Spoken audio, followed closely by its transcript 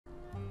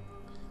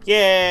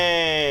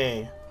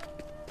Yay!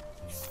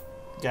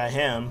 Got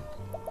him.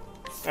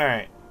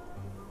 Alright.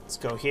 Let's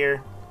go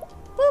here.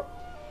 Boop.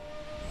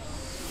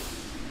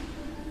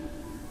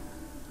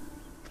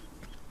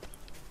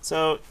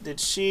 So, did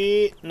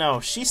she... No,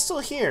 she's still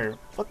here.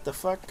 What the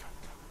fuck?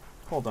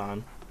 Hold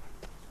on.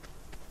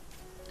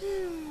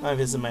 I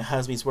visit my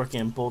husband. He's working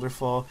in Boulder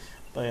Fall,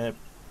 but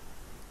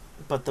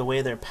the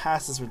way their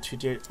passes were too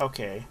dear...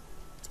 Okay.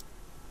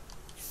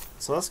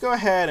 So let's go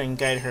ahead and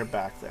guide her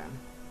back then.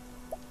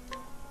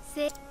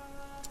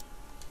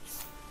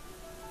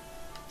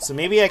 So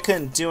maybe I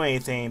couldn't do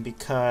anything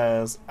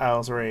because I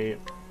was already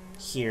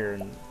here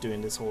and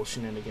doing this whole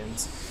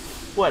shenanigans.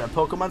 What, a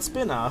Pokemon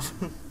spin-off?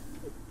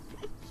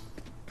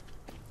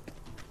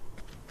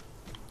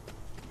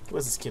 What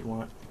does this kid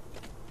want?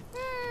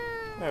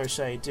 What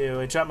should I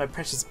do? I dropped my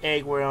precious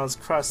egg where I was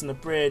crossing the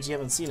bridge. You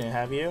haven't seen it,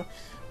 have you?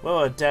 Well,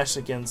 a dash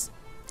against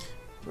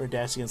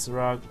the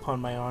rock. Upon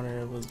my honor,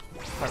 it was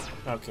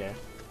okay.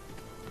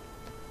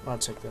 I'll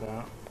check that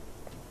out.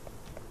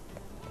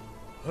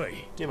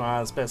 Do my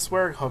honest best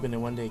work, hoping to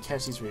one day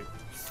catch these root.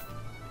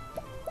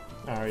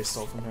 I already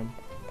stole from him.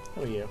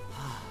 Who are you?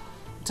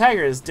 The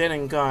tiger is dead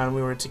and gone.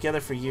 We were together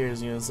for years,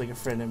 and he was like a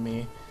friend of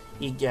me.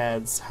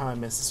 Egads, how I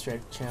miss the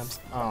strike champs.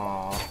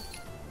 Aww.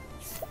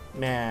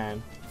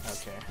 Man.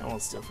 Okay, I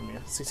won't steal from you.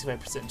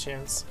 65%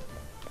 chance.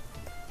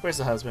 Where's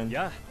the husband?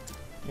 Yeah.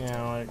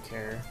 Yeah, I don't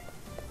care.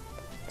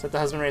 Is that the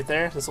husband right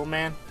there? This old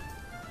man?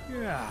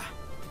 Yeah.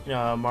 You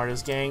know,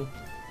 Marta's gang.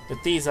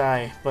 But these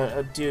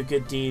do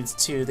good deeds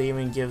too. They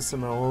even give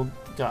some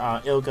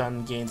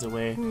ill-gotten gains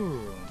away.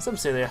 Some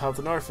say they helped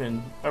an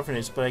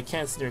orphanage, but I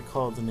can't seem to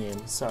recall the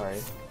name. Sorry.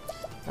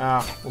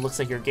 Well, looks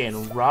like you're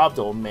getting robbed,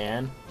 old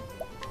man.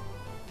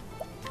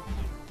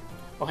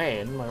 Oh,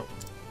 hey.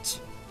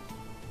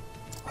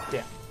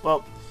 Yeah.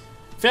 Well,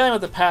 failing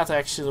with the path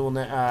actually will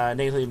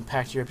negatively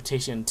impact your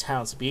reputation in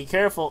town, so be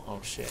careful. Oh,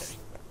 shit.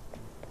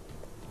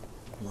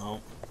 No.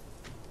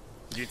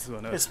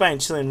 It's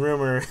spine-chilling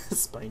rumor.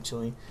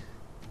 Spine-chilling.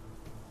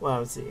 Wow,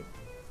 let's see.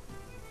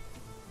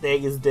 The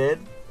egg is dead?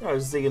 I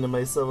was thinking to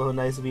myself how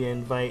nice it would be to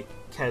invite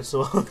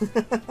casual.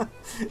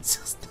 It's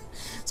just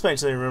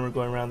spine-chilling rumor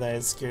going around that I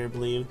was scared to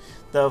believe.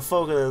 The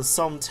folk of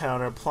the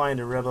Town are applying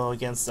to rebel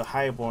against the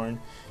Highborn.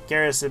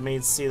 Garrison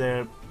made see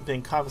they've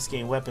been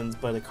confiscating weapons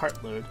by the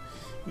cartload.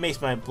 It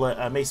makes my blood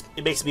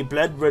it makes me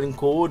blood running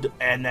cold,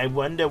 and I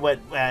wonder what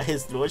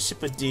his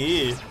lordship would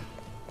do.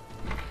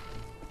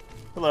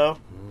 Hello.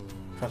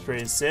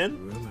 Prosperity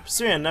Sin?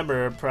 Pursuing a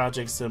number of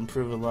projects to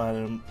improve a lot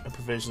of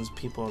provisions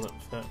people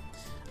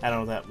I don't know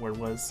what that word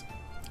was.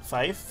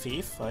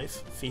 Fief,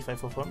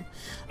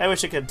 I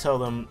wish I could tell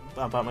them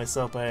about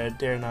myself, but I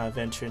dare not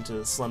venture into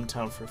the slum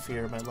town for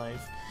fear of my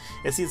life.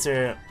 It seems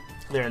they're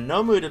in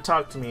no mood to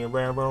talk to me,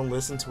 let alone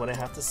listen to what I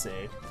have to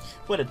say.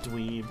 What a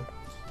dweeb.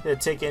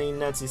 They'd take any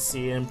nuts you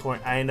see and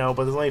point. I know,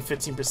 but there's only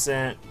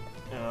 15%.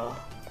 Ugh.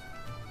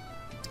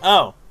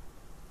 Oh.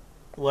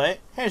 What?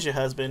 Here's your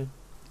husband.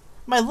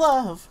 My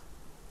love!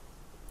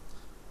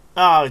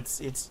 Oh,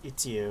 it's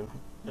you.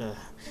 Ugh.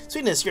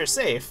 Sweetness, you're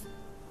safe.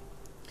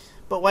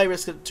 But why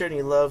risk a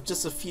journey, love?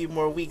 Just a few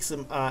more weeks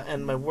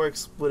and my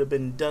works would have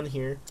been done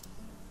here.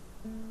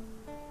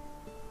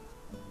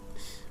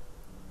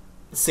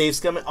 Save's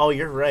coming? Oh,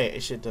 you're right. I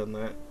should have done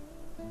that.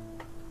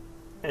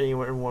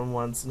 Anyone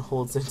once and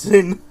holds it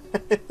in.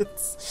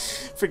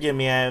 Forgive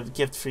me, I have a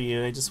gift for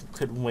you. I just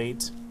couldn't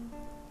wait.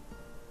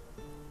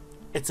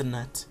 It's a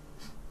nut.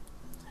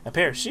 A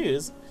pair of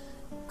shoes?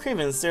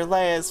 Cravens, they're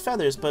light as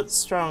feathers, but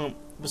strong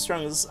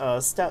as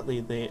stoutly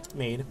they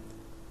made.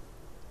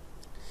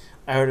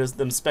 I heard of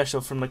them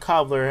special from the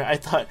cobbler. I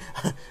thought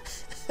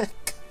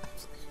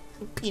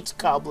peach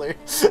cobbler.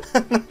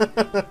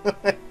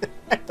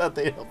 I thought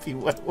they'd help you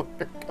when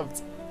winter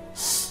comes.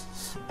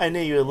 I knew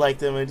you would like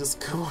them. I just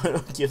couldn't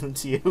want to give them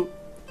to you.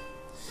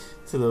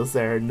 To those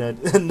that are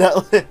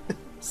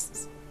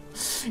nutless.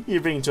 You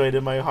bring joy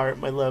to my heart,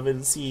 my love,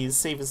 and seas,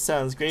 safe and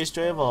sounds, greatest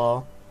joy of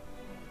all.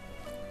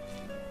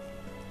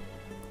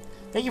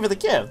 Thank you for the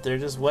gift. They're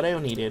just what I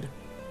needed.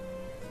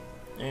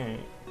 Alright.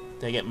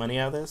 Did I get money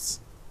out of this?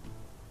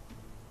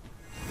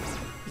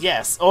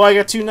 Yes! Oh, I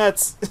got 2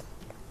 nuts!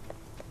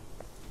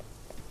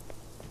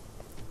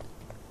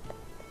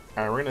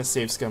 Alright, we're gonna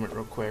save Scummit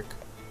real quick.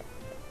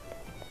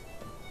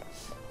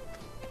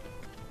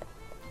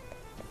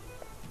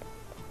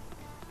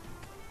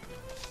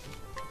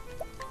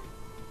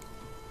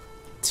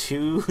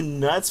 Two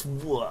nuts?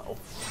 Whoa.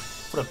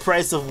 For the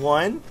price of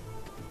 1?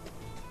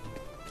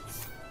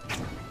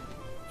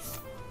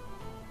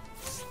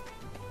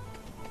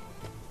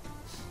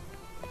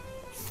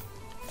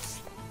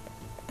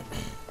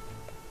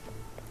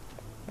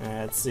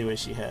 Let's see what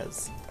she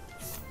has.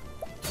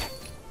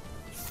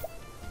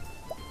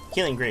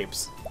 Healing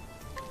grapes.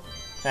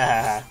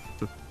 Haha.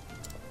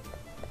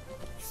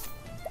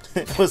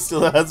 Was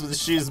still the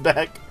husband's shoes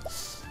back.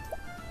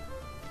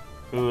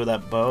 Ooh,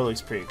 that bow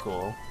looks pretty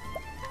cool.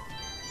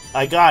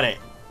 I got it.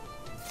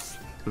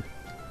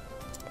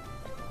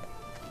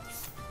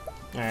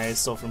 Alright, I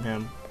stole from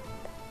him.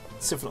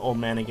 Stole from the old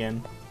man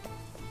again.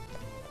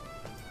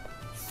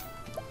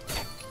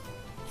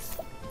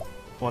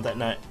 I want that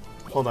nut.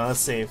 Hold on, let's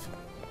save.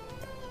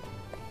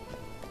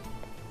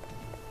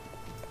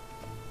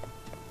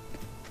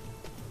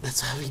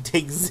 That's why we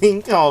take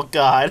zinc. Oh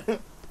god.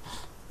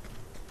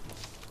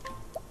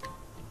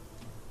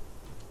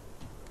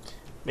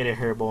 Made a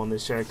hairball in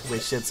this shark because they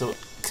shit so.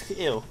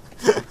 Ew.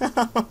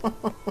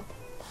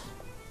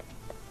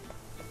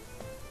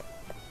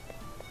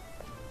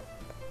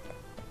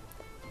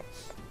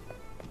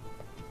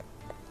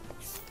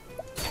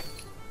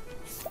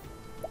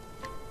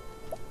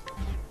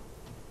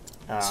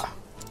 Ah.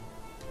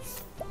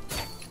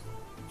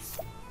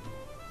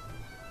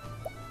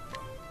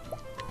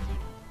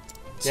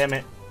 Damn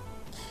it.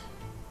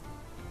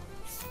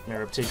 My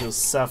reputation will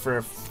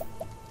suffer.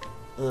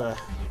 Ugh.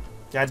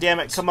 God damn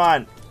it, come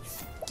on.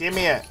 Give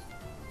me it.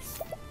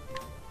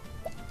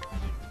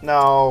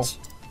 No.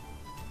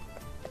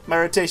 My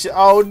reputation.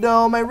 Oh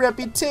no, my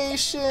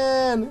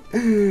reputation.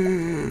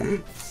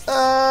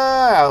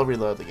 I'll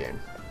reload the game.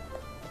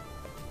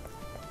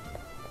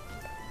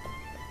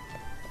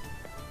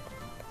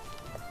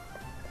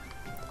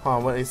 Hold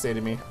on, what do they say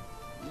to me?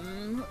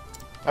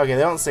 Okay,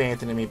 they don't say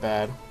anything to me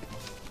bad.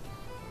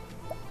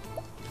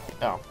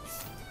 Oh.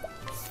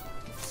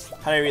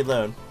 How do I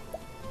reload?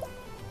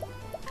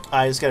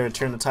 I just gotta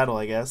return the title,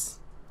 I guess.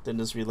 Then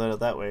just reload it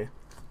that way.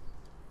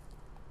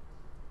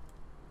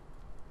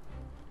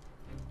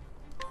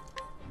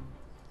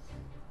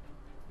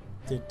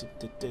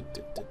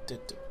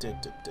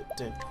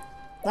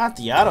 Not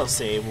the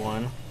autosave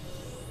one.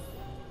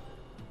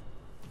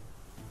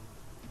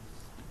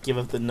 Give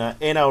up the nut.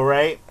 I know,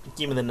 right?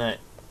 Give me the nut.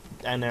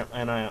 I know.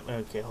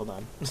 Okay, hold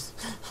on.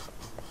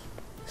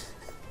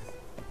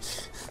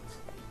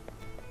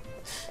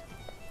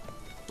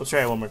 We'll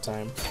try it one more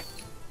time.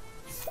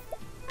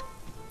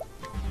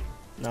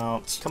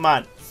 No, come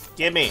on.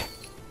 Give me.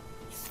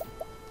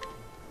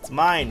 It's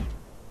mine.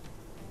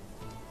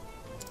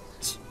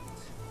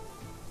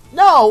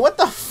 No, what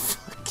the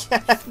fuck?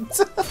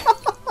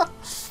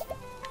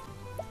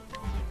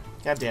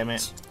 God damn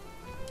it.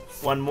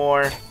 One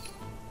more.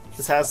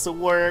 This has to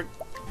work.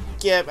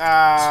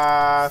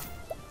 Alright.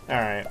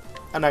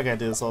 I'm not gonna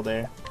do this all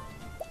day.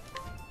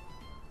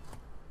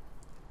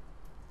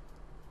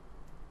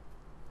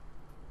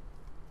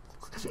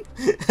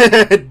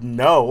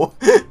 No.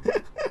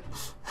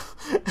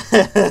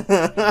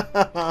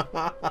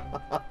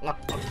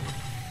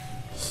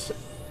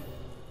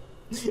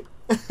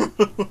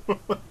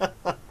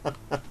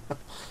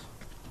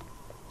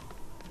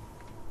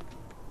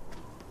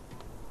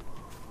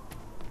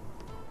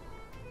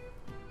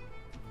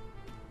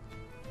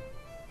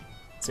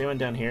 Is anyone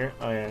down here?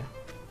 Oh yeah.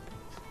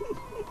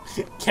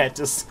 Cat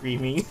just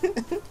screaming.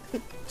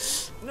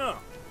 No.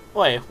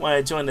 Wait, want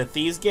to join the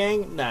thieves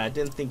gang? Nah, I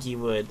didn't think you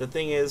would. The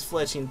thing is,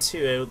 fletching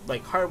too. I would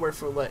like hardware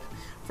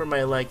for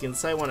my liking,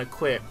 so I want to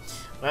quit.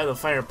 I have to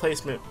find a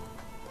replacement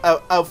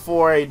out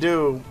for I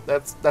do.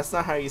 That's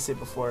not how you say it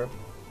before.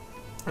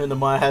 And the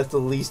mod has to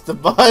leash the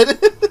bud.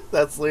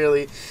 That's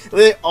literally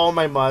all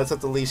my mods have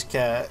to leash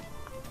cat.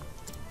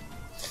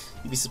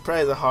 You'd be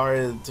surprised how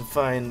hard to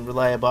find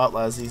reliable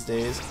outlaws these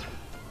days.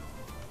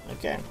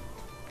 Okay.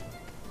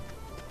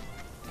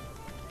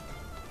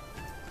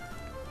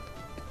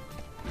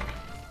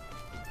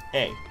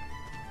 Hey.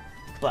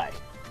 Bye.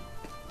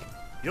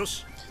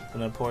 Yosh. I'm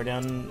gonna pour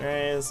down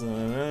rice.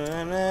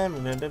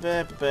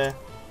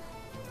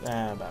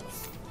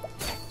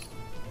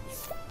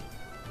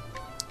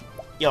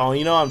 Yo,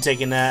 you know I'm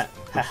taking that.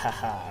 Ha ha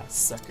ha,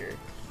 sucker.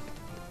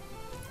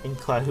 And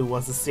Cloud, who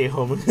wants to stay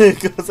home,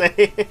 goes,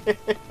 hey.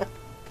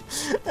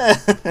 A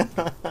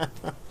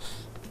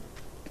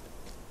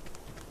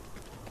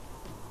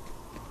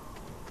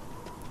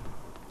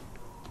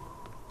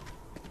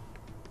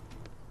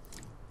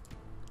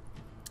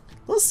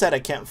little sad I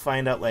can't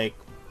find out like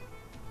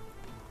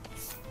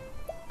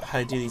how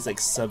to do these like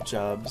sub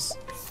jobs.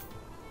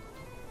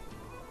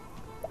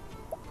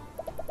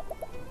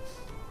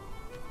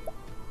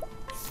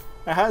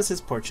 How does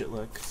his portrait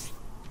look?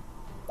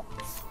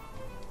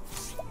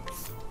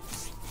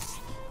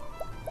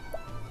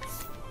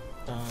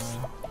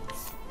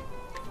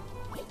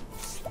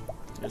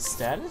 His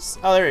status?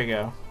 Oh, there you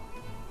go.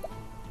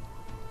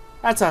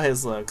 That's how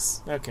his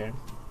looks. Okay.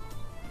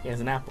 He has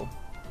an apple.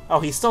 Oh,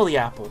 he stole the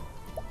apple.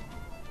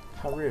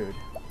 How rude.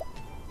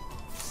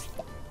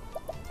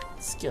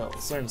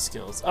 Skills. Learn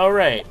skills.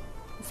 Alright.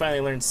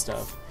 Finally learned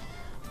stuff.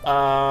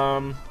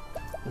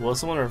 Was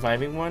someone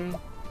reviving one?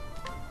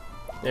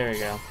 There we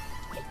go.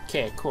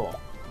 Okay, cool.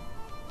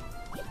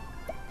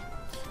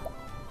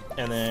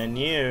 And then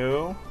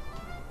you...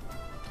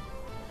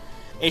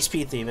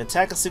 HP theme.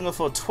 Attack a single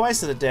foe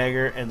twice with a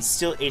dagger and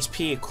steal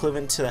HP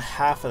equivalent to the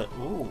half of the...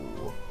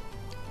 Ooh.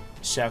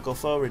 Shackle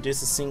foe.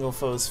 Reduce a single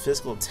foe's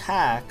physical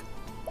attack.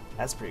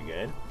 That's pretty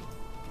good.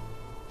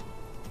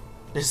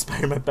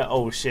 Spider-Man bat.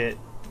 Oh shit.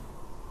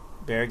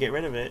 Better get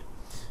rid of it.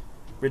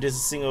 Reduce a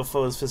single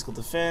foe's physical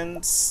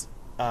defense.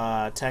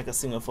 Attack a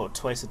single foe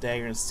twice with a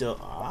dagger and steal...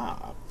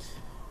 Ah.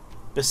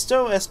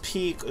 Bestow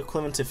SP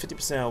equivalent to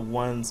 50% of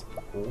one's...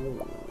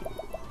 Ooh.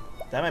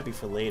 That might be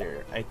for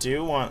later. I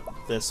do want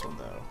this one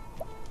though.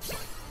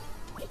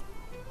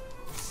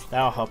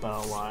 That'll help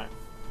out a lot.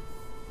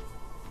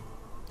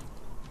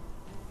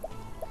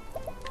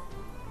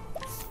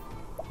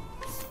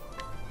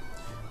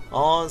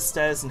 All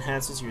status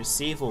enhancements you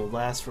receive will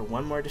last for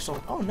one more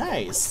additional. Oh,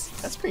 nice.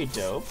 That's pretty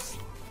dope.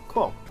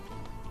 Cool.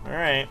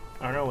 Alright,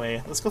 on our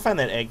way. Let's go find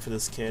that egg for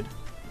this kid.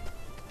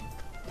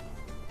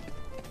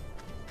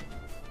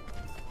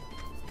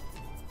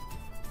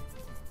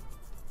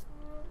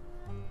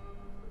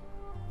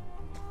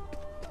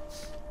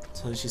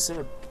 So she said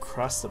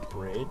across the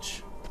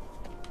bridge.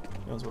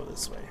 Let's go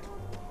this way.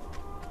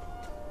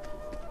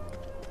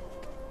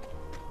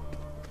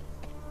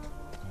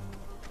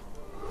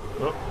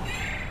 Oh.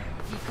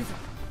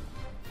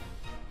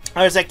 Oh,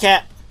 there's that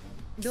cat!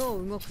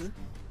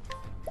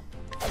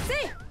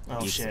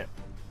 Oh shit.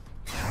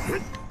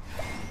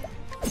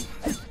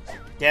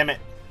 Damn it.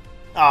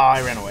 Oh,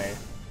 I ran away.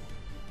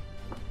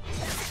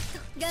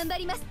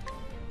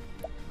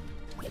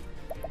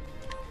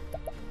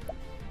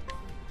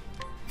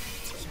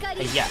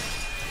 Yeah.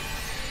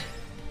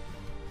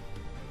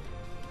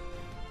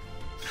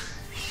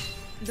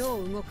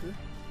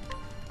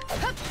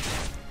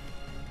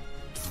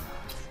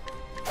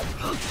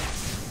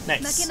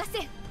 Nice.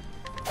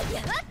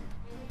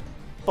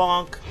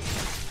 Bonk.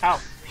 Ow.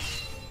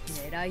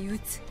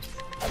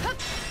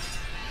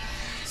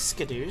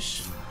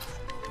 Skadoosh.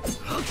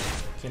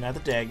 Okay, now the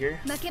dagger.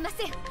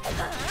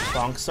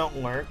 Bonks don't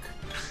work.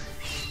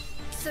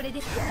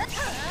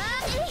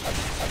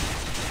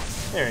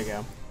 There we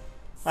go.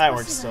 That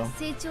works still.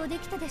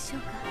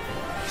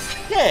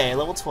 Yay,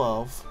 level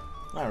 12.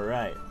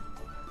 Alright.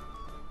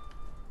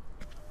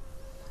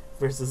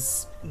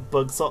 Versus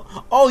Bug Salt.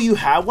 Oh, you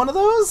have one of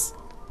those?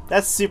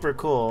 That's super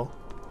cool.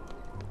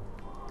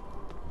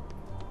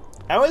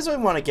 I always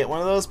really want to get one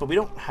of those, but we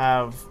don't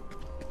have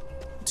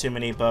too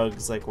many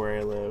bugs like where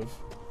I live.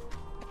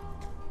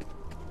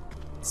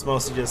 It's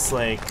mostly just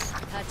like...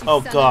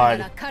 Oh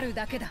god.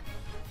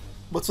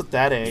 What's with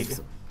that egg?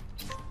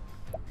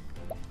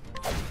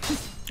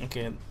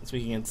 Okay, let's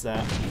weak against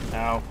that.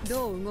 Ow.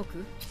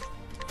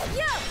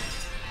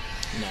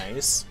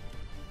 Nice.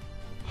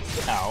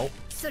 Ow.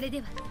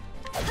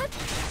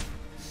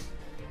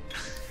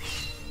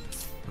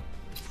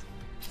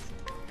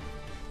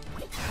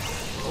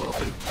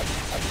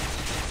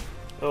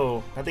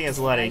 Oh, I think it's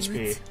a lot of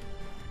HP.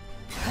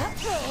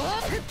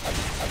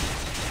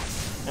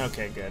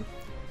 Okay, good.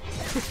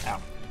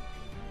 Ow.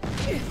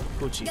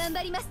 Poochie. Ow.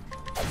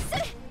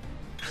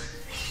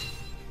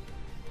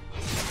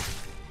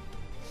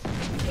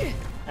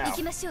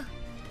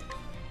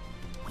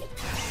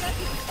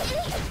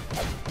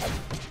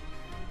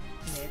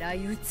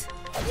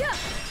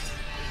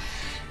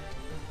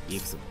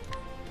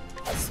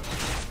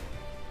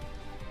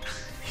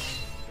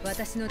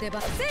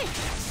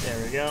 There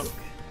we go.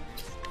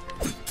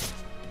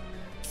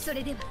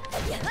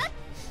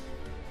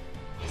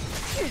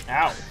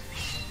 Ow.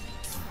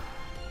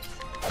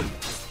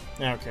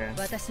 Okay.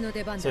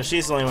 So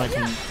she's the only one who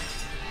can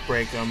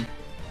break them.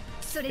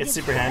 It's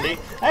super handy.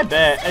 I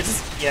bet.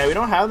 Yeah, we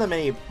don't have that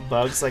many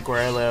bugs like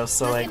where I live,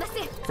 so like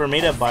for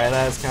me to buy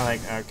that, it's kind of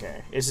like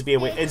okay. It'd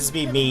just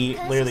be me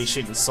literally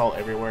shooting salt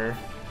everywhere.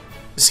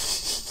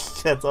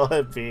 That's all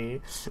it'd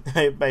be.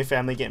 My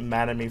family getting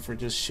mad at me for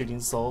just shooting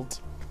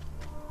salt.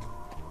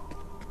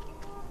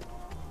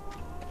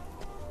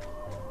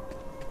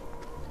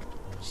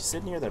 She's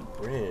sitting near the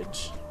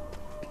bridge.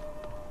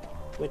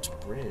 Which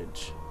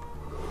bridge?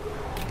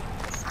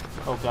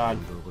 Oh god.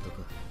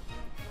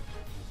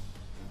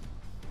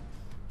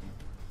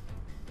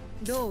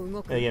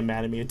 They get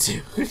mad at me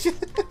too.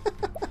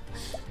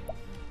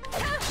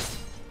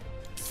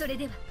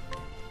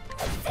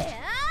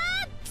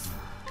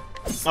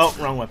 Oh,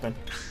 wrong weapon.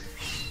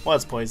 Well,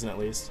 it's poison at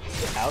least.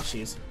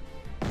 Ouchies.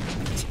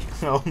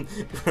 Oh,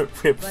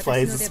 rip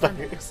flies and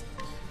spiders.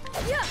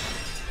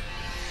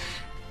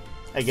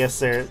 I guess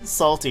they're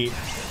salty.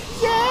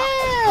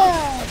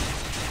 Yeah!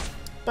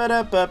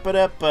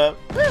 Ba-da-ba-ba-da-ba.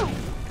 Woo!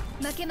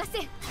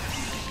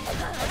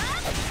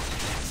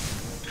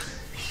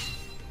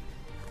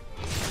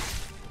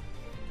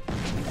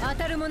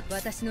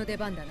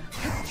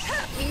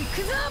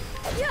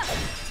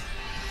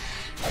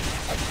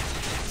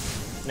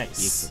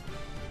 Nice.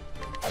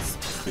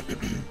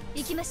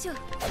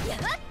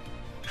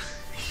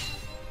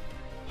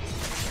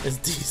 It's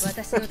decent.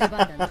 That's so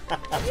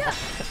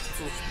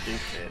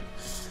stupid.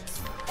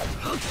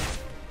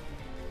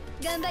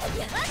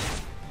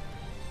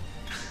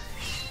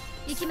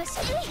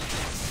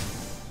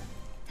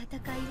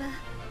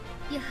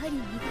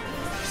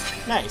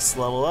 Nice,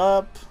 level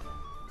up.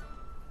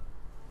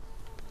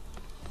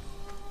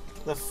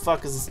 The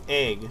fuck is this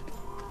egg?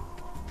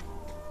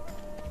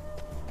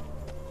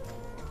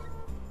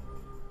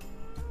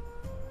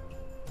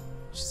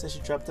 She said she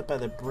dropped it by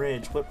the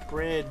bridge. What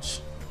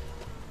bridge?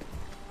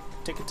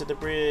 Take it to the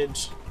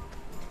bridge.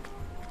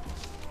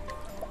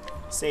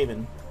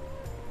 Saving.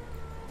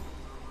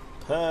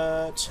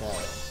 Pacha.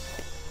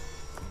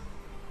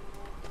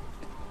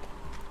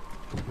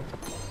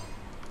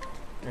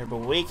 Herb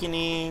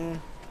Awakening.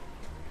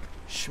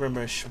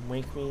 Shrimmer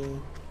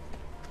Awakening.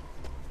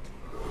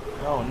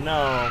 Oh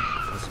no.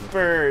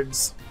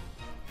 Birds.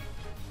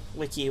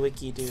 Wiki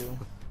wiki do.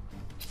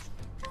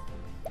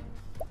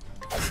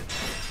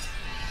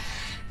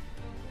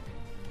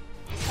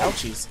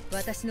 Ouchies.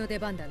 私の出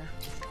番だな。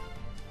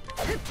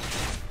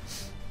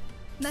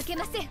負け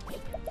ません。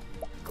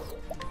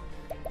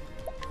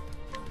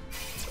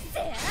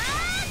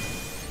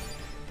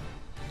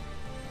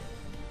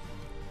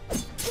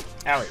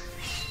 Owie.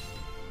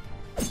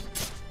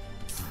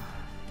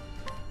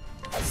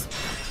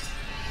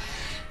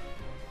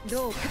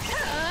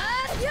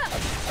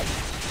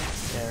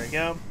 There we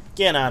go.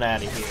 Get on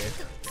out of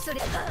here. そ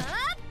れ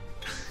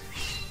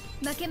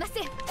負けませ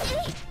ん。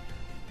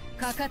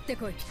かかって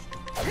こい。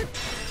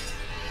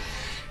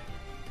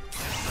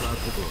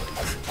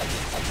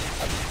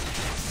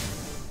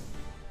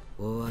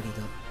終わり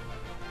だ。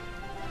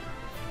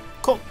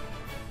 Cool.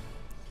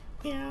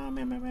 Meow,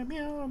 meow, meow, meow,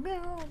 meow,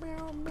 meow,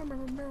 meow, meow,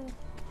 meow, meow.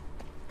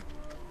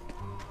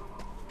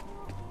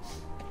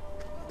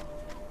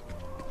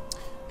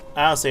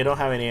 Honestly, I don't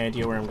have any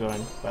idea where I'm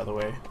going, by the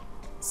way.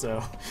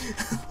 So,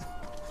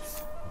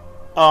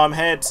 oh, I'm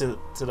headed to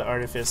the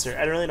artificer.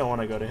 I really don't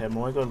want to go to him. I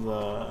want to go to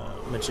the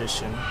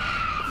magician.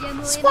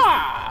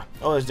 Squaw!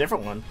 Oh, there's a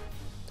different one.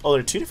 Oh,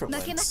 there are two different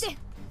ones.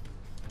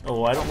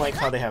 Oh, I don't like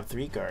how they have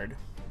 3 guard.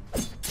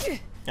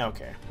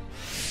 Okay.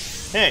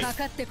 Hey.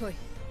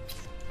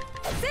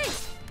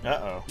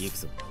 Uh-oh.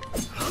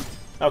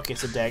 Okay,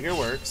 so dagger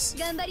works.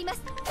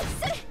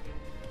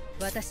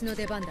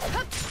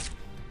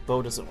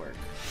 Bow doesn't work.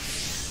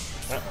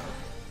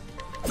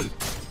 Uh-oh.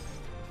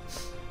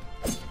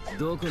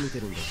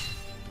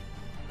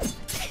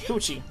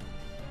 Coochie.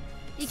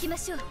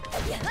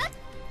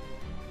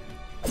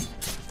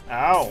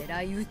 Ow.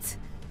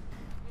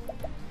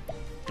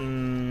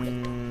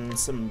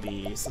 Some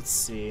bees. Let's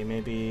see,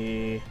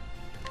 maybe...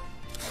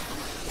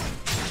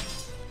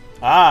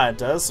 Ah, it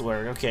does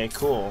work. Okay,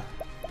 cool.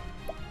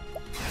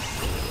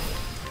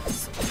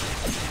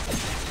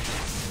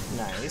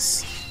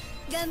 Nice.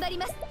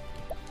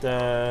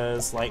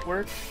 Does light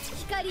work?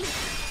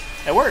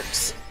 It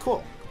works.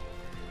 Cool.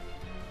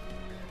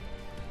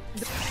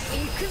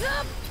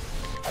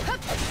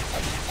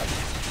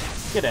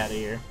 Get out of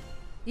here.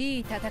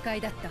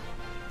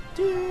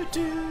 Do,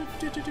 do,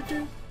 do, do, do,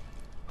 do.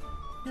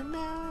 Meow,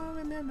 meow,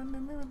 meow, meow,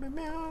 meow, meow,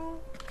 meow.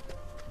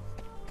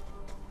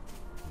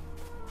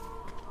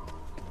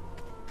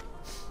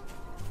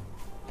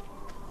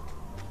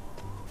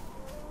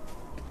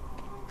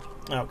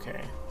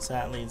 Okay, so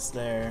that leads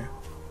there.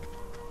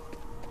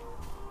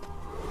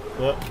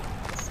 Whoop.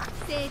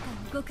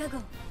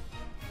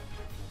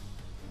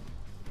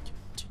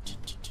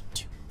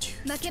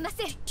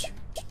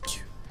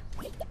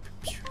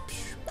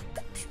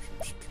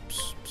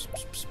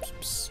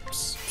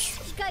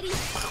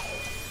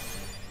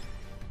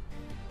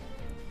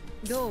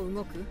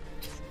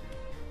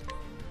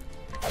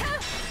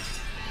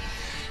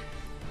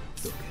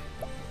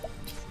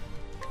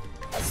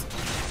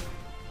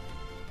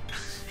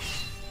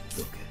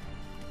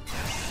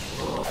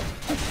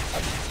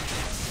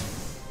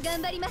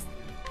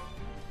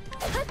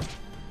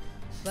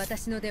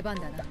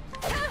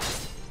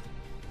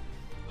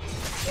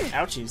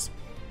 Ouchies.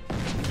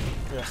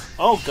 Ugh.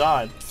 Oh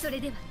god.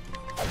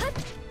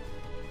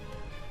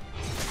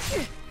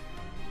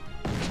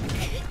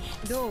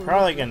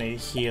 Probably gonna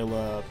heal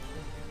up.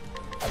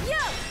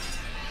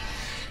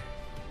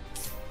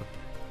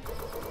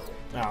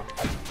 Oh.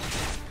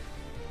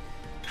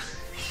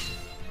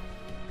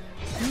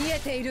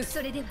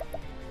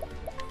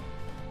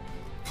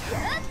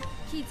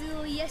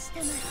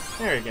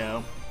 There we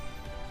go.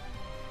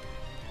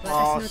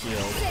 All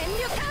healed.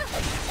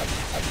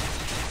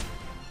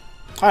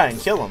 I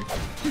didn't kill him.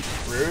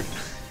 Rude.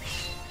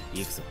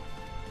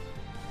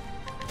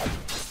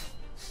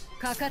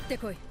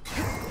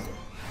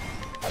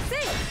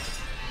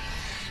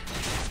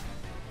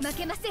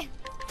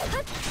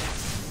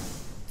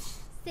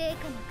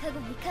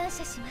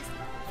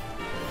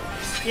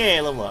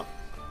 Yay, level up.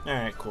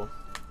 Alright, cool.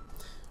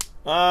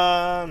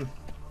 I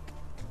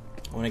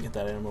want to get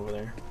that item over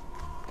there.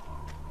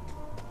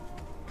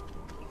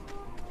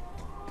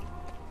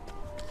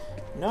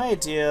 No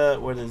idea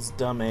where this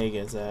dumb egg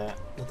is at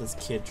that this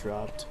kid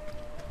dropped.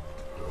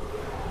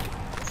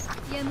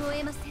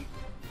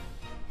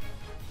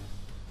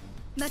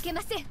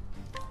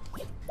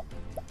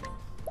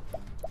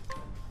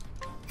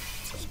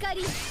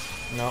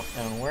 Nope,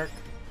 that don't work.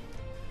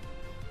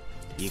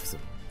 There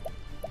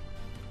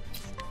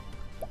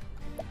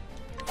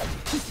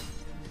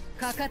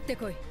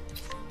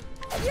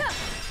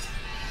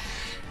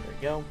we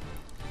go.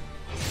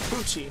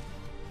 Poochie.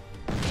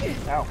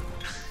 Ow.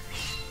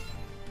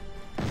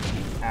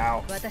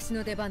 Ow.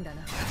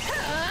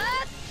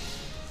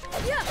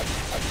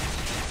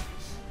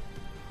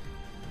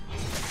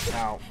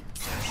 Ow.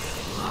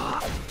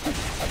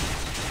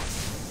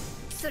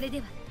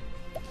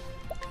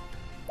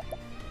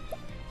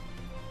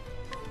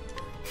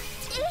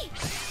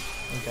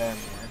 Okay.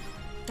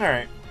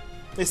 Alright.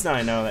 At least now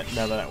I know that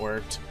it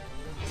worked.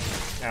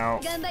 Ow.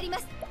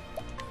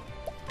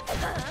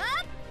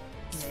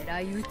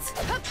 狙い撃つ。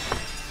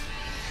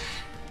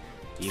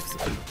行くぞ。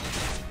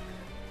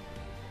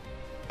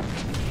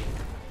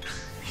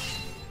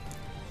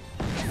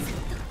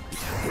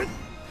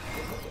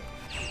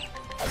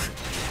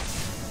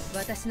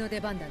私の出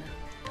番だな。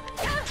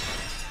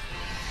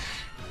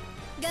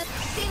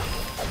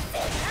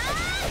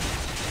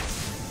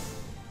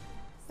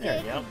There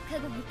we go. 過去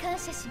に感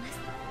謝します。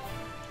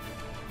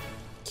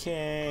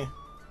 Okay.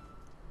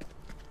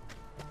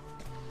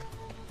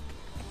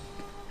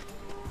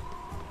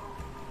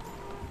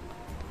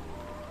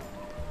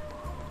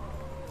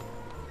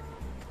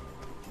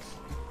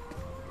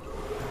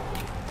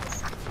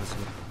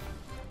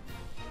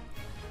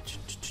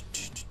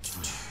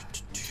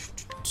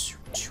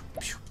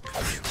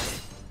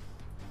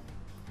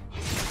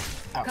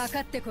 Ow. かか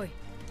ってこい。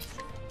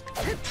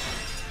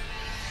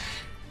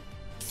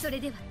それ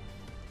では。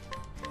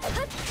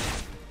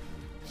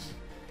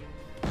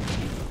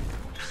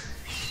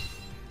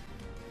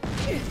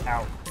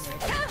Ow.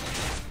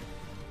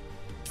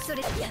 そ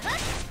れや。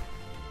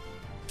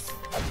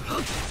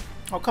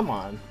 Oh, come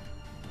on.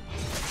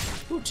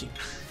 Uchi.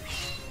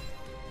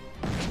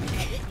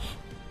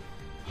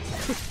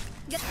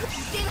 が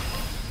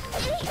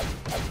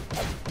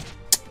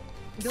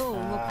どう動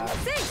く？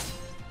せい。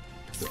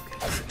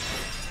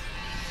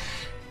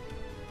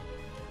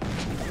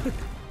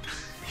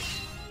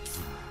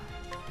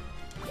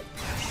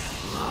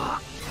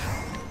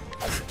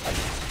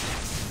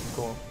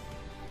 Cool.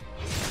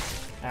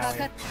 か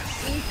かっ Owie.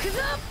 行くぞ。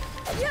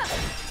や。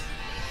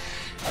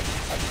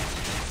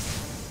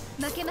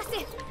負けません。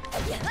や。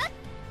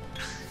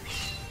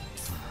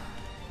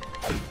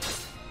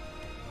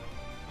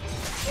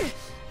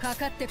か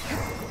かってく。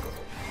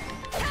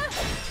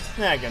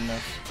 Yeah, good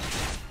enough.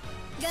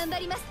 頑張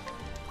ります。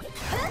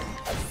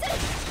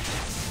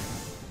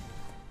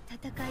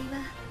戦いは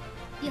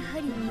やは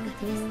り苦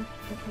手です。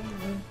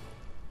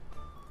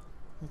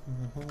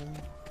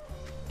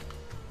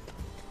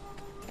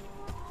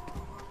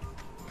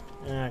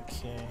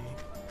 Okay.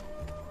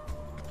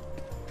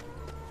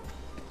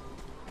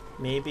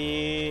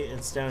 Maybe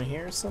it's down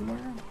here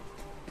somewhere?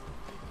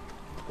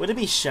 Would it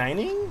be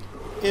shining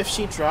if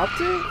she dropped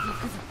it?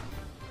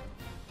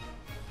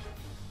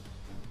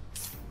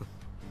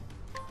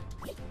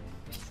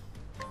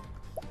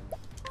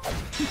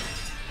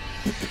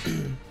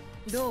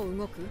 どう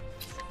動く？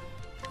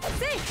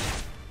せ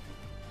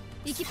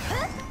い。行き。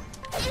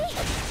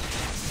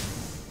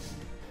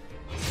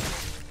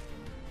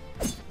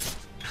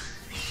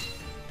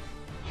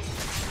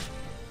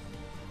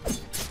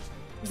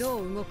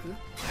どう動く？や。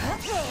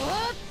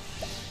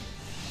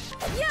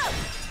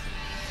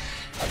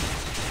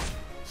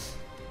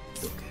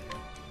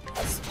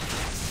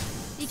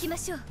行きま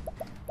しょう。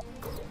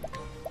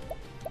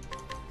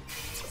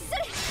そ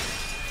れ。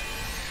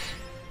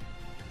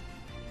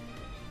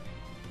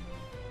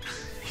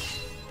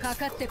か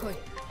かってこい。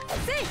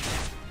せい。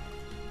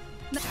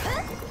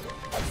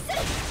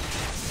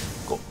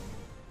Cool.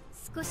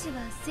 少し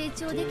は成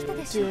長できた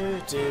でしょう。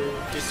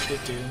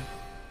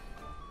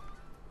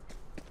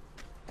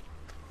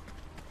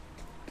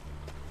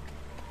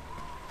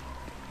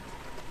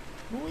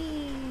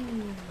 Whee.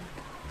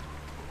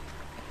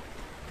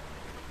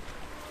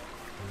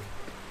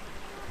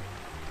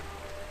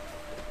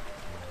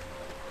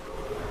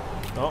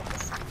 Oh.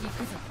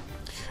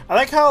 I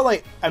like how,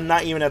 like, I'm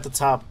not even at the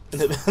top of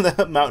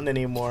the mountain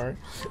anymore.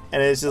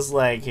 And it's just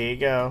like, here you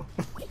go.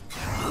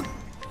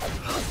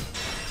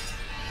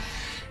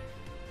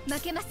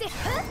 負けません。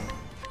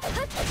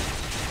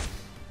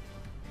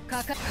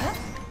かかっ。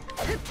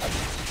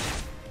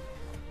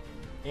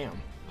 Damn.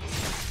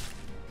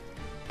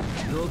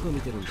 どこ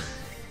見てるんだ。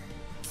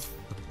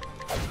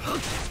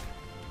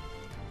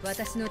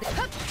私の出。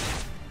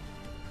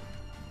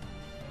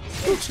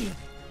 Gucci.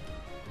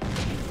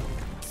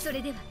 そ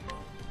れでは。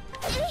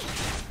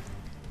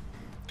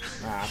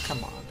 Ah,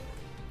 come on.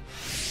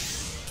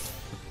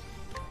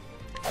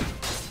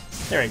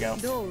 There we go.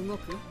 どう動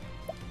く？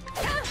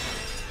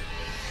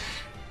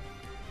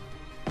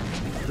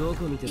ど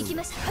こ見てるんだ。行き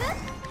ましょ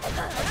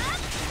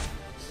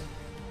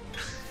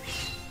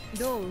う。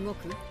どう動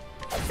く？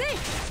せい。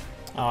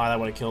 Oh, that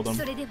would have killed him.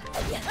 それでは。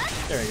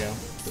 There we go.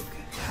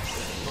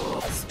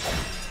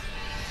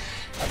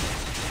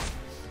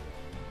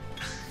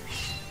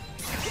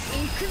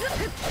 行くぞ。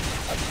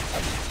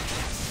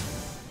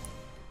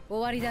終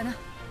わりだな。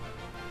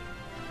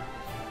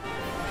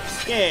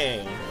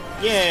 Yay!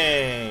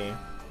 Yay!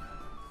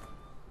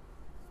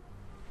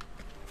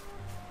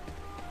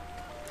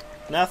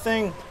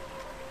 Nothing?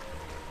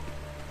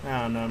 I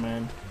don't know,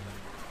 man.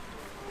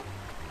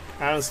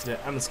 I'm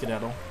a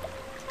skedaddle.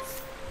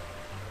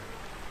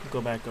 Go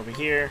back over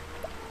here.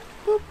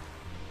 Boop.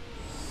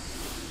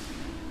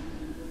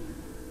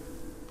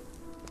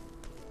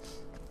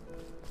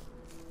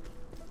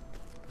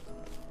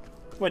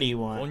 What do you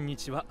want? こんに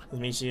ちは。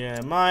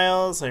 Amicia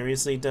Miles, I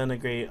recently done a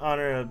great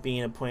honor of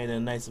being appointed a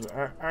Knights of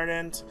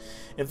Ardent.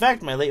 In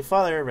fact, my late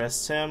father,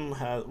 rest him,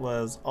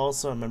 was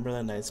also a member of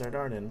the Knights of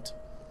Ardent.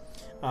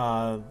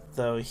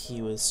 Though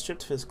he was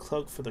stripped of his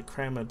cloak for the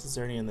crime of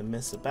deserting in the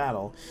midst of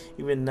battle.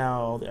 Even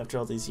now, after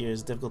all these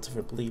years, difficult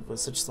to believe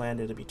was such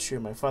slander to be true.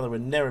 My father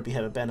would never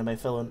have abandoned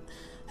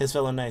his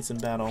fellow knights in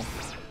battle.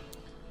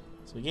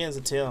 So he gains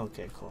a tail.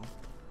 Okay, cool.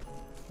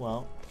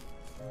 Well,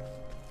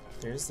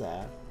 there's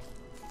that.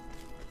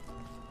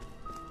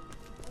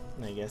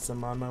 And I guess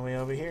I'm on my way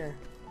over here.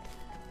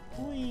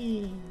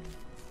 Whee!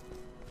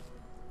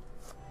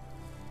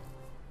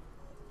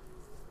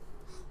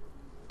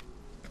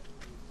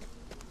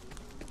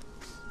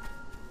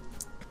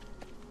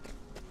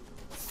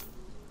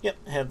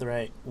 Yep, head the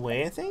right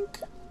way, I think?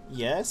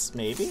 Yes,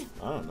 maybe?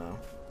 I don't know.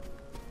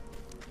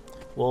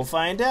 We'll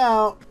find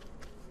out!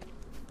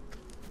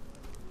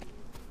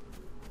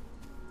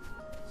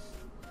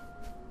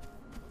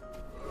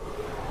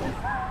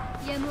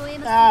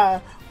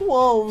 Ah!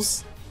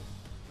 Wolves!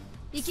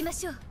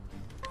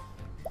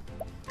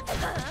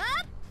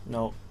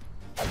 No.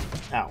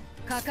 Ow.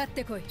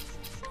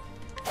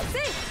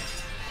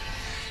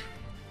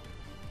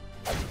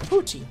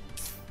 Poochie!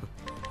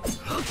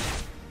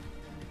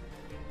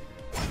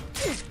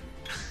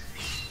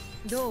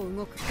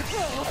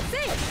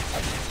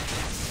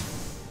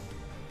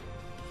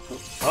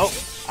 Oh!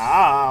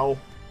 Ow!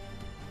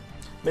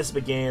 Missed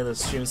the beginning of the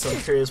stream, so I'm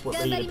curious what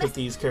led you to pick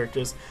these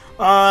characters.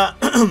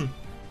 The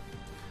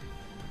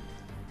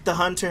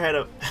hunter had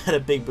a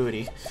big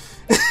booty.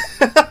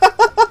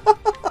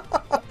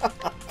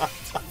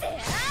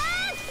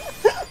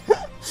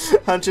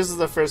 Huntress is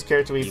the first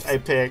character I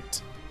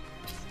picked.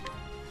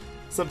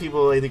 Some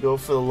people like to go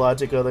for the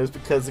logic, others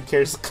because the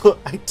character's cool.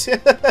 I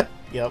did.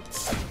 Yep.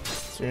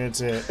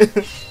 That's it.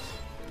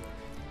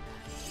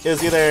 It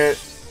was either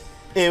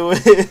it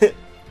was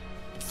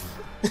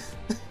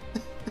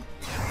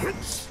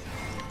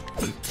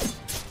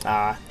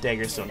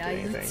daggers don't do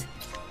anything.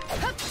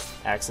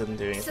 Axe didn't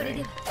do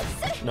anything.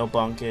 No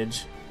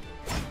bunkage.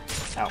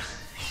 Ow.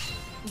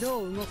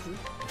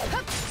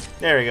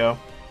 There we go.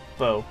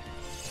 Bow.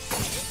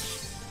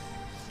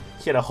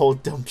 He had a whole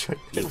dump truck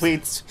that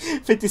weighs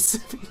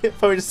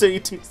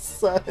 432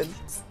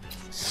 sons.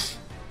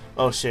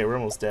 Oh shit, we're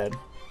almost dead.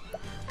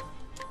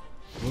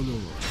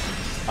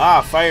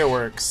 Ah,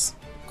 fireworks.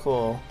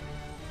 Cool.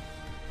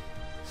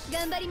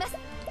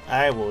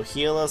 I will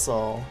heal us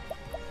all.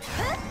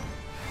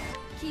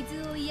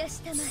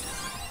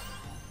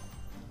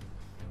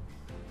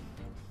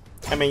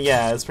 I mean,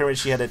 yeah, it's pretty much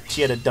she had a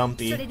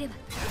dumpy.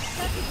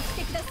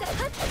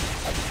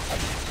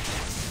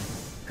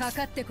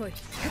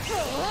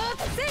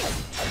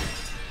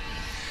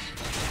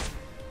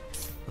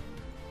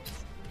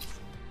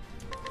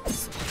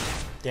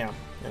 Damn,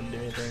 didn't do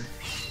anything.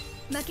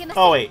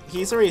 Oh wait,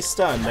 he's already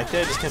stunned. I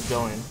could have just kept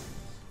going.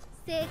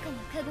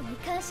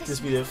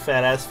 Just be the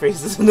fat ass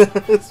phrases.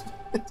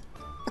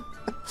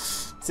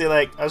 See,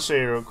 like, I'll show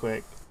you real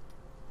quick.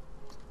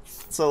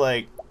 So,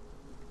 like,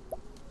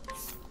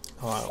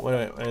 hold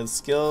on, wait,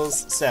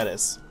 skills,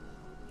 status.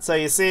 So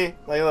you see,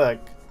 like, look.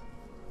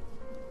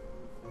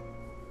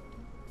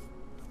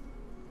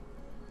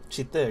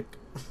 She thick.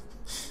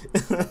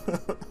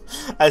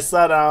 I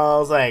saw that, I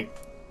was like,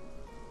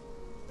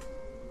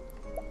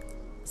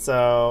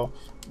 so,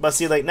 but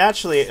see, like,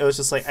 naturally, it was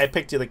just like, I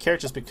picked the other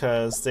characters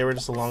because they were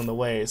just along the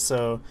way.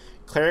 So,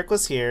 Cleric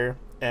was here,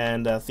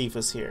 and Thief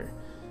was here.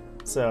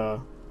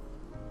 So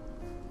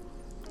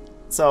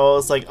it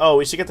was like, oh,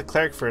 we should get the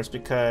Cleric first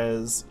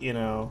because, you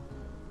know,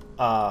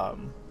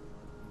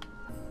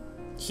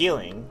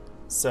 healing.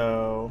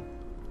 So,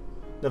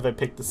 if I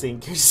picked the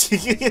same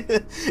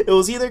character, it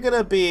was either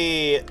gonna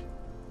be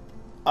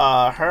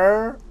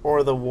her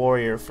or the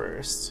warrior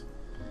first.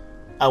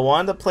 I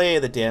wanted to play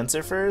the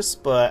dancer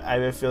first, but I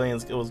have a feeling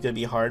it was gonna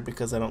be hard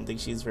because I don't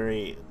think she's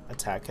very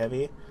attack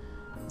heavy.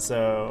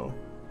 So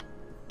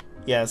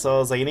yeah, so I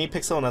was like, I need to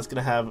pick someone that's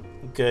gonna have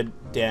good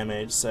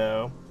damage.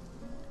 So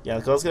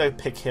yeah, I was gonna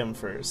pick him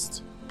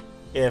first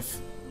if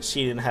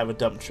she didn't have a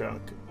dump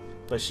trunk,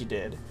 but she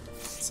did.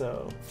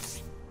 So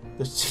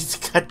she's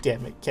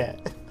goddamn it,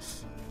 cat.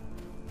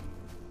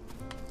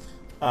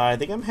 I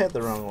think I'm headed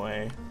the wrong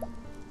way.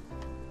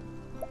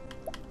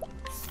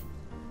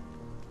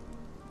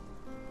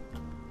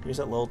 Here's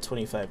that level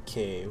 25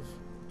 cave.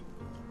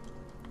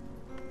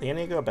 I think I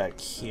need to go back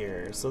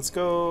here. So let's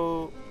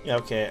go. Yeah,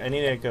 okay, I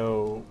need to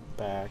go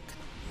back.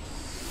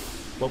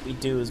 What we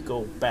do is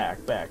go back.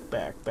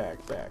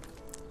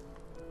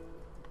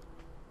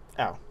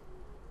 Ow.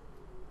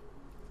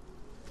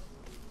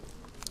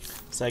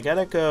 So I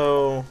gotta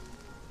go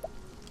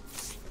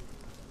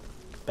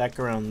back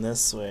around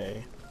this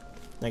way.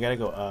 I gotta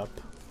go up.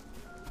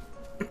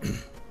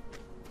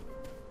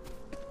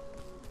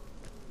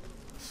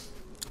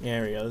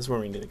 There we go, this is where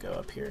we need to go,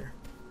 up here.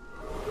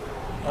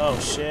 Oh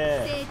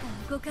shit.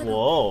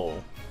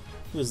 Whoa.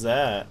 Who's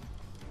that?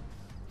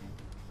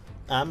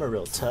 I'm a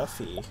real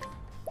toughie.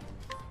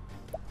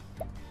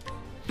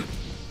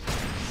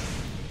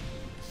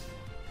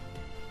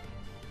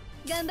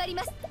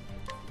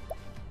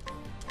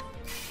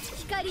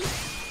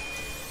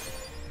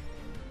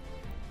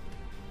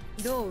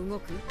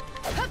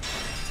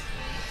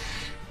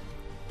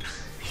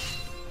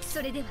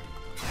 それでは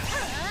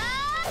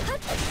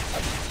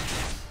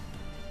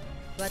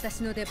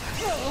私の出番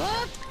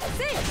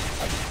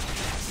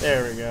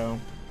There we go.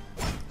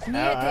 見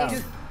えてい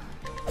る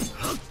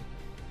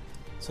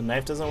So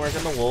knife doesn't work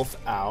on the wolf.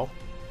 Ow.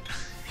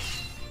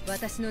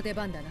 私の出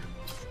番だな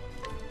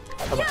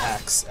How about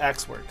axe?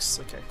 Axe works.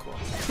 Okay, cool.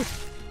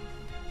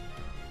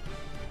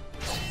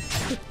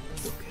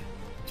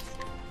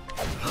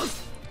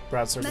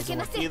 Broadsword doesn't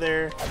work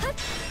either.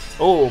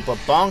 Oh, but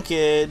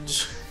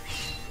bonkage.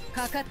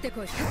 かかって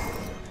こい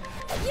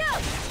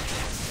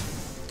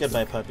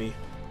Goodbye, puppy.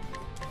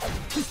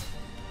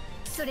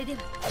 それで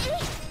は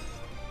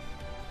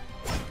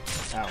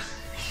Ow.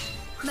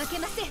 負け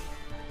ません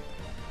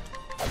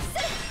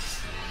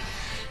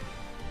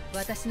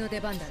私の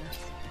出番だな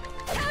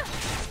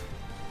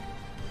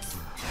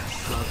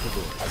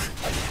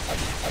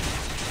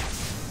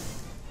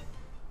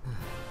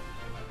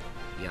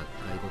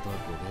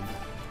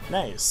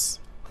Nice.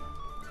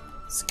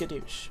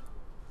 Skadoosh.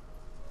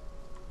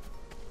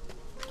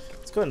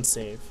 Let's go ahead and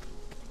save.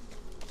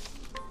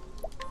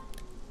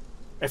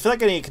 I feel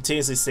like I need to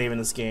continuously save in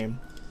this game.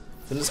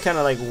 I'm just kind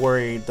of like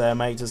worried that I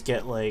might just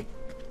get like,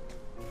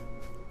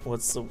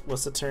 what's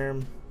the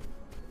term?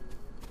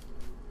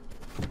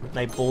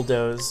 Like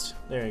bulldozed.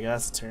 There we go.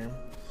 That's the term.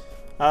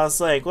 I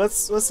was like,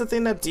 what's the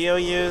thing that Dio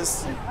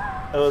used?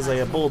 It was like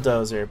a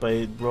bulldozer, but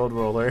a road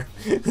roller.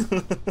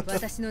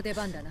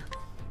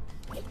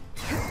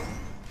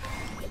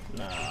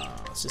 Nah,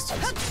 it's just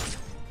easy.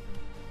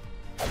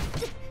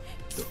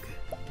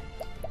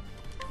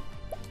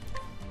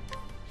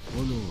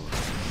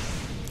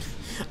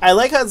 I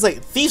like how it's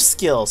like thief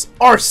skills,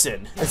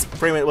 arson. It's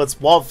pretty much what's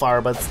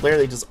wildfire, but it's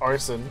literally just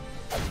arson.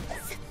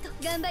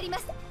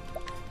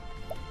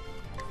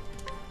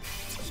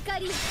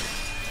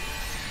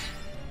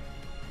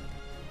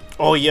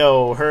 Oh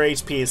yo, her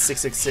HP is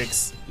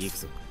 666.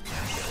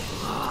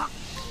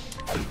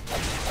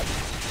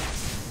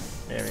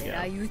 There we go.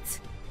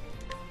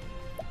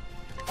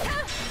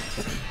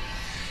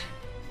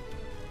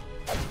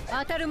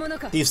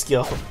 Thief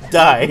skill.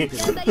 Die.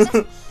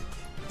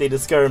 They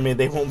discover me,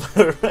 they won't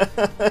they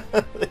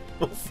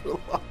won't for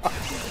long.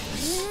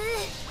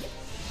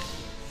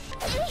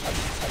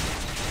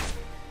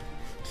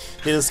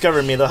 They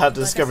discover me, they'll have to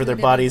discover their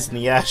bodies in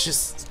the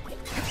ashes.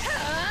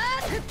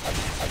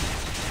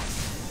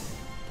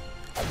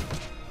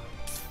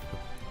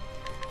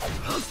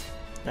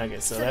 Okay,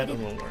 so that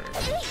doesn't work.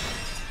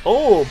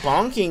 Oh,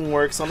 bonking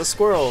works on the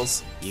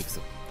squirrels.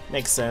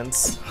 Makes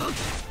sense.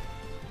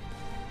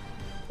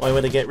 Only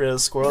way to get rid of the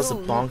squirrels is to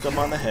bonk them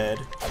on the head.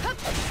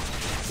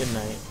 Good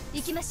night.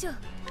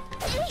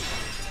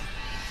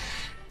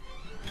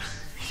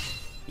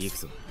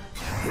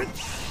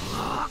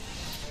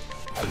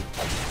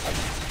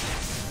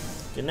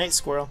 Good night,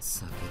 squirrel.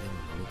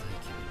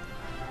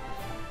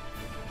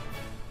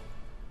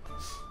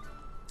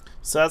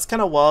 So that's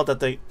kind of wild that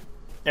the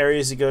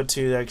areas you go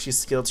to actually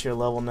scale to your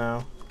level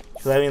now.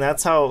 Because I mean,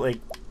 that's how, like,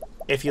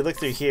 if you look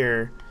through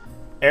here,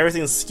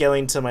 everything's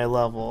scaling to my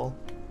level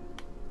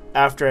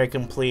after I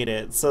complete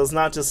it. So it's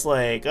not just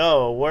like,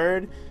 oh,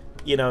 word,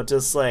 you know,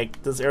 just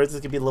like, this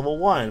everything could be level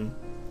 1.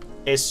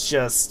 It's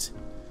just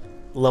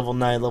level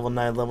 9, level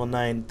 9, level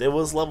 9. It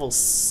was level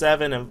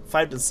 7 and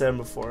 5 to 7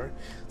 before.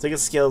 So it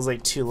scales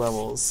like 2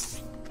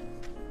 levels.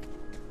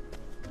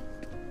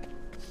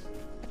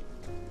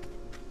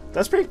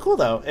 That's pretty cool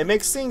though. It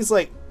makes things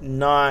like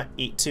not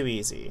too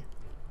easy.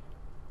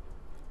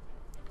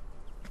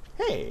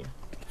 Hey,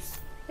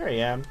 here I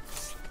am.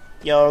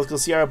 Yo, let's go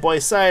see our boy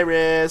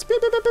Cyrus. Pew,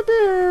 pew, pew, pew,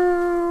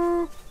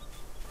 pew.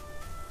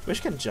 Wish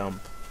I could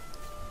jump.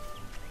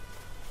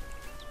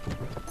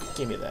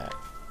 Give me that.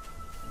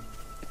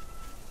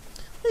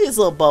 Look at these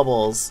little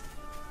bubbles.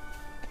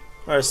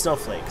 Or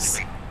snowflakes.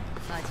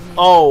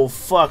 Oh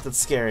fuck, that's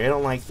scary. I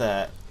don't like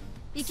that.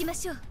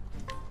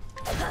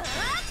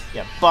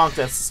 Yeah, bonk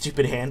that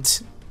stupid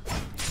hand.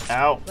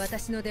 Ow.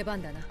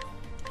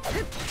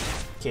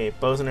 Okay,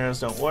 bows and arrows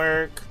don't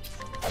work.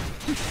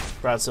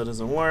 Broadsword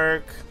doesn't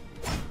work.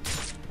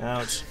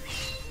 Ouch.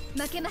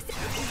 Get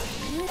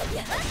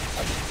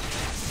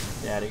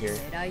out of here.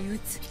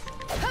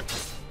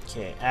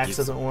 Okay, axe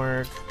doesn't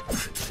work.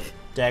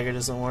 Dagger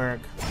doesn't work.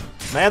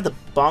 Might have to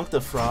bonk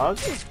the frog?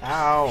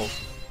 Ow.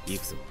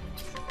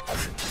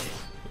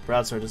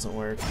 Broadsword doesn't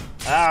work.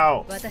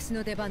 Ow.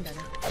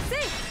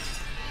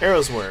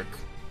 Arrows work.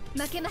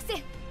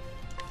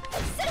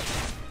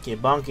 Okay,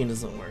 bonking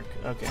doesn't work.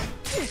 Okay.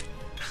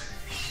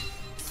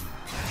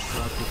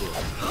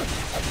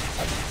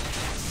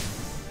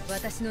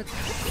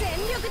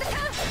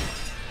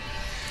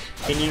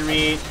 Can you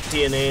read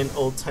DNA in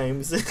old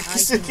times?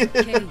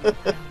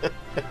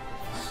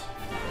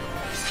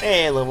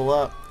 Hey, level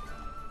up.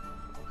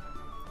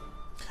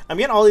 I'm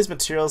getting all these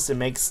materials to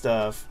make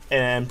stuff,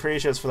 and I'm pretty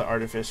sure it's for the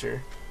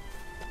artificer.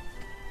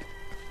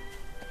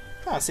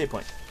 Ah, save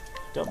point.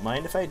 Don't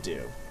mind if I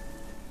do.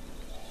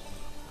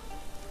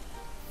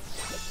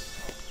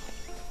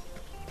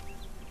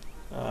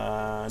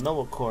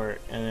 Noble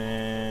Court, and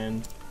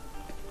then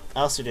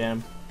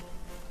Amsterdam.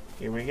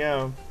 Here we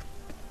go.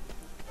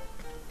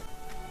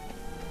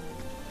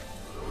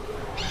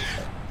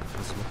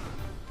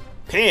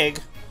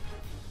 Pig?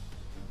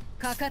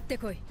 かかって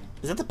こい。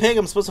 Is that the pig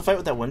I'm supposed to fight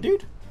with that one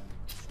dude?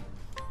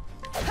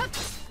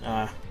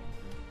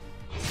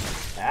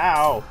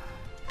 Ow.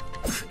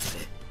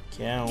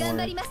 Can't 頑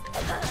張 work. ります。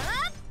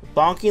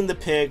 Bonking the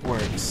pig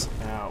works.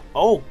 Ow.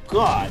 Oh,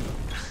 God.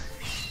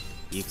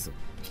 行くぞ。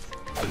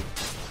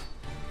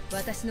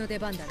私の出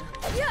番だな。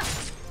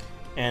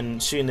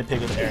 And shooting the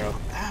pig with an arrow.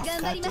 Ow,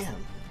 Ganbarimasu. goddamn.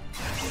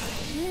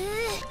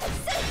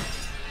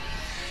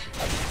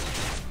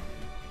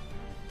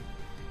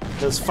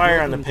 Does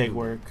fire on the pig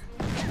work?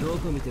 ど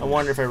こ見て I も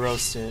wonder if I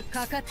roast it.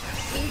 かかって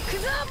いく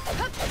ぞ。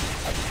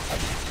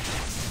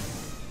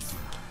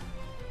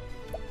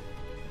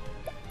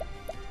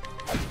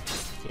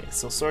 Okay,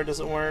 so sword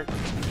doesn't work.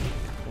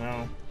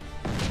 No.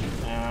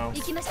 No.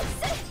 行きましょう。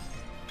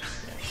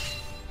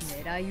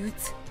狙い撃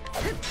つ。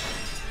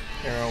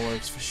 Arrow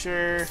works for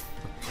sure.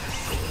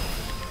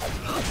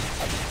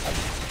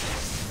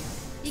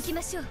 行き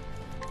ましょう。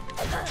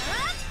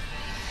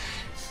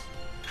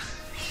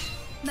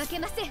負け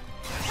ません。 ど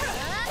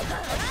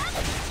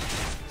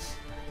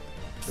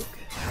け。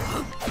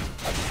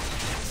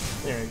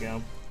 There we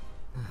go.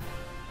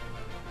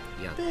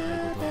 やったいこ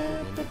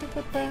と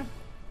はごめん。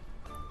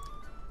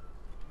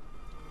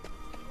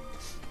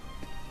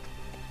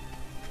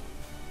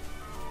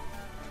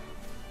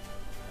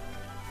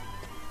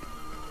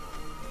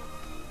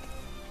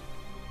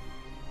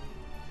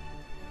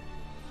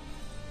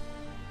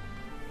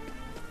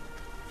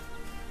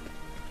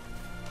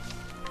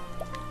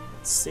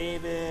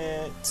 Save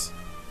it.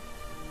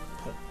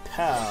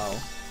 Pow.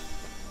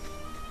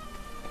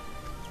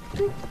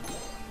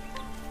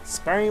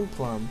 Aspiring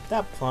plum.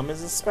 That plum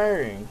is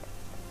aspiring.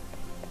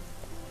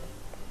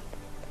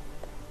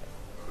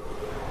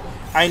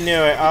 I knew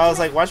it. I was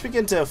like, watch me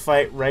get into a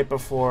fight right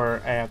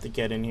before I have to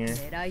get in here.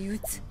 狙い撃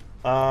つ。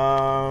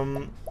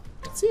 Let's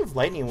see if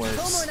lightning とも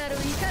works. なる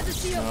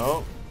雷よ。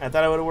 No, I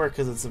thought it would have worked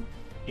because it's a,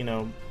 you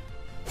know,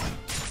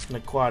 an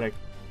aquatic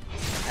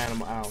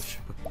animal. Ouch.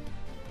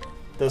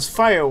 Does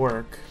fire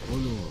work?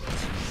 炎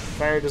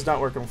Fire does not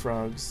work on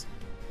frogs.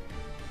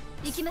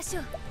 行きましょ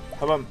う。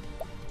 How about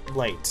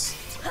light?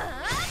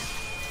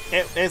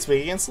 It's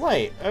weak against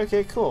light.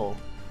 Okay, cool.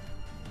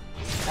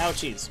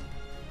 Ouchies.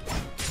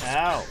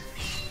 Ow.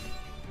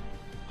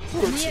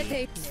 見え Ouchie.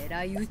 ている。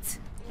狙い撃つ。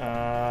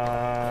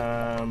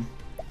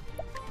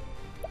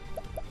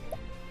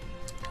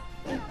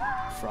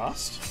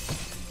 Frost?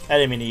 I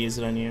didn't mean to use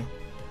it on you.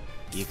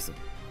 行くぞ。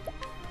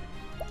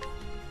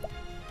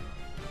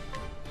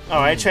 Oh,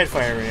 I tried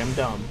fire ray. I'm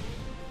dumb.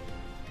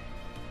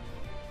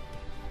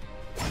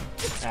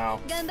 Ow.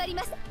 頑張り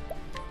ます。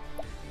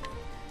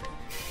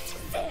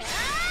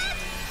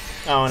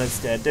 Oh, and it's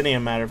dead. Didn't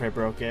even matter if I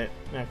broke it.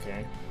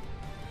 Okay.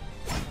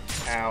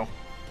 Ow.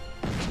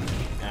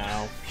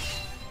 Ow.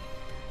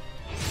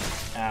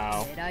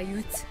 Ow. 狙い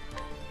撃つ。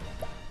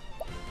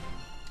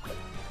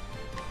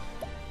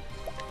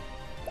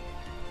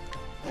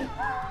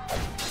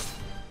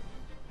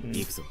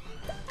 行くぞ。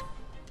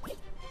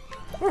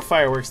 Or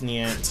fireworks in the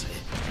end.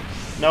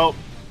 Nope.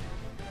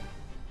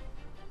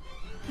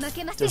 負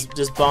けません。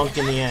 Just bonk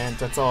in the end.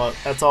 That's all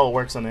it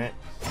works on it.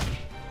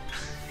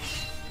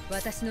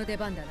 私の出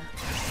番だな。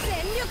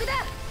全力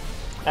だ。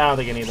 I don't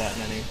think I need that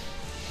many.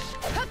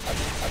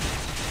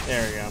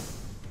 There we go.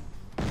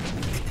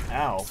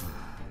 Ow.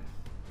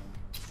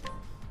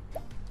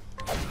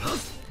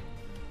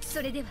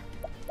 それでは。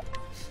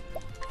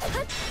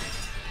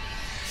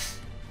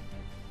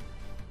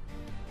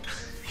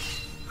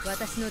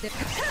 私の出番。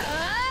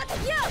あ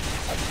ーやっ。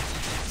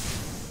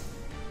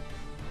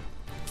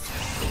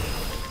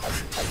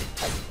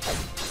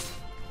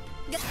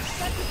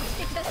 覚悟し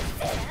てください。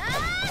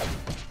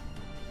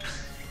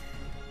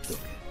 どけ。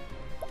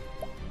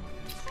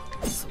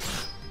そう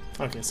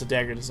Okay, so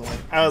dagger doesn't work.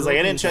 I was like,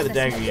 I didn't try the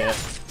dagger yet.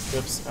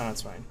 Oops. Oh,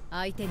 that's fine.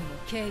 相手にも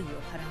敬意を払う。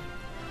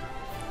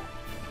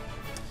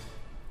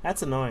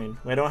 That's annoying.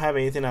 I don't have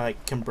anything that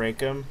like can break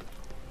him.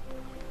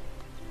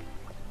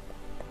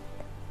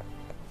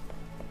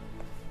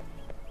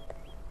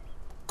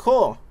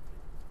 Cool.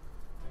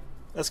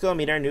 Let's go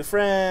meet our new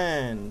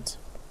friend.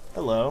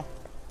 Hello.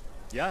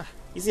 Yeah.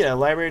 You see that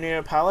library near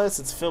a palace?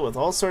 It's filled with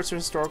all sorts of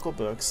historical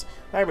books.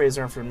 Libraries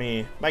aren't for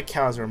me. My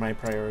cows are my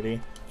priority.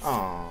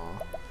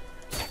 Aww.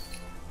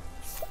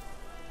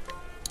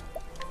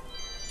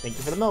 Thank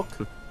you for the milk.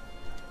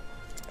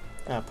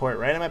 Pour it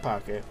right in my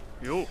pocket.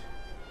 Yo.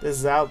 This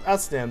is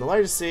outstanding, the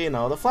largest city in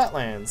all the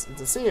flatlands.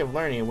 It's a city of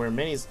learning where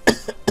many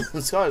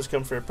scholars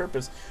come for a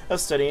purpose of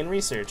study and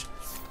research.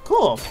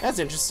 Cool, that's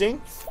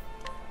interesting.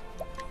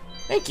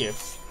 Thank you.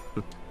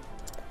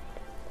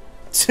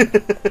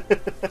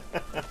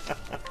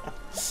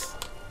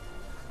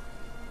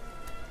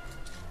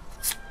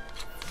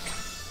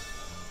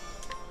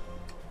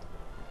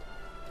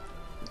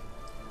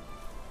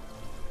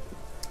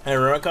 I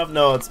run a cough?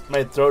 No, it's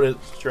my throat is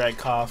dry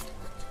cough.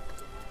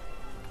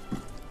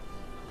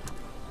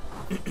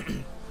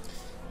 You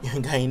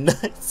got any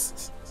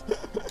nuts?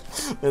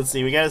 Let's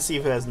see, we gotta see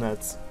who has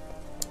nuts.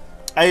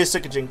 I just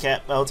took a drink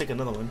cap, I'll take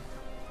another one.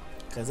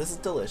 Because this is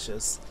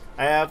delicious.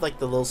 I have like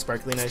the little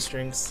sparkling ice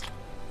drinks.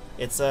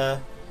 It's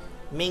a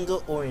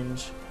mango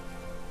orange.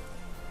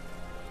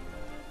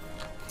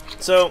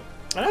 So, I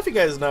don't know if you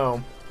guys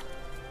know.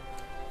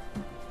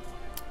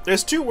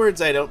 There's two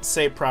words I don't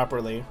say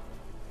properly.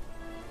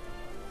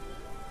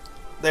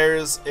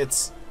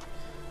 It's,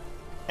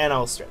 and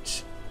I'll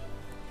stretch.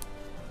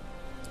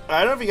 I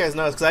don't know if you guys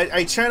know this, because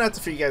I try not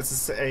for you guys to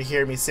say,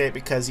 hear me say it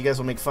because you guys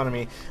will make fun of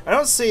me. I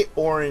don't say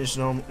orange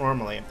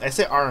normally. I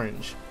say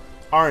orange.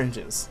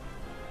 Oranges.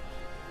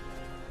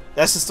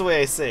 That's just the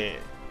way I say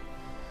it.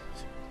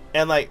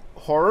 And like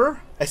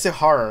horror, I say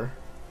horror.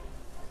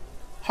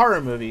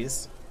 Horror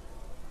movies.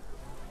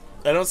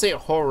 I don't say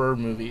horror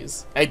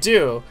movies. I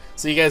do,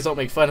 so you guys don't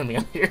make fun of me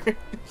on here.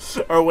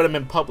 Or when I'm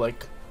in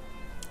public.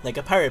 Like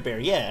a pirate bear,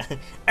 yeah.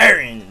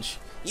 Orange.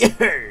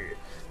 Yeah.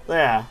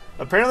 Yeah.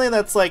 Apparently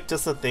that's like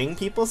just a thing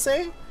people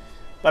say.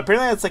 But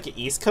apparently that's like an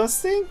East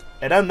Coast thing.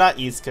 And I'm not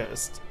East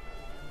Coast.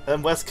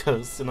 I'm West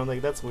Coast. And I'm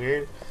like, that's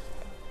weird.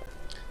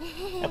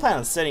 I plan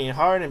on studying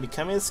hard and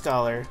becoming a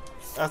scholar.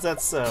 How's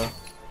that so?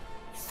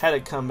 Had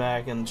to come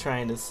back and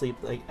trying to sleep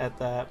like at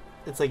that.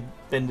 It's like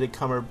Benedict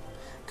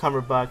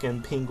Cumberbatch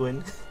and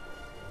Penguin.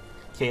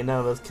 Okay, none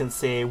of us can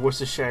say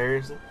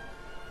Worcestershire.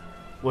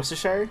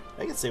 Worcestershire?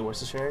 I can say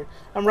Worcestershire.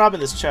 I'm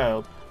robbing this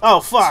child. Oh,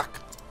 fuck!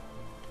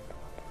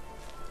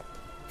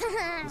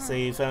 So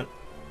you found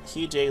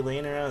huge egg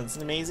laying around. It's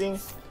amazing.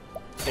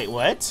 Wait,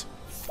 what?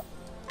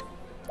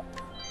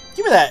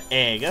 Give me that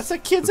egg. That's a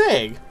kid's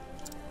egg.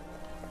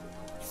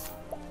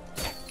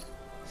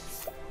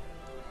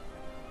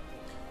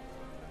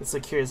 It's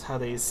like curious how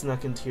they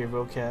snuck into your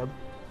vocab.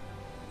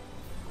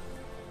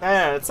 I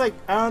don't know, it's like,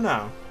 I don't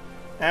know.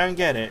 I don't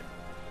get it.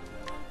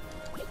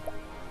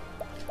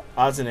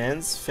 Odds and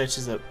ends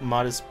fetches a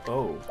modest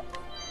bow.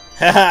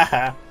 Ha ha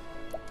ha!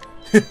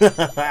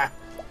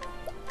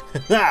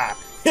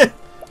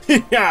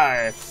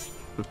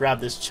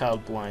 Rob this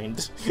child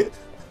blind. Can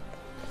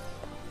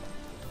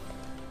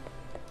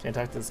I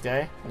talk to this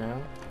guy?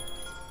 No?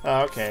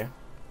 Oh, okay.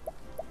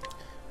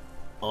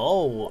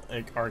 Oh,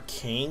 an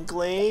arcane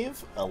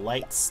glaive? A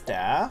light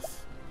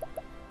staff?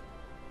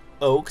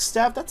 Oak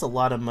staff? That's a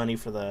lot of money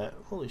for that.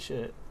 Holy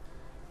shit.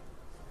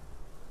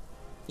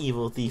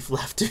 Evil thief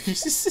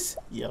lefters.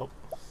 Yep.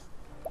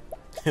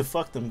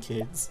 Fuck them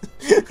kids.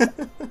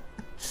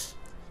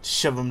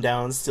 Shove them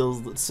down, steal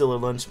their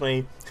lunch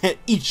money.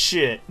 Eat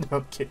shit.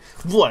 Okay.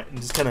 What? And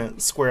just kind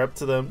of square up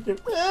to them.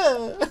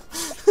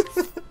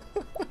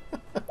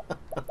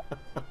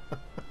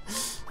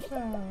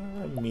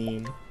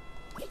 Mean.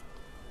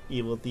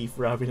 Evil thief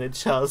robbing a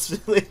child's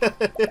family.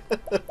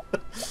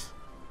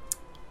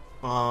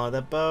 Aw,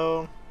 that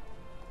bow.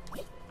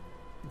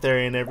 They're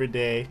in every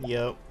day.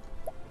 Yep.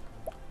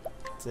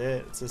 That's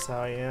it. It's just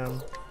how I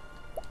am.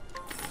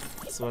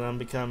 That's what I'm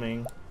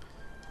becoming.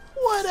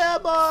 What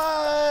am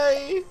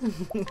I?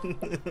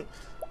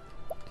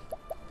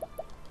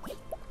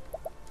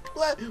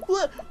 What am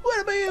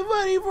I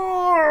money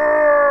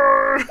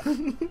for?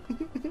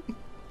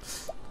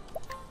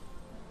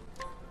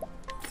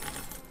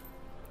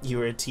 You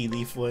were a tea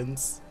leaf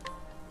once.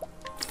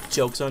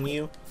 Joke's on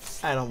you.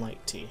 I don't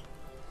like tea.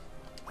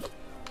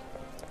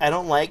 I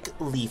don't like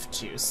leaf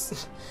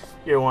juice.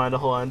 You're wanting to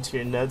hold on to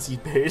your nuts, you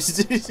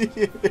bears.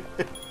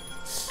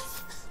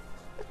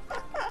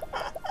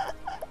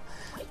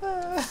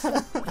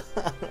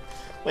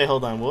 Wait,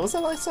 hold on. What was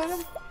that last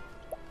item?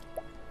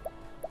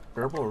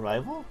 Verbal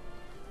rival?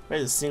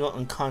 Right, a single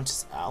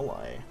unconscious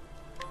ally.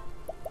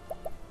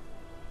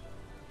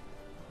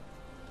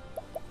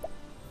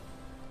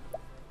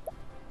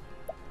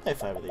 I have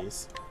 5 of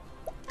these.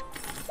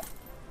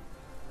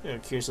 Yeah,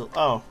 curious.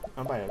 Oh,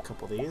 I'll buy a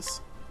couple of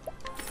these.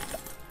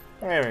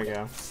 There we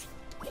go.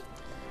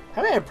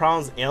 Haven't had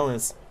problems with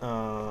ailments,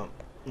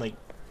 like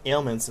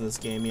ailments in this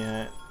game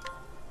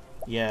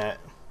yet.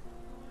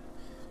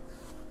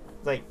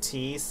 Like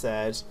tea,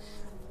 Sag.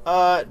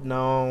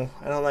 No,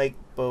 I don't like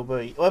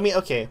boba. Well, I mean,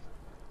 okay.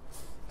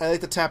 I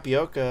like the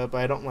tapioca, but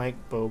I don't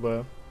like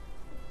boba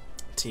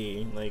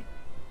tea. Like,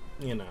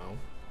 you know.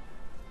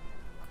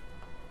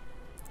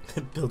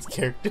 Builds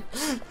character.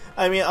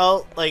 I mean,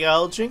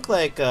 I'll drink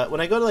like when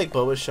I go to like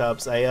boba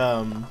shops,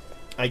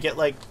 I get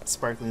like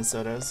sparkling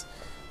sodas.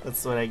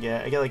 That's what I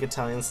get. I get like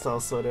Italian style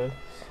soda.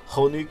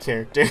 Whole new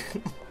character.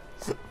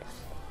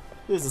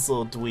 Who's this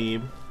little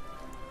dweeb?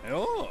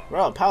 Oh.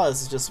 Royal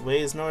Palace is just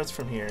ways north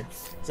from here.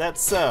 Is that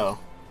so?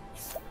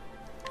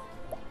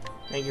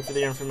 Thank you for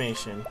the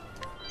information.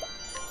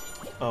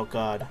 Oh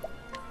god.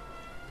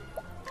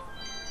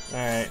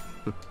 Alright.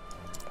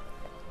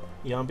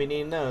 You don't be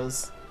needing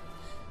those.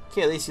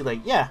 Okay, at least you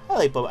like, yeah, I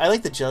like boba. I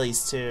like the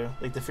jellies too.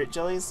 Like the fruit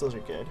jellies, those are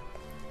good.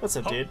 What's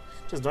up, dude?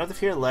 Just north of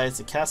here lies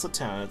the castle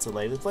town. It's a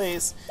lively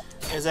place.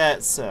 Is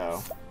that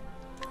so?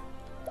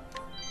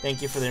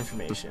 Thank you for the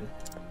information.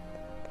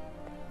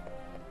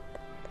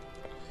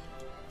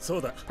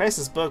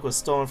 Price's book was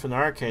stolen from the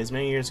archives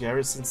many years ago.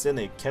 Ever since then,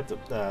 they've kept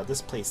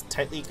this place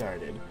tightly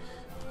guarded.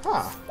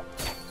 Huh.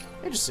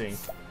 Interesting.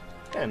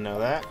 I didn't know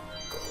that.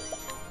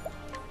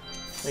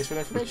 Thanks for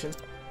the information.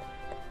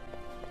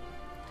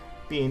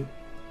 Being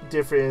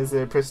different is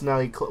a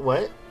personality.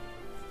 What?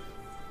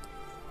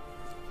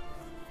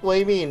 What do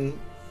you mean?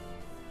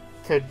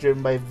 Character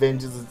driven by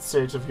vengeance in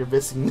search of your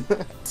missing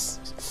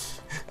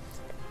nuts.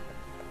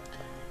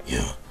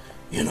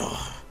 You know,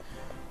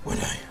 when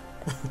I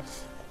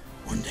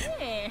one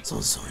day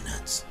someone saw my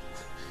nuts,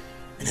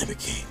 and I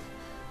became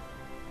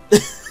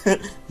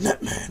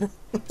Nutman.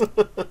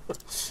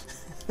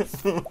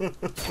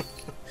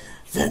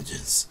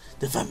 Vengeance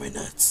to find my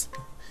nuts.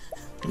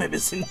 My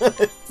missing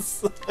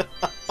nuts.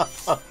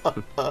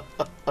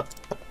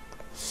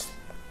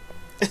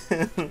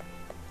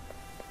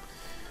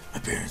 My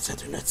parents had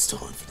their nuts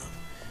stolen from them.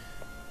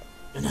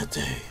 And that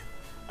day,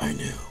 I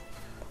knew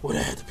what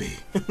I had to be.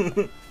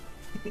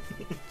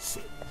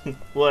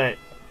 What?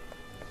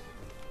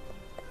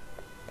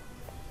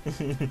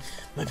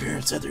 My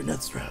parents had their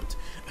nuts dropped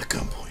at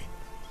gunpoint.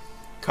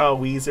 Carl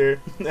Weezer,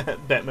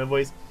 Batman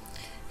voice.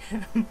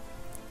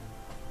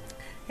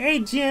 Hey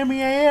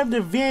Jeremy, I am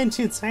the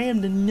vengeance, I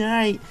am the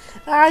knight,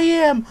 I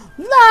am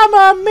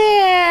Llama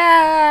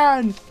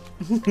Man!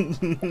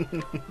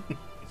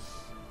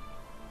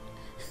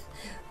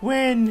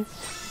 When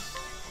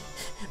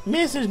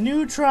Mrs.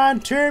 Neutron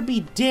turned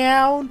me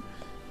down,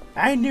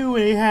 I knew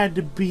what it had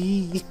to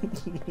be.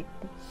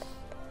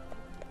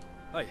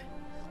 Hi.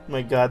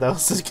 My god, that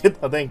was such good.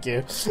 Oh, thank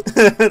you.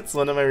 It's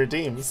one of my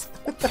redeems.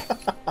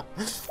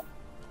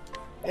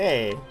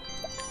 Hey.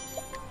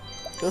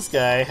 This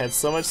guy had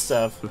so much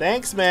stuff.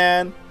 Thanks,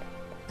 man.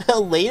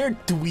 Later,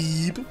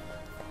 dweeb.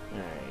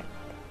 Alright.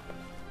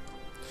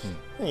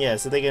 Yeah,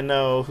 so they can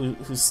know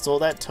who stole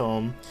that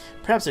tome.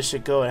 Perhaps I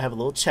should go and have a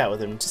little chat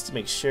with him just to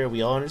make sure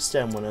we all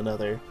understand one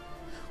another.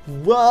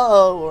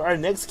 Whoa! Our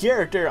next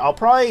character. I'll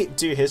probably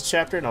do his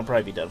chapter and I'll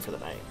probably be done for the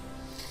night.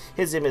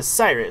 His name is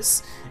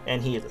Cyrus,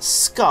 and he is a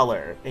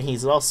scholar, and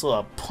he's also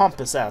a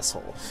pompous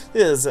asshole.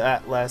 This is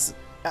Atlas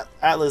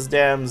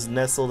Dams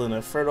nestled in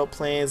the fertile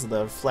plains of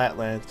the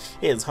flatlands.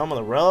 It is home of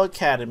the Royal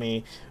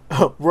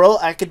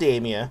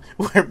Academia,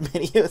 where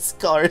many of its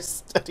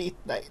scholars study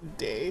night and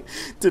day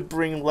to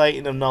bring light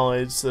and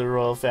knowledge to the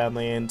royal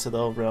family and to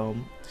the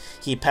realm.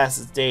 He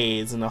passes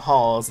days in the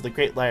halls of the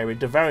great library,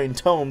 devouring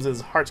tomes to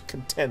his heart's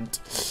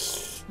content,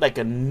 like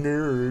a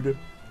nerd.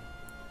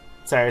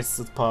 Cyrus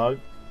with Pog.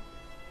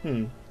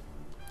 It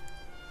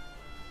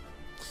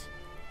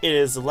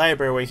is the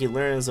library where he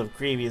learns of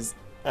grievous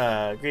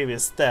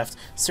theft,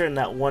 certain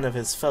that one of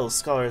his fellow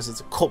scholars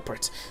is a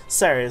culprit.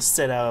 Cyrus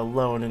set out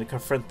alone and to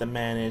confront the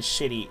man in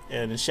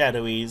a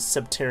shadowy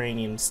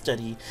subterranean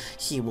study.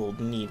 He will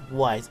need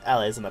wise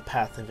allies on the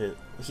path of it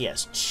he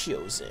has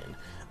chosen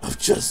of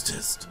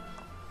justice.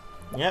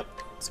 Yep,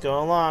 let's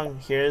go along.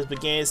 Here's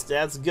beginning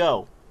stats.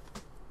 Go.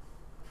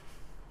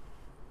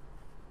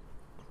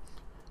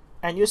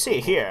 And you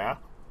see here,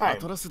 I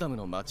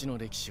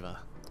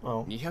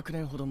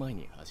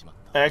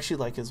actually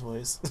like his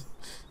voice.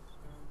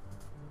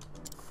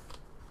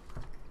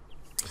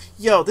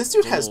 Yo, this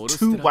dude has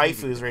 2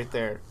 waifus right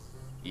there.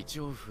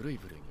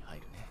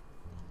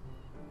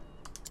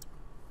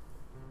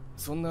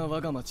 そんな我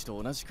が町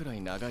と同じくら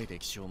い長い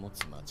歴史を持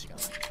つ町が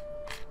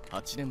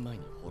8年前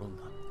に滅ん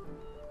だ。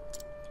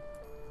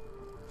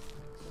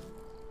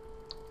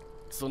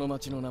その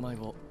町の名前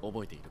を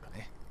覚えているか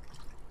ね、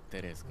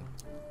テレーズ君。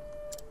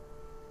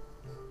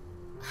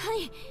は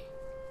い。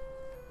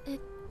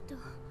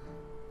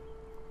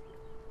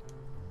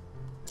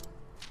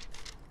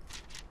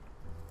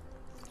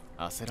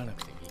焦らな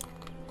くていい。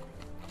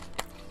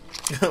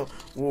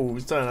Ooh,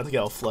 he's trying not to get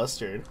all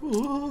flustered.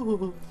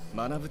 Ooh.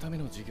 学ぶため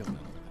の授業なの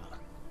だが、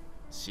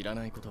知ら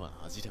ないことは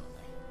恥では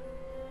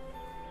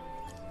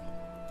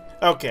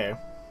ない。Okay.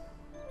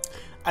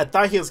 I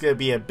thought he was gonna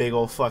be a big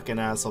old fucking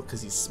asshole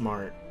because he's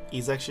smart.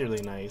 He's actually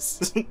really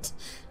nice.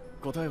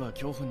 答えは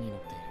教本に載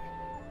っている。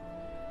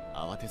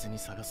慌てずに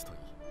探すといい。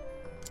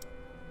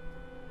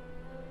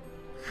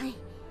はい。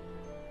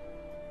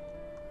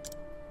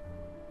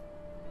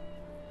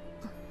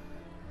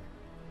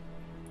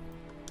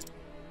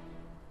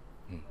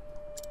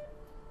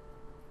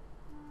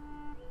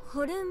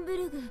ホルンブ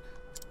ルグ。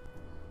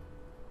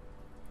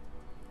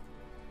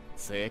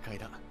正解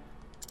だ。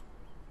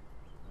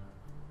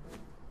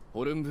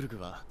ホルンブルグ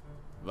は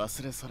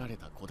忘れ去られ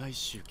た古代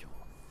宗教、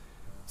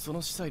そ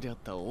の司祭であっ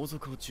た王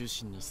族を中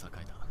心に栄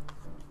えた。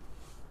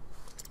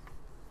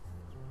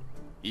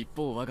一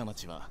方我が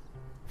町は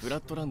フラッ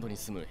トランドに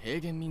住む平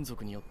原民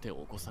族によって起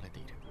こされて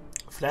いる。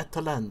フラッ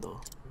トランド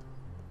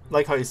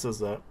Like how he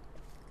says that.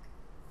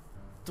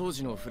 当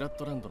時のフラッ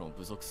トランドの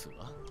部族数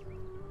は？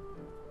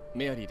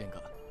メアリー殿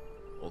下、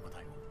お答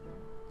え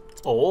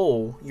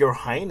を。Oh, Your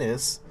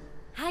Highness.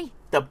 はい。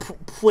The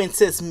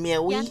Princess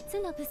Mary. 8つ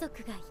の部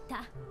族がい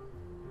た。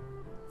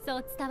そ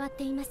う伝わっ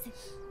ています。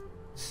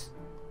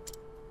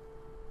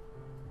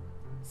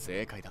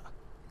正解だ。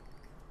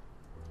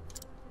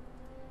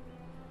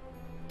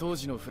当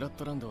時のフラッ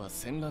トランドは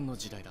戦乱の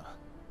時代だ。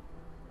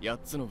8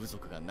つの部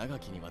族が長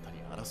きにわたり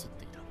争っ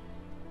ていた。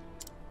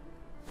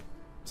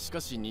しか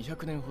し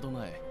200年ほど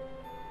前、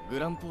グ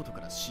ランポート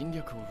から侵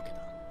略を受け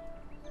た。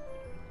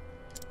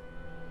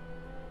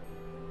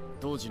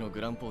当時のグ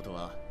ランポート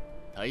は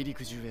大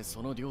陸中へ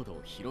その領土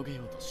を広げ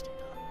ようとしてい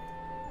た。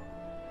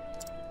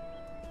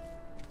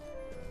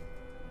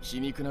皮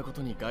肉なこ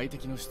とに外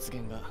敵の出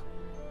現が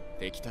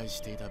敵対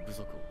していた部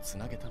族をつ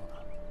なげたの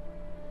だ。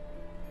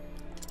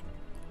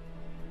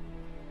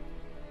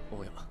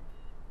おや、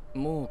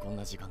もうこん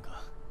な時間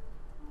か。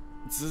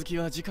続き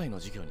は次回の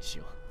授業にし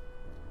よう。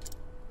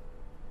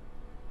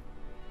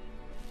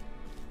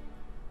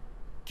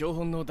教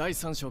本の第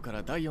3章か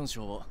ら第4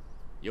章を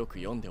よく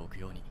読んでおく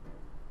ように。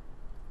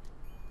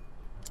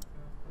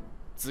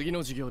次の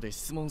授業で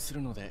質問す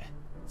るので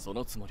そ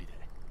のつもりで。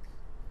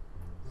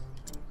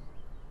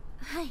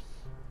はい。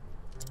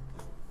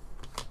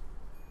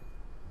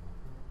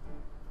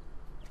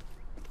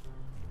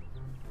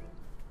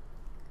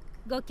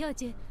ご教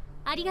授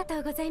ありがと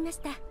うございまし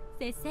た、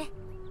先生。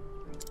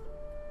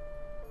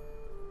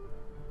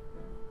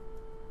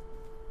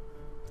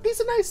He's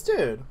a nice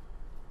dude.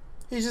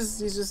 He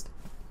just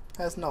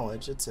has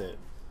knowledge. That's it.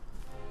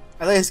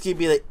 I think he's gonna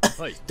be like,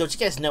 don't you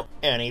guys know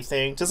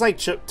anything? Just like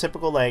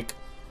typical, like,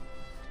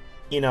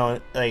 you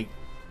know, like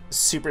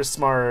super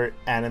smart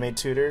anime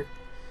tutor.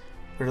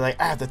 We're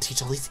like, I have to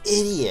teach all these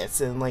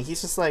idiots, and like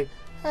he's just like,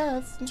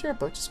 it's your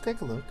book. Just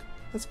take a look.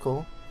 That's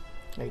cool.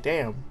 Like,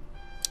 damn.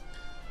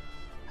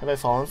 Have I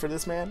fallen for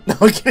this man? No,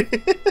 I'm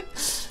kidding.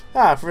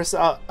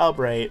 Professor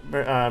Albright,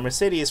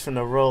 Mercedes from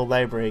the Royal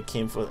Library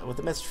came with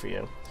a message for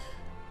you.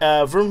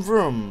 Vroom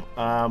vroom.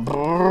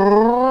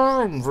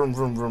 Vroom vroom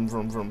vroom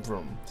vroom vroom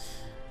vroom.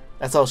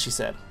 That's all she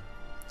said.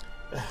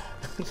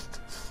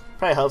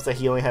 Probably helps that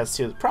he only has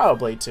 2.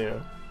 Probably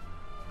 2.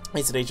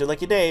 He said, "It's your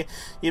lucky day.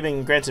 You've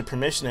been granted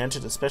permission to enter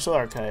the special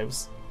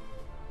archives."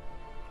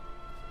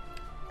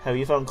 Have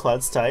you found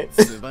Claude's type?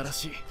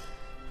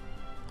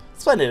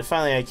 Splendid.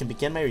 Finally, I can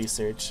begin my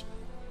research.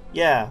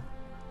 Yeah,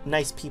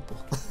 nice people.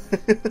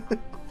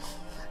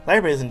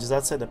 Library isn't just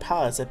outside the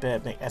palace. I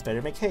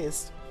better make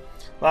haste.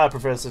 A lot of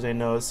professors I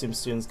know assume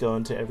students go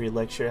into every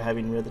lecture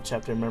having read the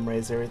chapter and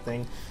memorized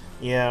everything.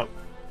 Yeah,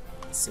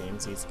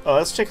 samesies. Oh,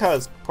 let's check how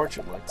his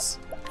portrait looks.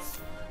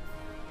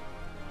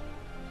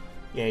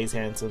 Yeah, he's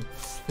handsome.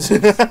 See,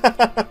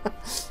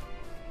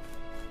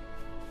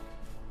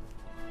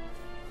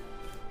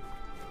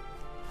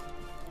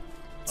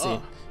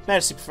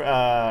 Majesty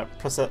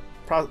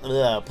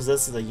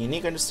possesses a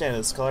unique understanding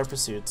of scholar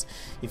pursuits.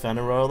 He found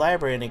a royal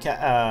library and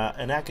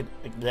an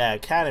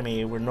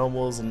academy where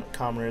nobles and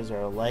commoners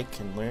are alike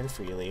can learn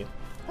freely.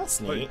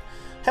 That's neat.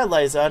 Head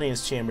lies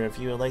audience chamber. If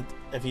you would like,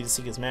 to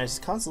seek His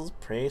Majesty's counsels,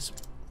 please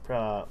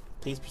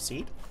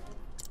proceed.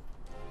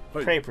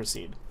 Pray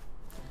proceed.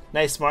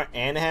 Nice, smart,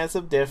 and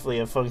handsome. Definitely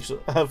a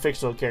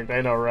fictional character.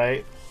 I know,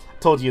 right?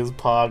 Told you it was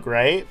Pog,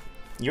 right?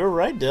 You're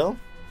right, Dill.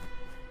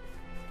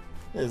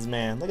 This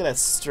man, look at that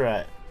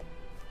strut.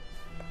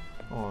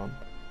 Hold on.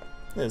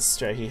 Look at this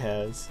strut he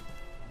has.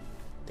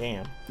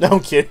 Damn. No,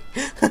 I'm kidding.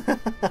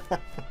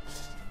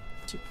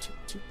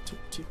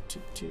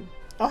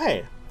 Oh,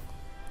 hey.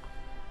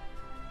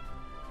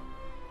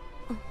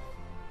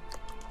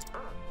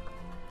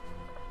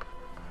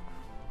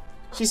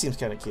 She seems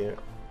kind of cute.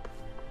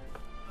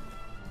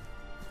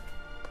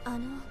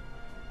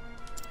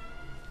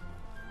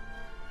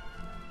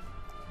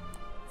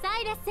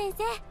 Cyrus 先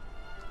生。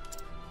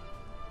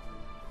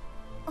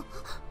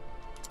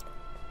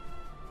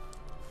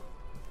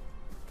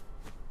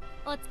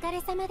お疲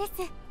れ様です。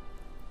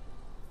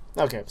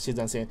 Okay, she's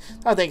done saying.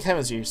 Oh, thank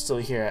heavens you're still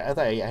here. I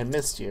thought I had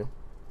missed you.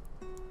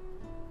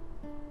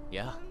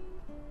 Yeah.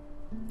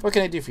 What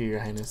can I do for you, Your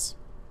Highness?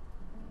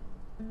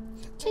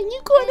 Can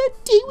you go on a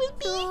date with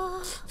me?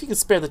 If you could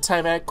spare the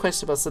time, I had a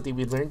question about something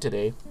we learned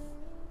today.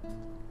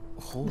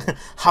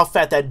 How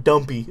fat that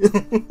dumpy.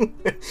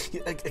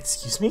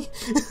 Excuse me?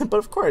 But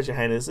of course, Your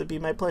Highness, it'd be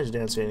my pleasure to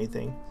answer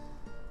anything.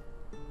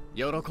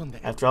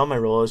 After all, my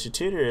role as your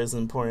tutor is as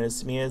important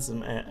to me as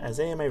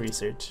any of my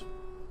research.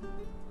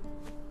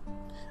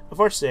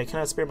 Unfortunately, I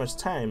cannot spare much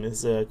time.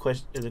 Is the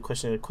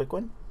question a quick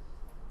one?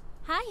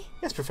 Hi.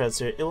 Yes,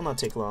 Professor. It will not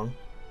take long.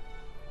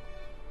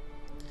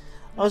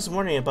 I was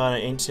wondering about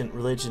an ancient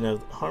religion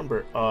of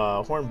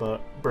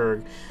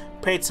Hornburg.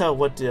 Pray tell,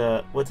 what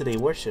do they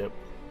worship?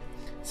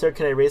 Sir,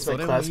 can I raise my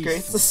class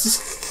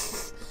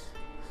grades?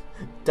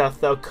 Doth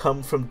thou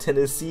come from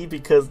Tennessee?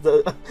 Because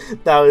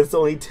thou is the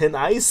only 10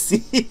 I see.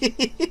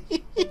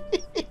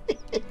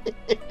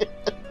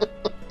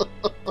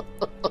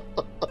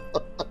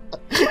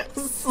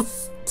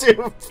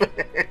 Stupid.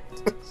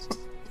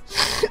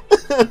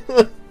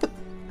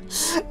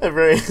 A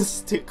very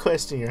astute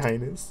question, Your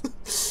Highness.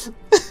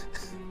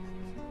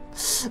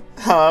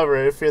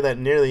 However, I fear that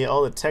nearly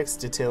all the texts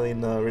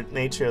detailing the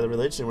nature of the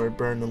religion were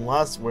burned and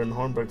lost when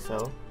Hornburg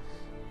fell.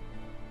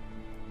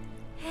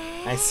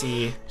 I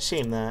see.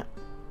 Shame that.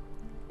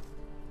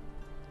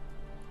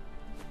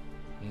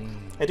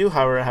 I do,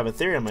 however, have a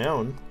theory of my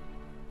own.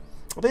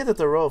 I believe that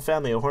the royal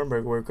family of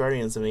Hornburg were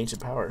guardians of an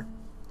ancient power.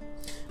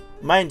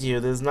 Mind you,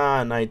 this is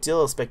not an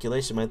ideal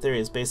speculation. My theory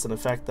is based on the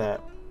fact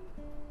that...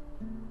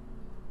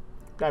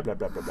 blah blah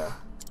blah blah blah.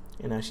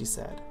 And now she's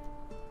sad.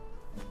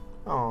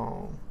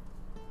 Oh.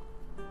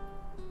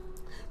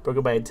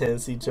 Broken by a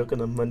Tennessee joke on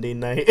a Monday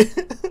night.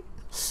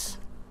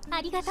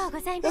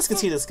 Let's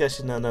continue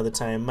discussion another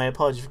time. My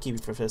apologies for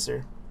keeping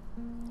Professor.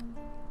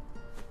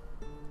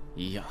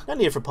 いや No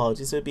need for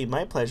apologies. It would be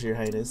my pleasure, Your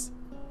Highness.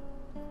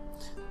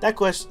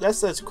 That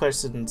such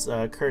questions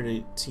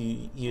occur to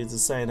you as a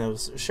sign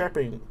of sharp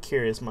and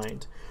curious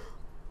mind.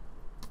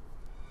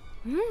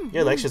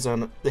 Your lectures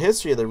on the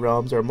history of the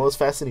realms are most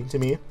fascinating to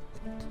me.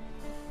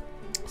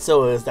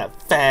 So is that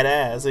fat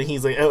ass, and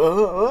he's like,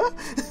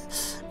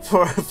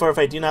 For if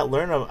I do not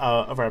learn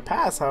of our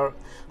past, how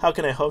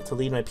can I hope to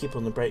lead my people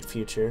in the bright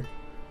future?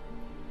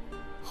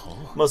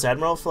 Most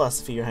admirable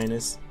philosophy, Your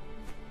Highness.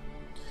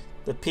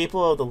 The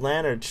people of the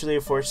land are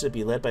truly fortunate to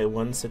be led by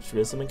one such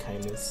wisdom and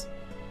kindness.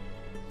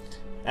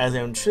 As I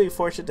am truly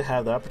fortunate to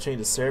have the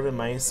opportunity to serve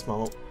in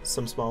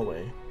some small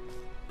way.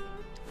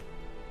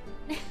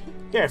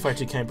 You are far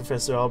too kind,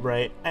 Professor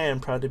Albright. I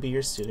am proud to be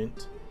your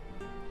student.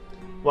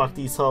 Walk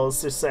these halls,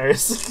 Sir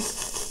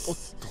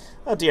Cyrus.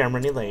 Oh dear, I'm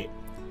running late.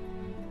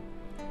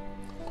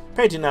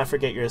 Pray do not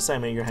forget your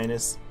assignment, Your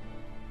Highness.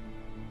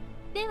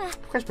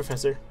 Of course,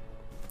 Professor.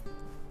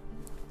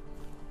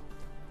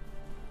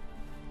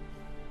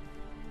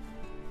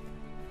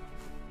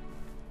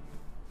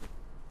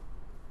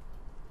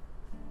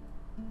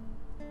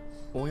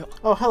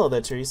 Oh, hello there,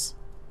 Therese.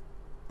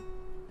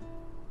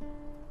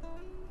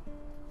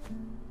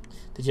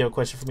 Did you have a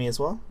question for me as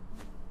well?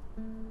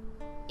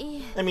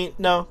 I mean,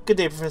 no. Good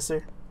day,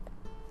 Professor.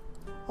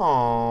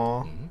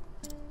 Aww.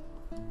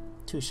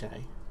 Too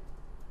shy.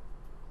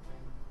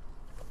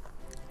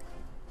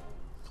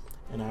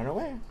 And on our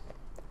way.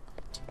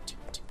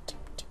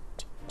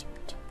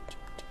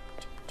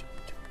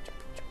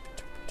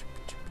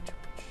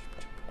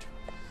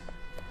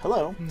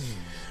 Hello.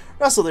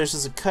 Russell, there's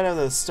just a cut out of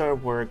the star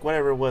work.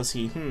 Whatever it was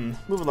he.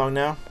 Move along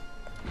now.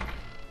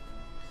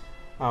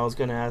 I was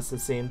gonna ask the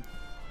same.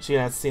 She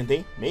gonna ask the same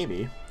thing?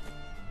 Maybe.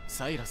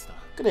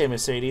 Good day,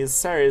 Mercedes.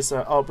 Cyrus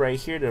Albright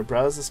here to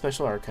browse the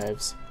special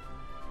archives.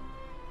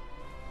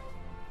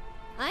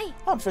 Hi.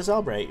 Oh, Professor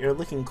Albright, you're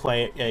looking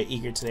quite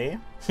eager today.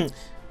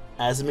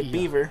 As a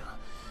McBeaver.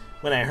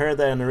 When I heard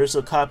that an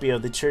original copy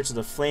of The Church of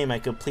the Flame, I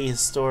complete his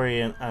story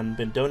and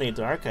been donated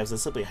to archives, I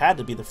simply had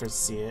to be the first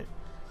to see it.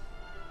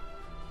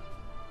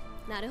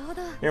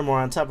 You're more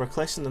on top of our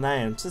collection than I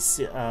am. Just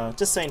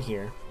sign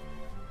here.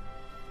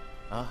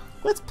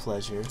 With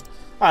pleasure.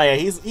 Oh yeah,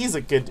 he's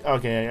a good.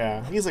 Okay,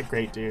 yeah, he's a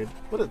great dude.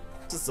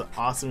 Just an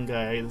awesome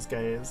guy. This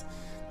guy is.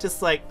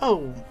 Just like,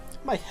 oh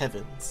my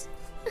heavens.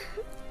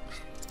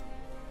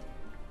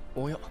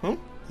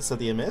 Is that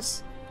the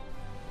amiss?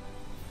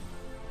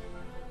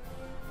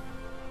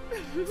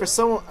 For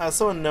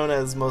someone known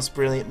as most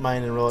brilliant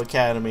mind in Royal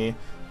Academy,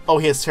 oh,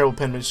 he has terrible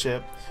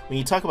penmanship. When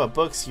you talk about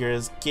books, you're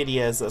as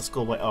giddy as a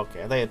schoolboy.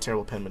 Okay, they had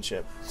terrible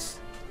penmanship,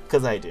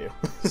 because I do.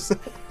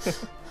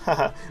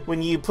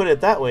 When you put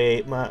it that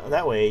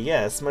way,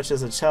 yes. Much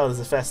as a child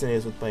is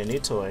fascinated by a new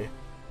toy,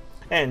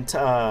 and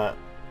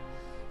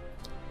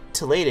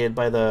elated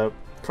by the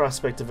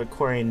prospect of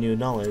acquiring new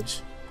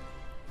knowledge.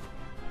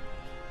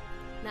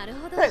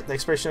 Right, the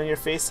expression on your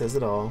face says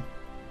it all.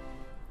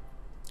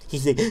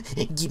 He's like,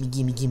 gimme,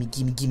 gimme, gimme,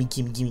 gimme, gimme,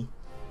 gimme, gimme.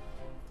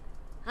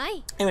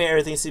 Hi. Anyway,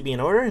 everything seems to be in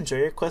order. Enjoy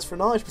your quest for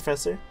knowledge,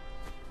 Professor.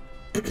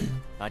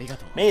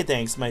 Many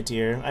thanks, my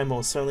dear. I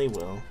most certainly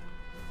will.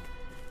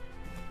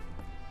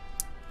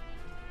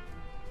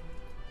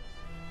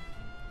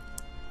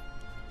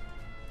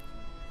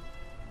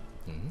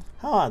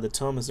 Ah, the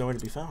tome is nowhere to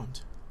be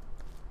found.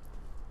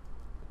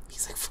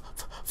 He's like,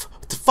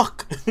 what the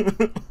fuck?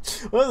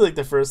 What was like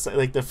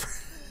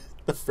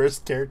the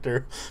first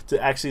character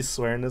to actually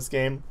swear in this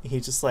game?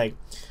 He's just like,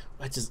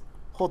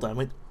 hold on,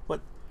 wait,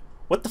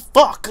 what the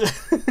fuck?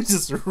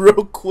 Just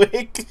real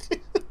quick.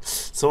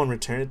 Someone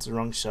returned it to the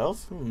wrong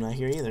shelf? Not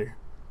here either.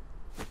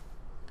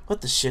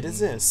 What the shit is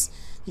this?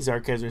 These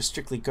archives are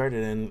strictly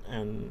guarded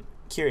and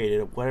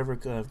curated. Whatever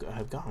could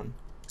have gone.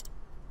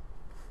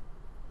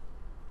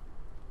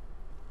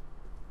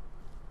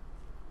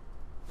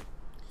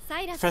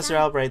 Professor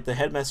Albright, the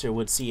headmaster,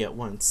 would see at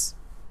once.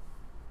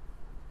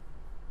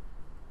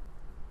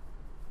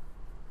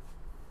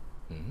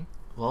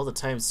 Well, the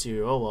time's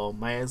too. Oh well.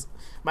 May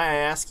I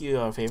ask you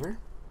a favor?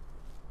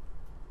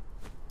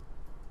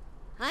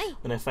 Hi.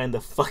 When I find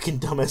the fucking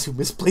dumbass who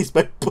misplaced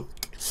my book,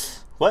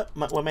 what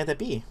might that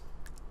be?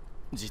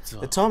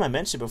 The tome I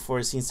mentioned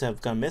before seems to have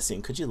gone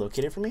missing. Could you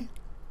locate it for me?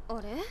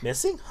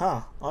 Missing?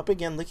 Huh. I'll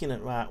begin looking at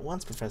it at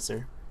once,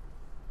 Professor.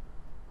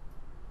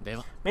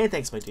 Many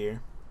thanks, my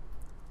dear.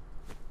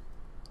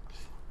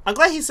 I'm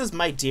glad he says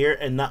my dear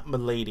and not my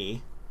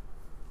lady.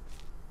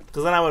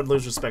 Because then I would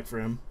lose respect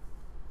for him.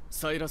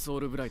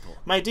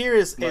 My dear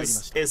is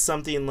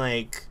something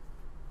like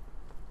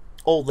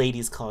old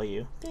ladies call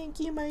you. Thank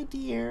you, my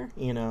dear.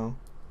 You know,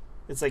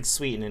 it's like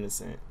sweet and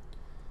innocent.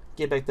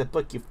 Get back that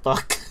book, you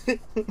fuck.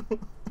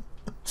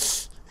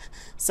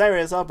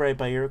 Cyrus Albright,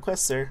 by your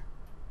request, sir.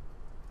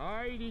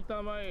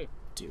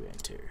 Do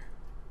enter.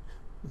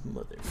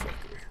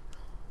 Motherfucker.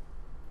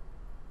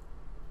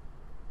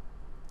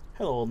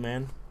 Hello, old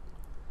man.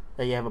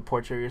 You have a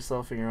portrait of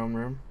yourself in your own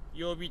room?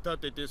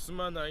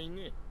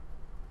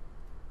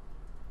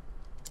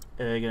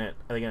 Are they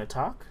gonna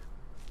talk?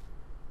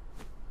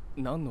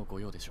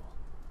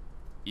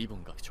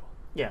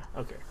 Yeah,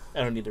 okay.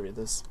 I don't need to read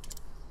this.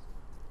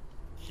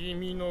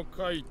 君の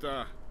書い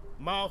た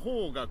魔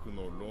法学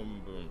の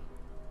論文。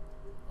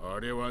あ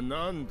れは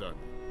何だね。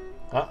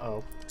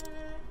Uh-oh.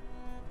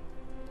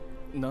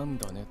 なん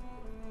だね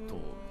と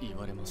言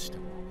われまして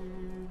も、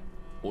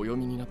お読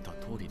みになった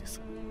通りで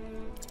す。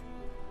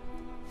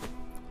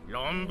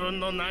論文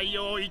の内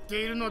容を言っ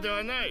ているので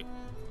はない。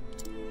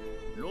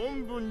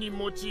論文に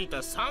用い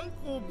た参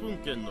考文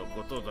献の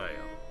ことだよ。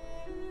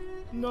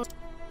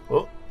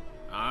Oh.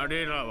 あ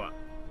れらは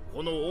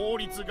この王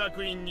立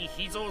学院に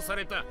秘蔵さ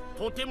れた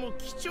とても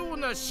貴重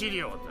な資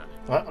料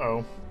だ。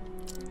Uh-oh.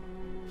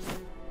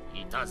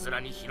 いたずら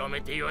に広め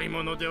てよい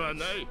ものでは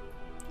ない。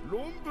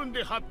論文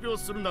で発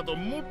表するなど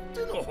もっ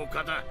てのほ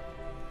かだ。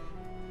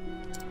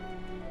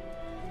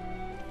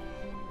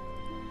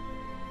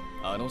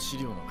あの資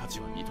料の価値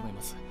は認め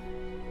ます。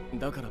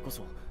だからこ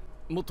そ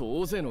もっと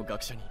大勢の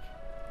学者に。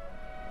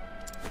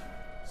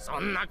そ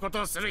んなこ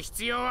とする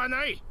必要は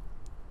ない。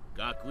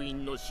学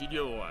院の資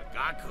料は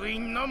学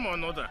院のも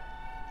のだ。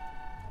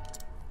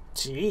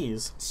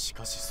 Jeez. し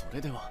かしそ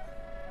れでは。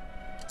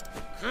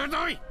く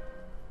どい。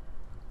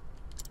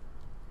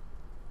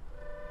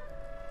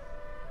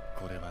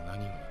これは何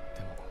を言っ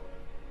ても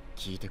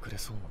聞いてくれ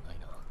そうもない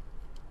な。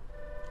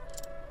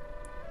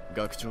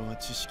学長は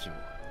知識を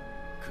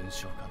勲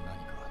章か何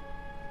か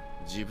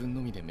自分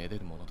のみでめで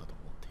るものだと思っ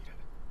ている。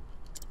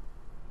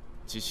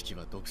知識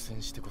は独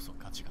占してこそ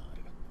価値があ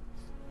る。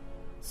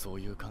そ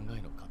ういう考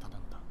えの方な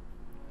のだ。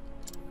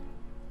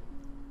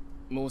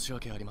申し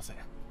訳ありません。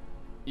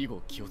以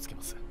後気をつけ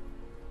ます。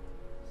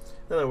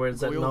 In other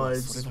words, that Goyo knowledge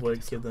was is sort of what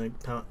like give the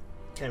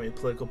academy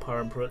political power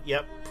and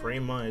Yep,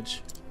 pretty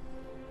much.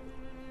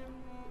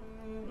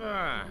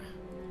 ああ、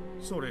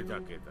それ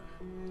だけだ。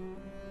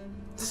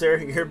 Sir,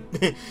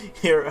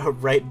 you're a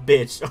right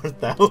bitch, aren't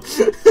thou?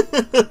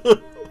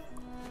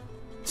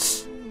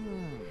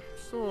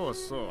 そう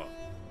そう。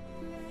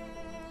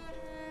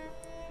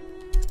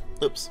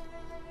 Oops.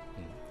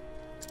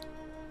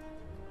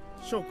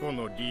 書庫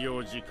の利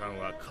用時間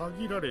は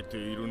限られて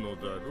いるの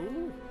だろ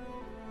う。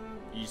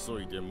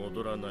急いで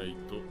戻らない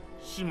と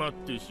閉まっ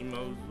てしま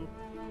うぞ。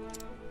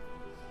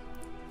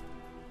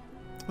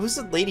 Who's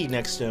the lady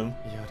next to him?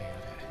 やれや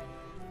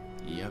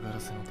れ、嫌がら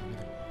せのため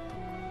でもあった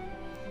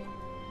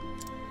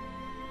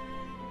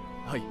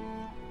のか。はい、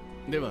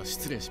では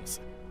失礼しま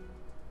す。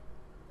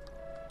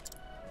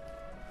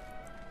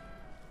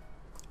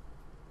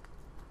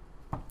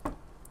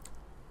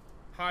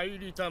入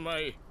りたま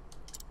え。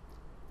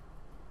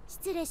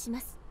失礼しま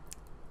す。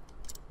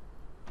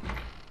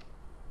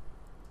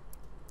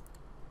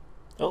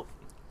 Oh.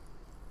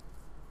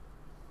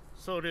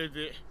 それ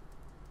で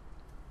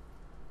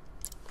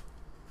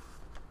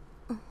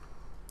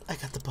I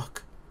got the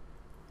book.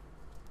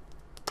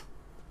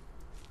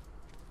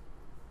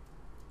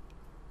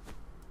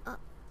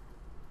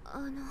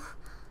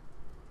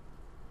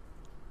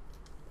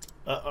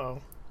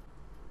 Uh-oh.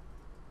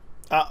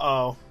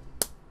 Uh-oh.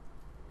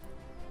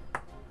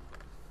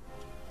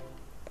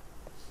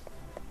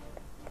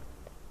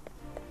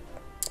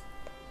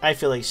 I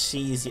feel like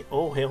she's...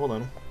 Oh, hey, hold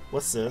on.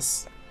 What's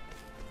this?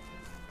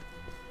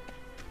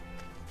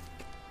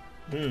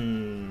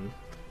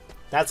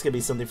 That's gonna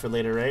be something for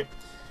later, right?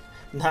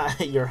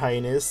 Not your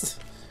highness.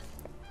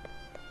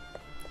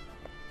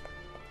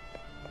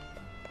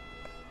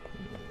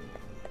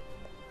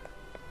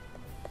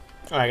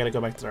 Oh, I gotta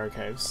go back to the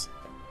archives.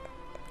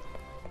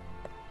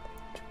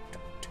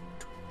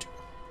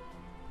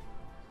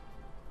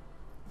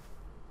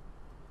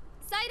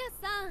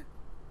 Cyrus-san.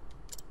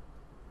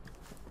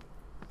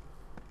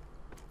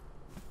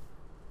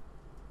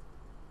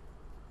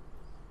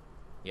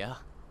 Yeah.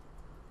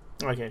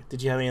 Okay,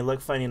 did you have any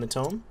luck finding the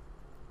tome?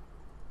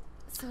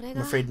 I'm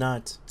afraid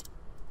not.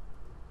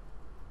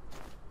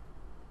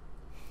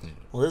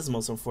 Well, this is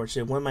most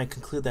unfortunate. One might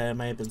conclude that it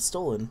might have been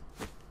stolen.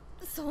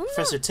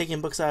 Professor,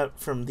 taking books out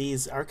from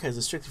these archives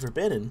is strictly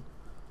forbidden.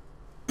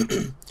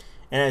 And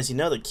as you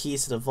know, the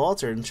keys to the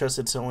vault are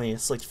entrusted to only a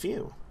select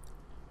few.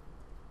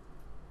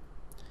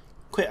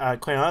 Quite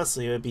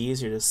honestly, it would be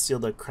easier to steal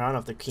the crown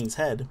off the king's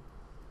head.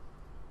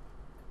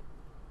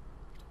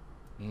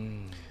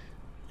 An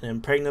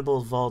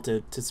impregnable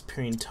vaulted,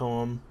 disappearing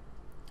tome,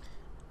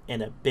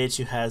 and a bitch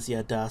who has the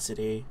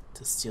audacity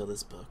to steal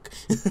this book.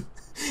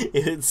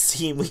 It would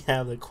seem we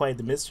have quite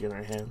the mystery in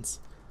our hands.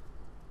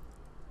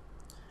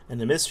 And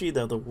the mystery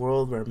of the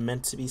world were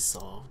meant to be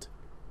solved.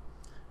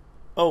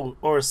 Oh,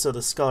 or so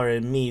the scholar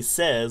in me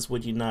says,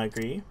 would you not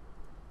agree?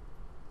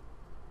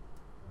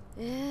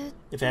 If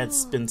it had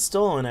been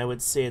stolen, I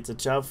would say it's a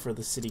job for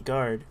the city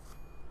guard.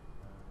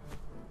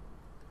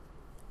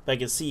 But I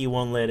can see you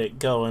won't let it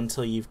go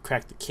until you've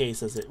cracked the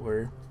case, as it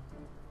were.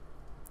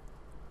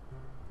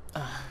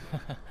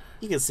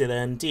 You can say that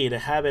indeed, a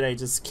habit I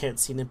just can't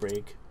seem to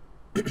break.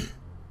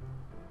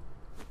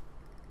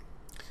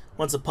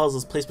 Once a puzzle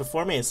is placed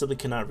before me, I simply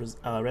cannot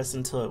rest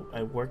until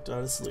I worked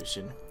on a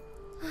solution.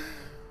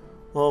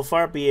 Well,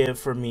 far be it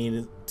for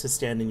me to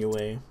stand in your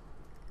way.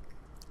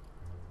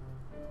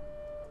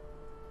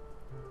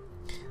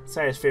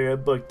 Cyrus'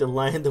 favorite book, The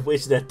Lion, the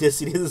Witch, that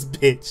Disney is this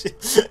bitch.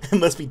 It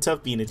must be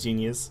tough being a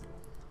genius.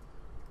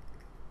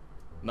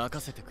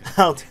 任せてくれ。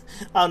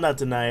 I'll not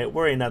deny it.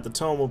 Worry not, the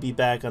tome will be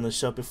back on the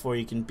shelf before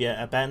you can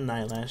bat an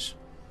eyelash.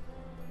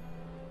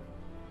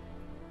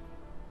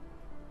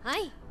 は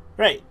い。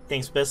 Right.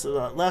 Thanks. Best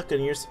of luck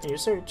in your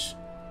search.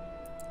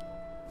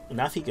 And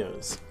off he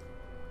goes.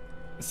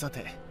 さ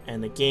て、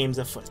 And the game's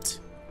afoot.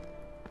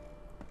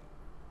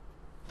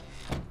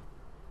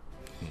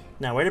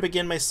 Now, where to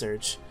begin my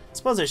search?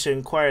 Suppose I should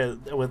inquire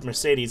with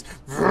Mercedes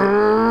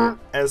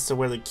as to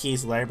where the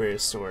keys to the library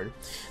is stored.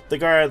 The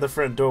guard at the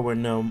front door would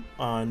know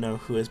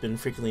who has been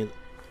frequently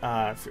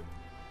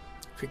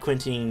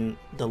frequenting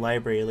the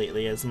library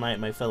lately, as might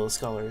my fellow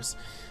scholars.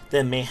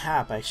 Then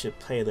mayhap I should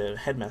pay the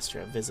headmaster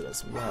a visit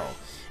as well,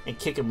 and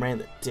kick him right in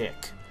the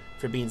dick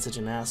for being such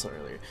an asshole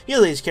earlier.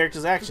 Usually these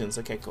characters' actions.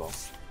 Okay, cool.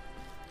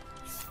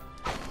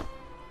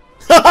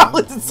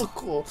 This is so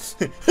cool.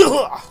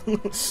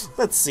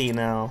 Let's see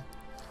now.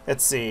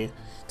 Let's see.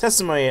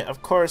 Testimony.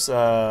 Of course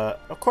I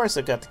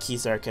got the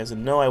keys to archives,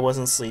 and no, I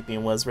wasn't sleeping.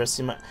 I was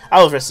resting my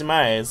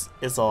eyes.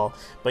 Is all.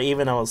 But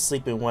even I was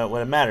sleeping, what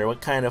would it matter?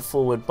 What kind of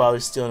fool would bother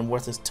stealing a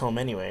worthless tome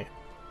anyway?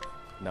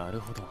 なる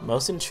ほど。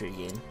 Most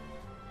intriguing.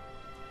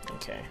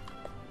 Okay.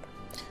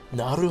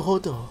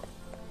 Naruhodo.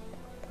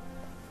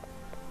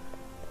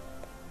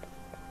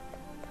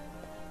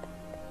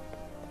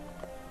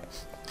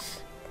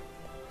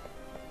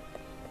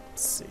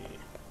 Let's see.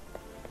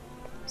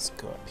 Let's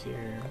go up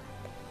here.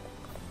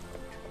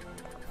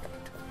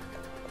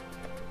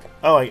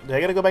 Oh, I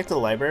gotta go back to the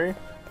library?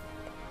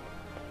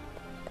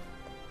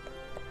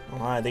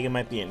 Oh, I think it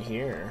might be in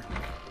here.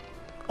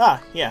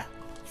 Ah, yeah.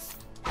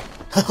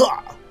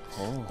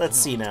 Let's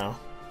see now.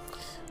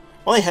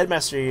 Only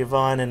Headmaster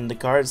Yvonne and the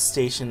guard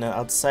station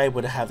outside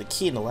would have the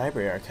key in the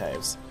library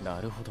archives. な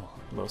るほど。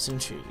 Most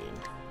intriguing.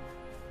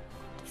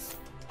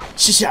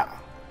 Shisha!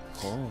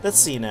 Let's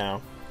see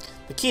now.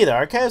 The key to the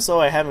archives? Oh,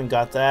 I haven't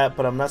got that,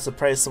 but I'm not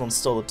surprised someone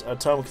stole a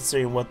tome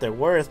considering what they're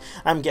worth.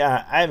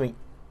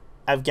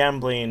 I've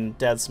gambling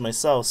debts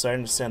myself, so I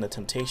understand the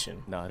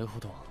temptation. なるほ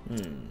ど。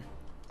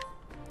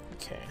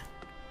 Okay.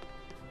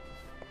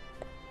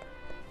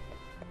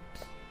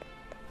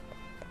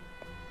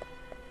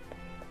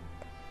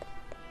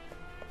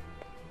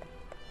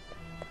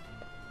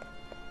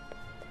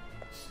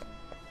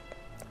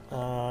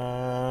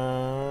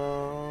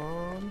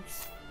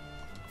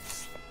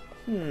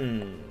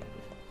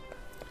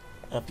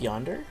 Up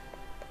yonder?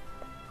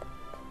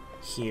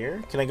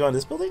 Here? Can I go in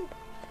this building?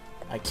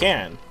 I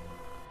can.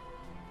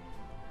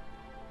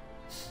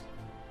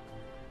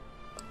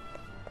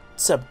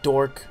 What's up,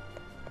 dork?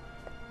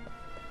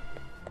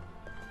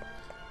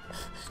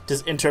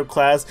 Just interrupt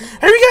class.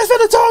 Have you guys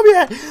found the tome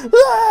yet?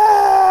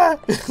 Ah!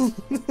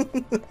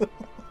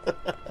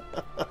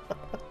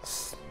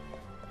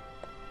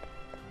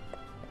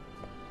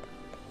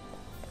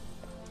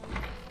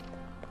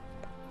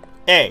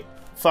 Hey,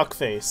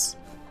 fuckface.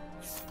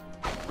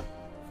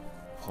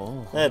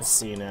 Let's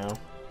see now.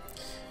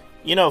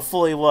 You know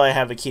fully well I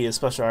have the key to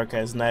special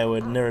archives, and I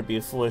would never be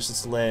foolish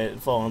to let it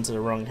fall into the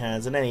wrong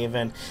hands. In any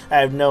event, I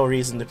have no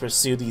reason to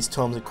pursue these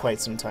tomes in quite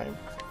some time.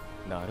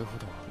 なるほ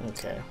ど。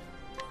 Okay.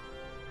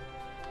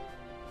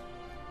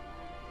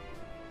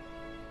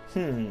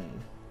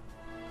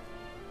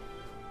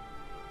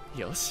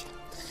よし。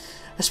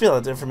 I should be able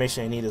to get the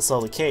information I need to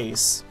solve the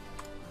case.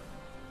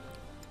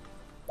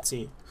 Let's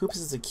see. Who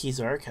possesses the keys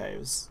to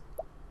archives?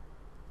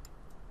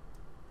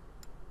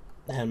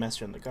 The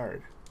headmaster and the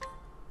guard.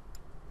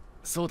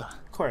 そうだ。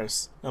 Of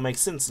course. That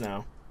makes sense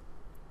now.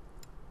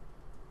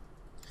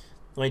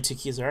 The only two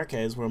keys to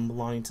archives were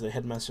belonging to the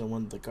headmaster and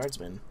one of the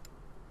guardsmen.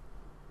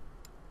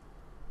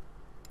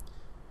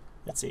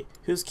 Let's see.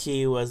 Whose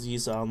key was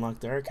used to unlock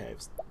the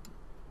archives?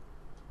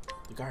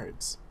 The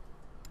guards.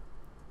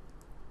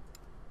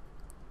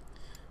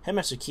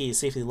 Headmaster Key is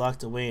safely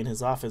locked away in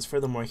his office.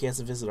 Furthermore, he has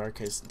to visit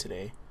archives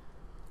today.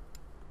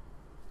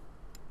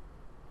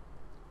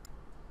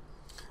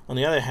 On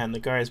the other hand, the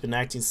guard has been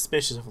acting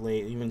suspicious of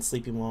late, even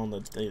sleeping while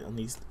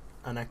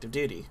on active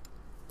duty.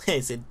 I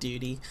said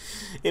duty.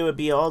 It would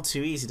be all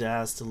too easy to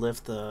ask to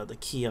lift the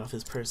key off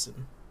his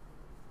person.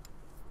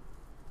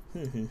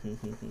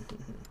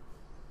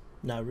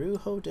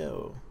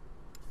 Naruhodo.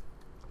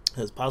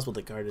 It's possible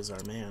the guard is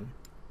our man.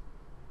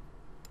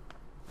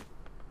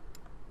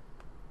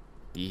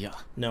 いや。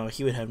 No,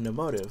 he would have no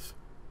motive.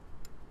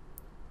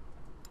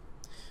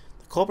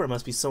 The culprit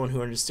must be someone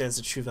who understands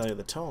the true value of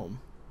the tome.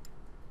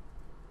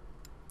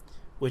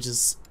 Which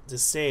is to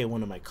say,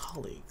 one of my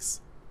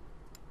colleagues.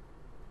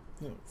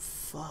 Oh,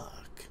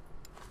 fuck.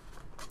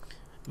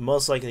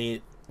 Most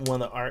likely,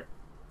 one of the art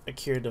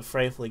accrued a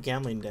frightful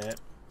gambling debt.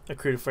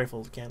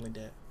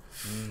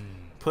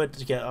 Put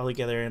together all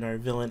together, and our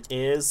villain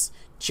is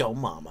Joe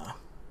Mama.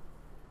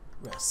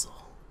 Russell.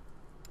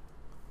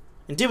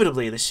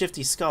 Indubitably, the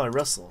shifty scholar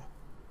Russell.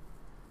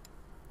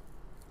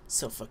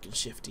 So fucking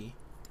shifty.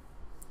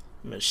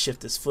 I'm gonna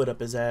shift this foot up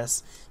his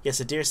ass.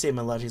 Yes, I dare say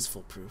my logic is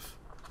foolproof.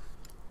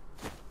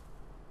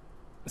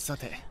 さ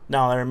て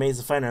Now all that remains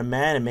to find our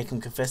man and make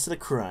him confess to the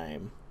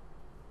crime.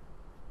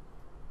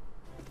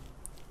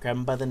 Grab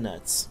him by the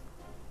nuts.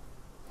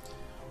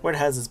 Word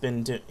has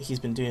he's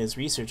been doing his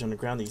research on the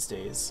ground these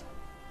days.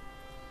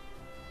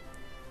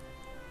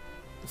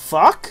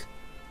 Fuck?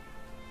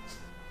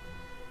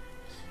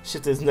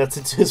 Shift his nuts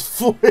into his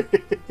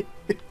forehead.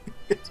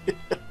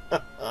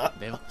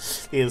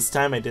 It's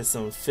time I did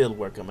some field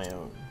work on my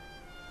own.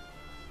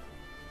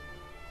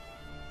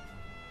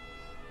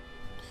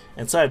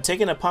 And so I've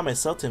taken it upon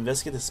myself to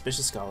investigate the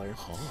suspicious scholar.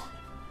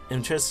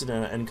 Interested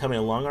in coming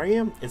along, are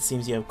you? It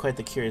seems you have quite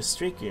the curious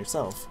streak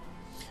yourself.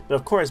 But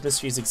of course,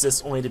 mysteries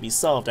exist only to be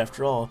solved.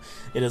 After all,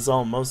 it is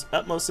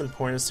utmost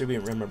importance to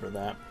remember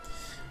that.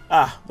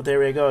 Ah, but there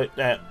we go.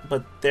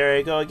 There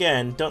I go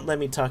again. Don't let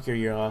me talk your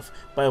ear off.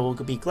 But I will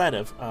be glad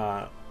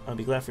I'll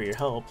be glad for your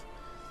help.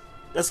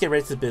 Let's get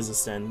right to the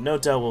business then. No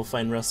doubt we'll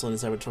find Russell in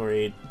his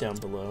laboratory down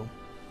below.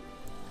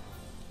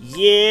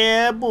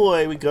 Yeah,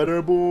 boy, we got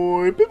our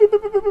boy.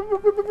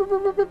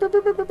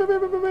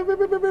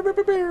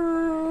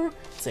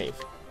 Save.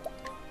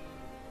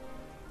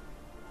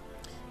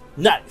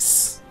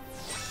 Nice.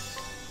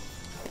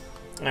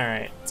 All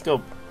right, let's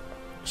go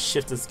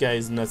shift this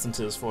guy's nuts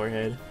into his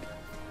forehead.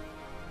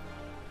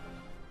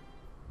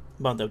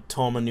 About to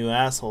tow him a new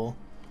asshole.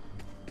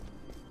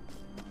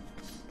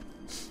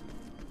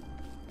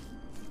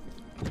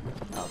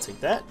 I'll take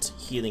that.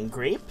 Healing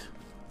grape.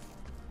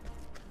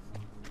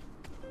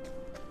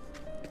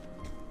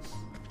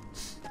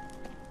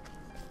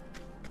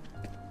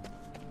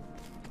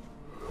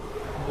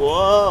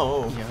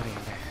 Whoa!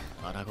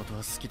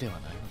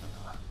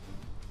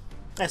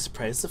 I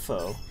surprised the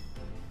foe.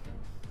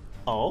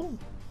 Oh?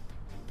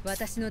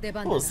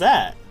 What was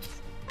that?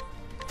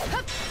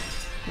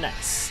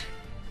 Nice.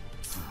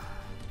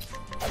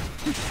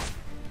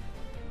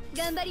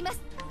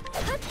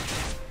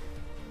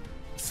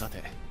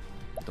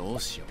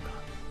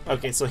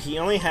 Okay, so he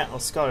only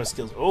had scholar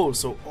skills. Oh,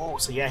 so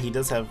yeah, he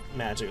does have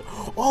magic.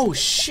 Oh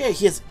shit,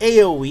 he has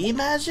AoE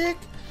magic?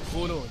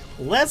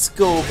 Let's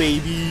go,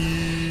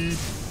 baby!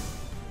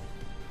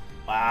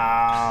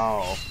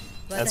 Wow,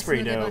 that's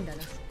pretty dope.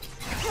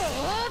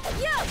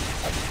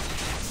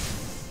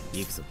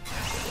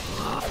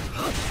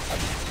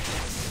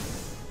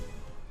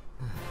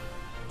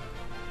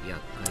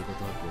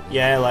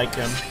 Yeah, I like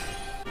him.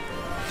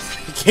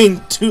 He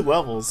gained 2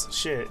 levels.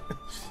 Shit.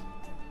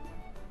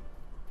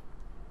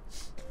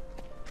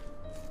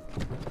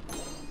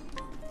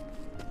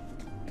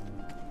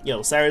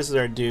 Yo, Cyrus is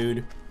our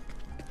dude.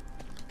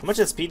 How much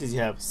SP does he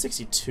have?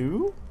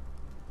 62?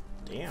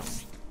 Damn.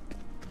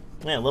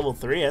 Man, level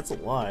 3, that's a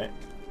lot.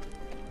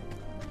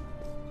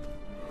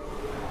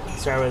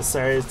 Cyrus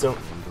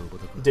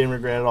didn't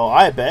regret it all.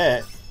 I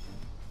bet.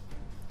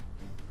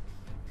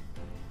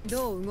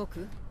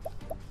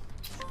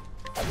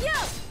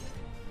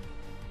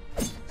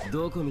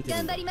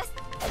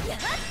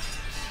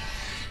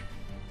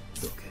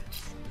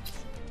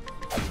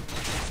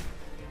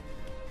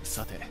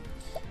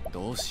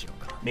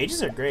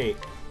 Mages are great.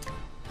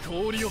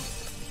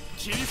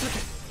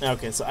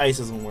 Okay, so ice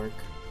doesn't work.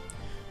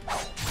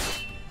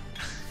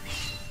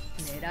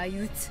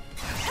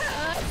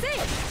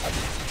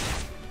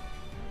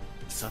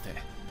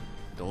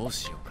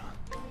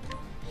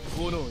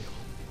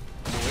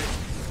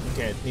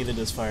 Okay, neither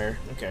does fire.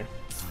 Okay.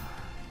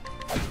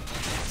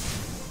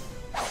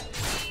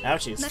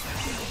 Ouchies.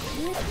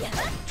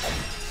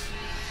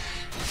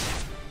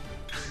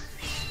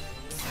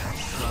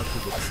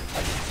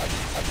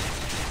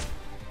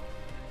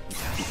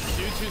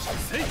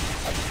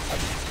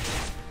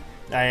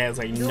 I has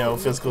like no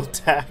physical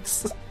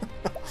attacks.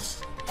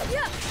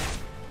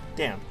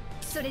 Damn.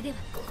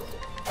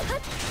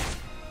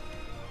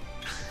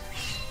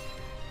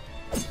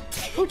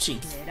 Hoochie.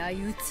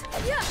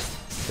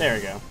 There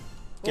we go.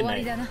 Good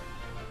night.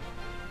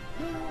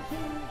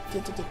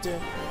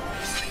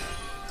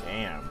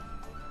 Damn.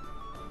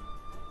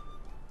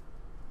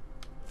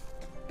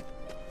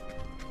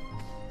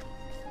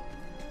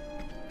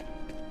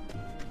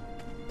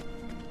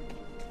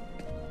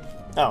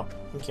 Oh,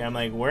 okay, I'm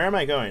like, where am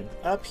I going?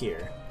 Up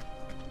here.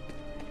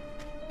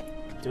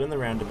 Doing the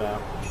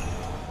roundabout.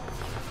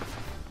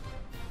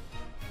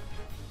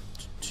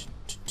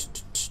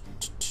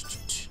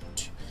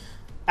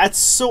 That's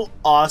so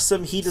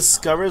awesome. He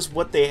discovers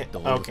what they...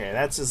 Okay,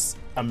 that's just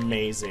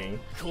amazing.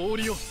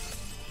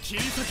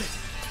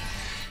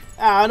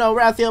 Ah, no,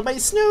 Raphael, my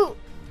snoot!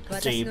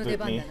 Jay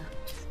boot me.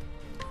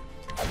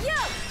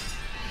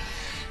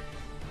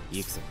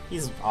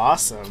 He's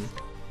awesome.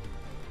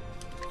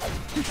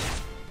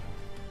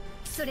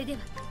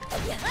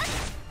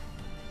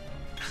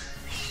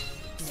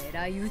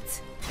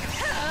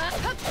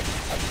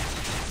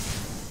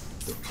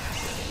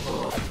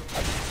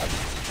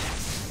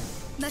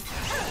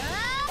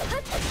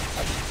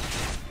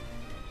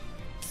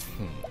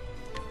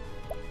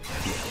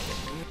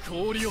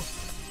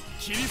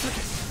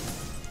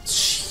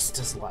 Jeez,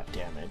 does a lot of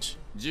damage.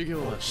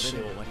 Oh,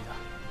 shit.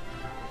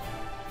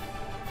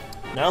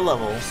 Now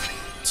level.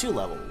 2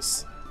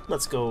 levels.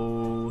 Let's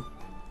go.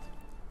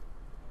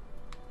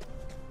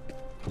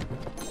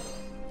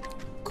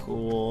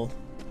 Cool.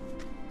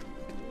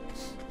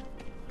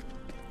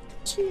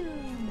 Chew.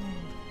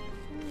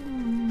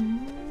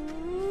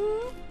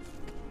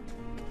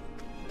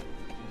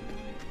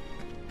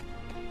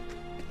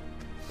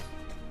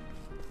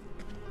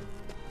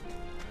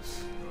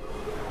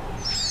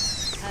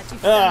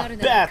 Ah,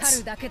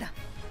 bats!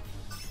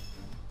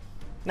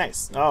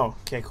 Nice. Oh,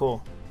 okay,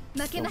 cool.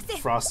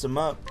 Frost him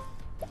up.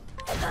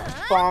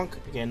 Bonk.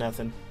 Okay,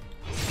 nothing.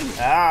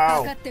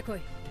 Ow! Okay,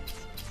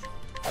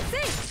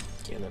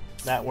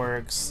 that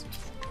works.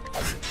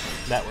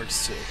 That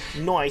works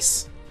too.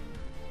 Nice.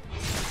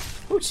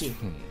 Hoochie.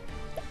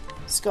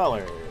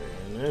 Scholar.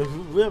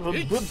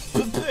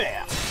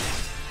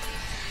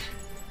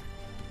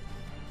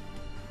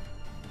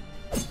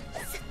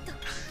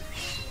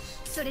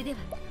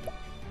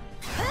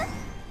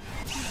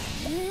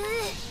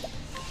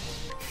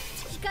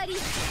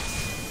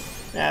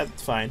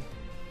 That's fine.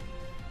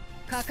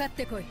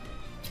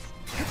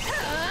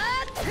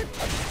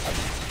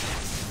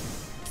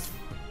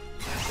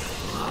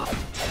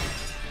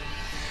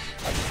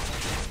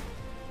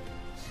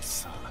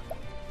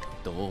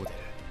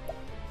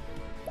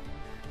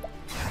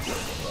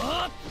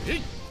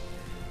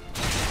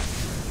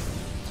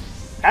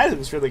 That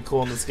looks really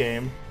cool in this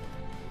game.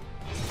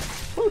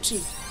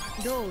 Hoochie.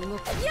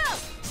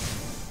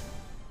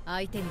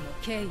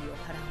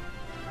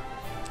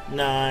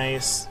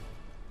 Nice.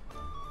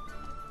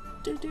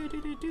 Do do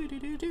do do do do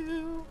do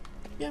do.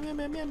 Meow meow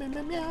meow meow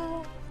meow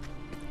meow.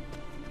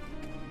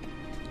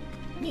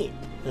 Neat.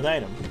 An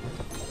item.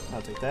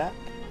 I'll take that.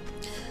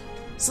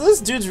 So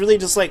this dude's really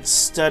just like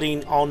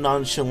studying all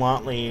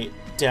nonchalantly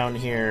down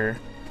here.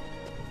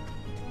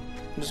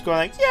 I'm just going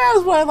like, yeah,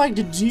 that's what I like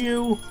to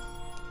do.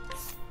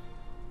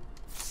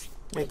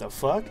 Wait, the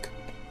fuck?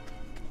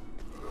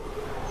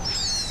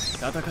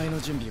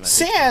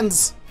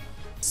 Sans!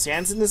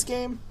 Sans in this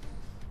game?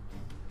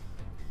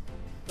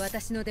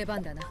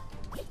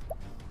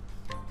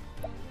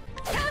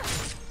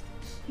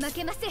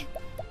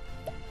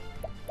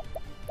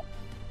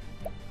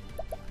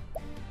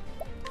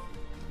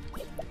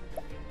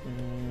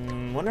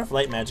 Wonder if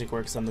light magic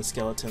works on the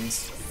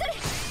skeletons.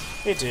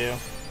 They do.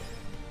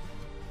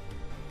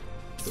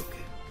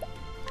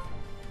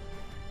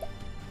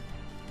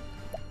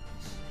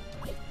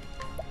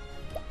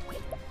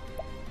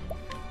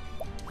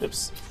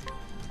 Oops.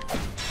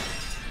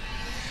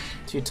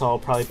 Too tall,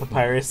 probably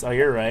papyrus. Oh,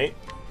 you're right.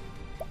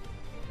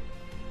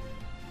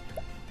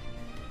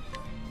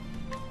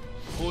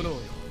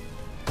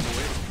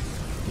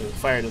 Yeah,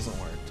 fire doesn't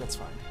work. That's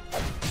fine.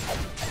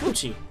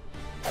 Hoochie.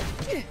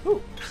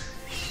 Ooh.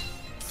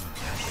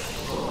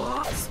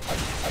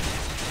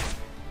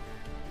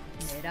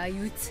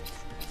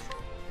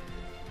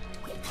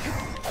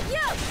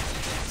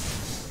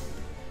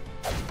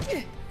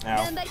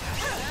 Ow.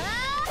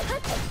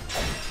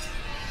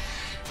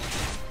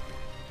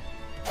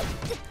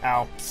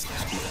 Ow.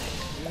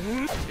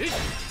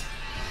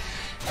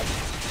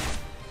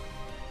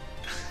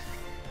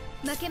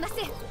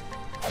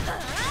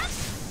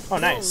 Oh,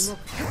 nice.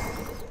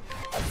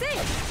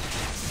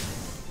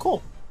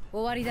 Cool.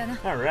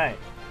 Alright.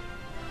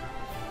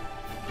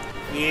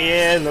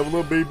 Yeah, level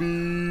up,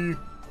 baby.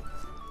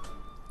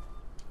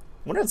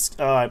 Wonder if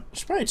I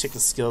should probably check the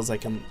skills I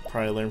can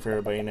probably learn for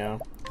everybody now.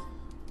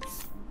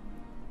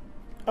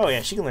 Oh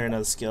yeah, she can learn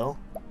another skill.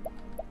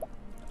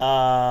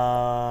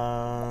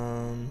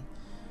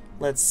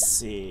 Let's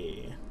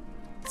see.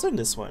 Let's learn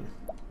this one.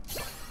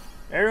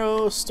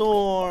 Arrow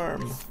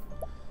Storm.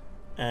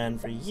 And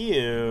for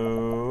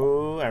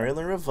you, I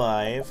really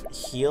revive,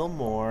 heal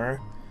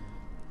more,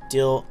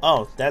 deal.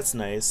 Oh, that's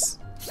nice.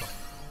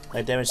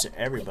 Like damage to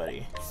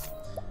everybody.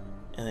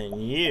 And then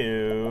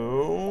you,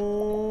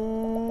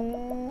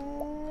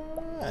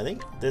 I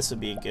think this would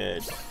be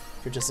good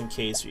for just in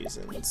case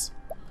reasons.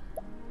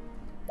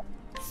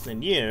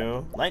 Then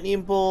you,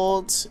 lightning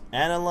bolt,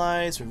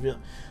 analyze,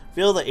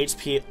 reveal the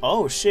HP.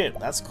 Oh shit,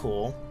 that's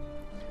cool.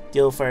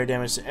 Deal fire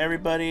damage to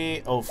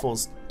everybody. Oh,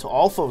 foes to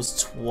all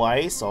foes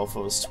twice. All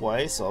foes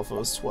twice. All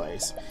foes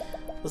twice.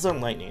 Let's learn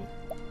lightning.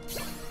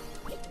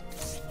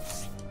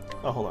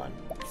 Oh, hold on.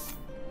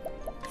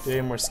 Do we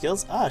have more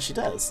skills? Ah, she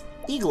does.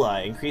 Eagle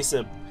Eye, increase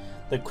the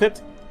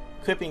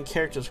equipping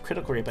character's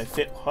critical rate by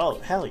fit. Oh,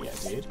 hell yeah,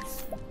 dude.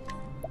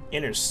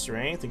 Inner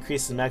strength,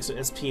 increase the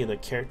maximum SP of the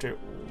character.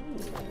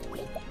 Ooh.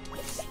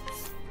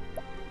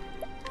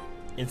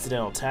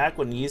 Incidental attack.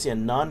 When using a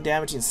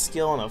non-damaging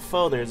skill on a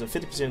foe, there is a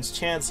 50%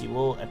 chance he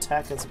will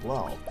attack as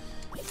well.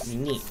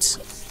 Neat.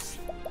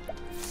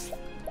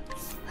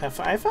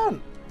 I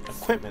found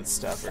equipment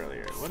stuff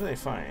earlier. What did I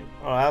find?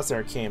 Oh, that was the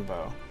arcane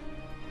bow.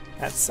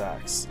 That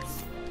sucks.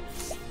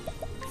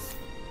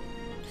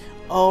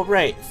 Oh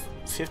right,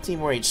 15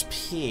 more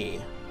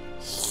HP.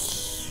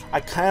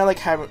 I kind of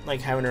like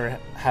having her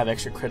have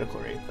extra critical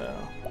rate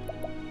though.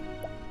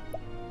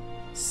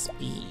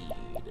 Speed.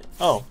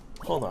 Oh,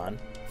 hold on.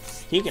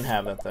 He can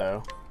have that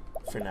though,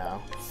 for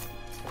now.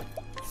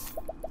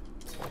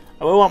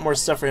 I would want more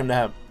stuff for him to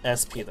have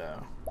SP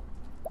though.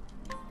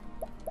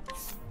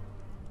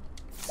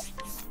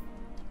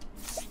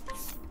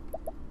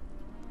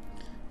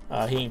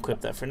 He can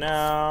equip that for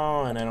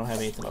now, and I don't have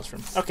anything else for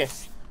him. Okay,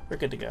 we're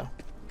good to go.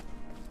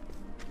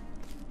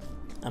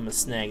 I'm gonna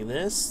snag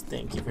this.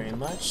 Thank you very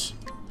much.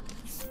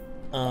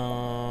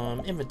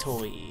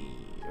 Inventory,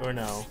 or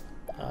no,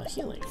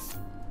 healing.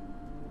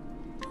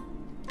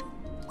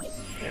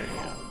 There we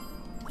go.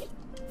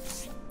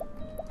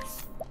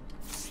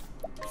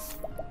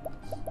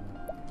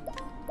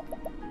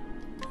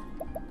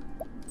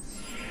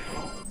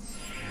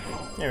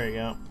 There we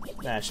go.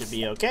 That should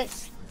be okay.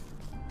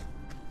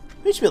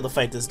 We should be able to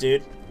fight this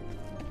dude.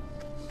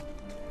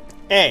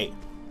 Hey,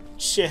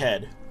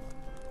 shithead.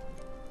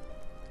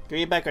 Give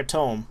me back our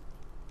tome.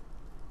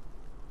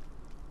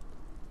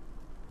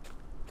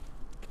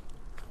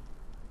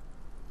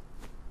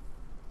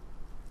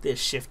 This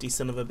shifty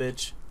son of a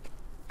bitch.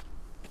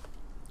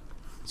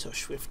 So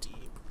swifty.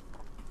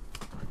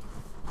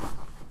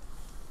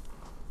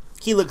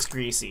 He looks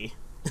greasy.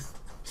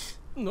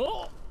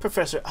 No.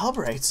 Professor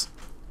Albright.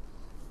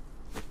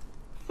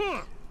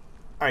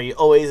 Are you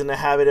always in the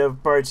habit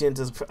of barging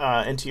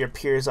into your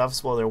peers'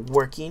 office while they're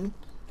working?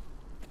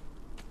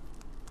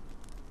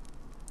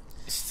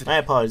 My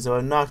apologies, though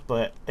I knocked,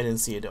 but I didn't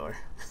see a door.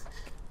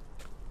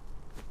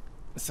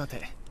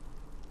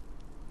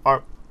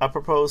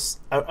 Apropos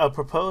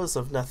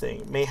of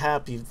nothing,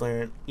 mayhap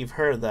you've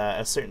heard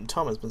that a certain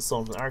tome has been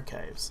stolen from the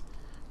archives.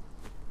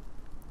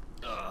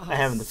 I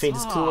haven't the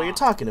faintest clue what you're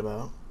talking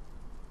about.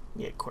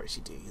 Yeah, of course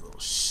you do, you little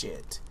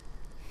shit.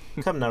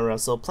 Come now,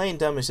 Russell. Playing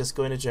dumb is just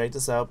going to drag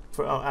this out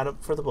for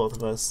the both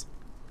of us.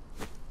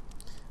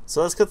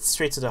 So let's get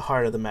straight to the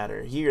heart of the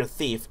matter. You're a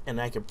thief, and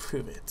I can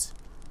prove it.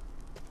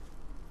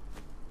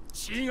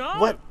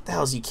 What the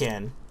hell's you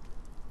can?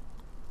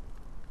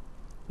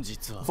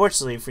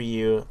 Fortunately for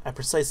you, at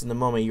precisely the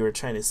moment you were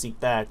trying to sneak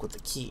back with the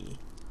key,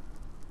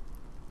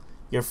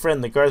 your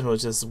friend the guardsman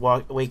was just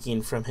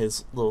waking from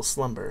his little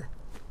slumber.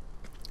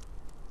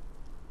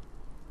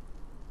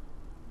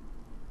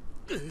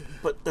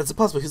 But that's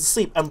impossible. He's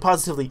asleep. I'm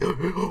positively.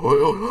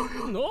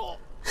 No.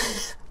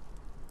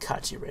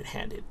 Caught you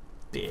red-handed,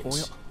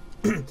 bitch.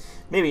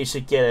 Maybe you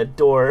should get a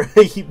door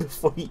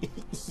before you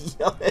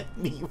yell at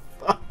me.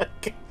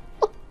 Fuck.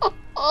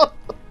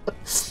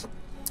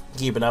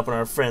 Keeping up on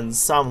our friends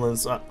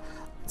Somlin's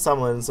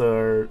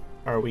are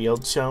our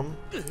old chum.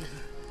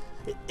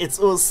 It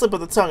was slip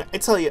of the tongue. I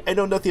tell you, I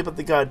know nothing about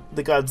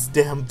the God's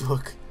damn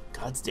book.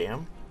 God's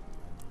damn.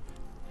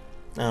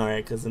 All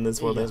right, because in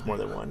this world there's more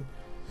than one.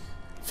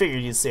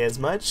 Figured you'd say as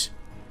much.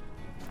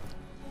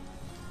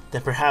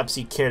 Then perhaps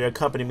you'd care to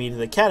accompany me to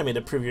the academy to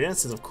prove your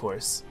innocence, of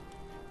course.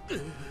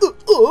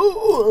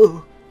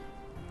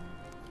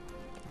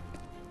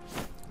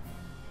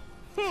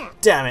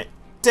 Damn it!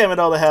 Damn it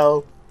all to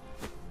hell!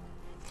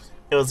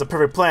 It was a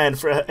perfect plan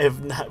for if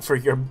not for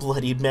your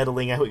bloody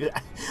meddling. I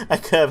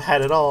could have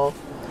had it all.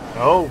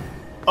 Oh,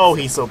 oh,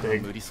 he's so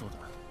big.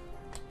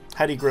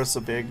 How do you grow so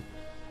big?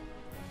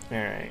 All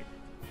right.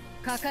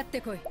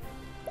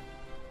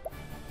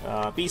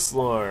 Beast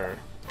lore,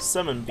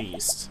 summon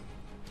beast.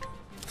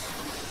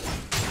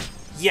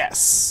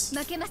 Yes.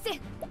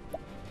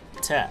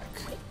 Attack.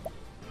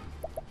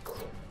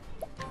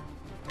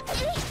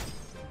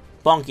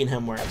 Bonking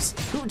him works.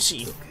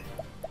 Hoochie.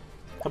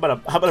 How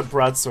about a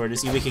broadsword?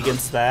 Is he weak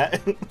against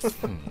that?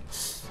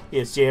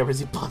 Yes,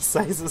 JRPG boss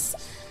sizes.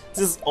 This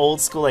is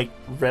old school, like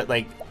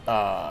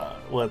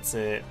what's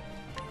it?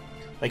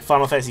 Like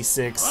Final Fantasy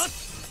VI.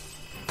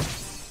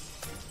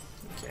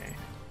 Okay.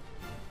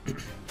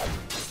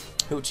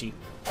 Hoochie.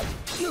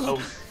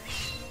 Oh.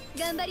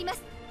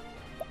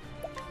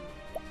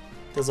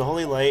 Does a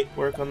holy light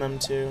work on them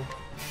too?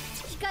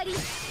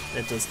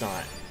 It does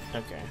not.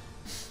 Okay.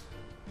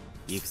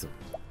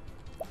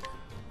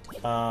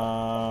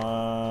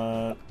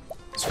 Try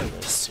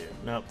this too.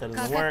 Nope, that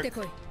doesn't work.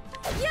 That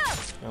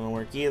doesn't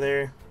work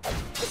either.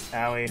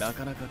 Owie. How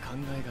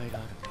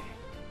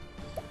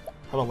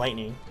about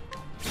lightning?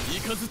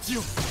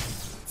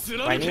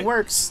 Lightning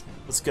works.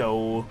 Let's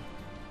go.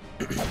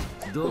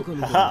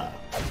 Haha.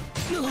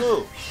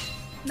 Ooh.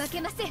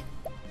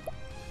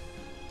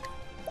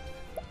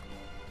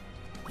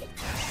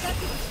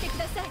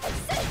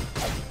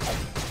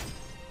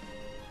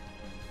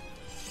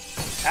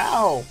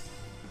 Ow!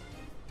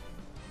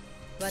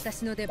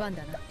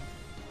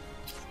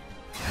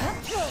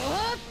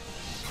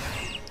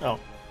 Oh,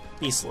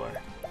 Beast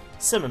Lore.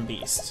 Summon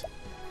Beast.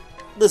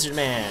 Lizard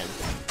Man.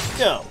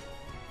 Go!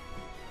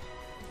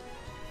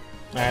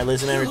 Alright,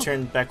 Lizard Man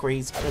returned back where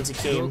once he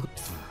came.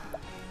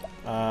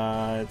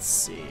 Let's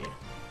see.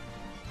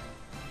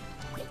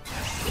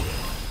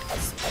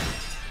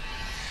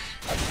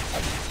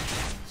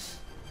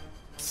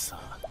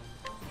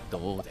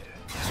 No,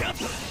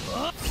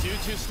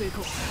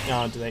 I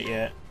don't do that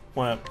yet.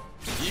 Wanna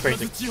break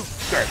the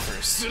guard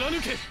first.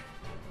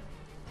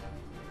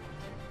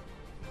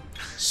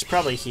 She's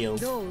probably healed.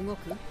 Heal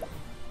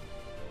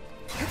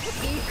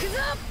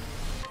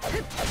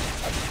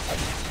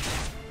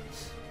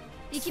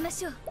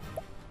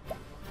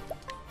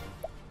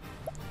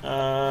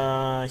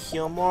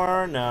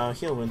more? No,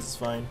 heal wins is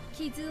fine.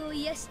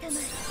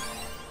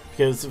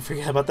 Because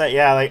forget about that.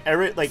 Yeah, like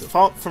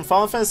from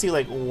Final Fantasy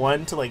like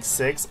 1 to like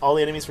 6, all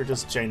the enemies were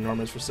just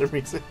ginormous for some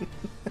reason.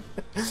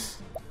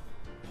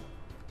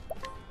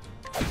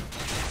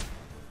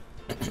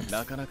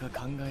 なかなか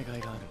考えが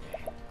いがあるね。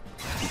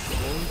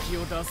本気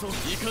を出そう。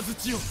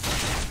雷を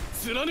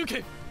貫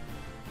け。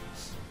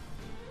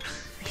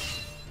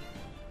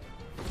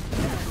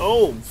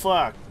 Oh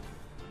fuck!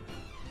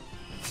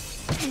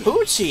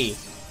 Hoochie!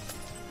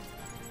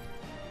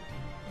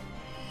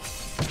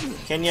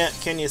 Can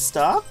you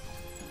stop?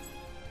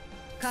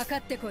 かか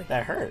ってこい。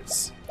 That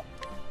hurts.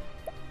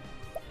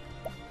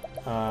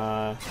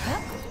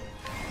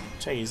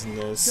 Try using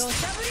this. 土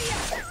砂降りや。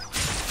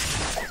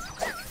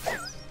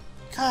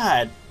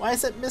 God, why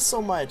does that miss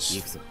so much?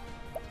 行くぞ。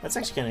 That's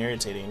actually kind of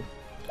irritating.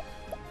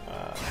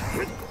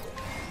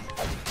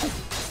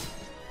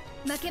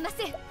 負けま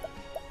せん。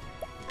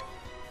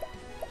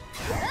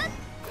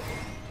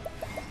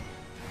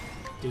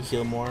 Do you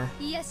heal more?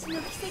 癒し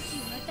の奇跡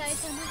を与え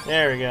たな。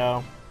 There we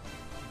go.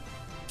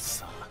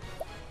 さあ、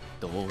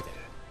どう出る。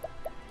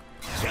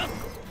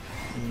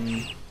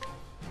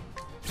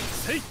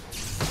 せい。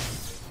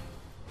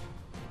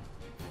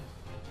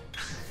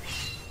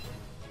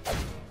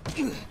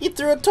 He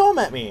threw a tome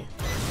at me.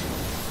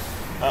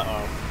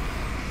 Uh-oh.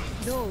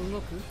 どう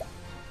動く？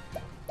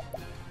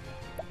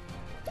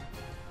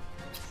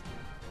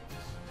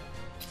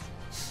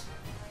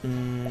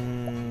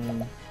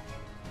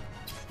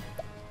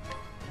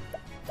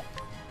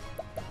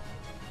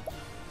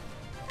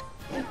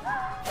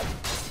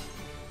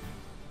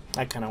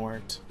 That kind of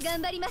worked.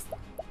 頑張ります。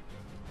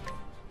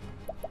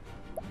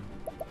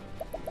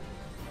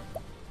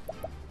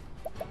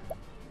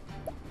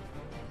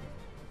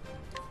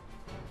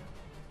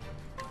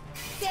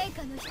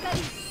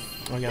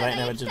 Oh yeah, that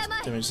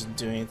damage didn't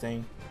do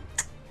anything.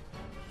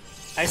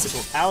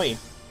 Icicle, owie!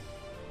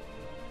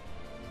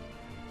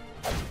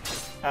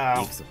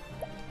 Ow.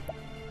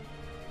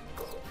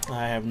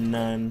 I have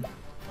none.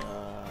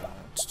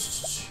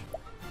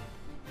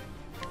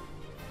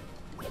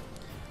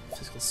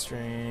 Physical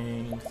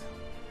strength.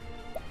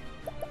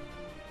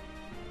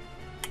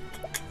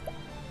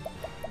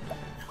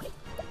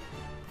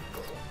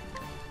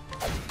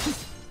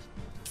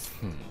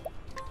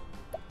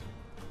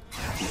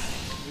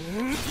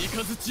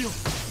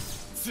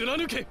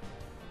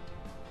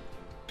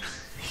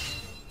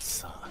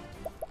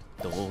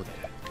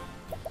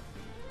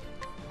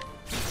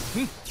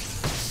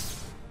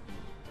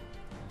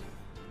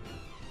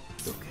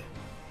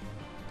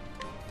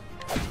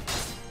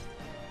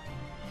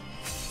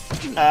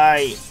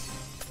 Aye.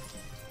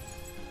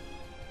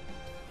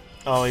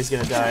 Oh, he's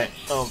gonna die.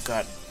 Oh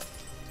god.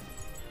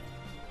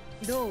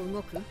 どう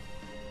動く？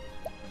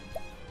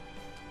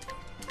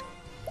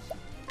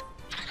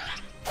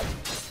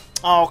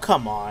 Oh,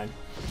 come on.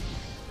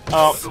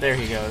 Oh, there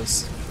he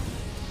goes.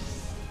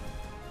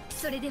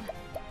 それでは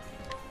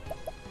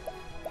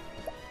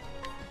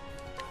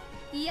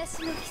癒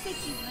しの奇跡を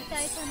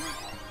与えたな。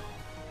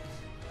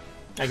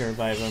 I can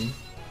revive him.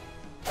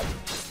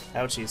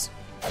 Ouchies.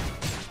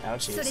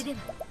 それ Ouchies. では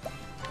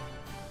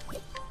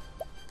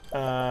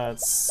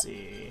Let's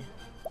see.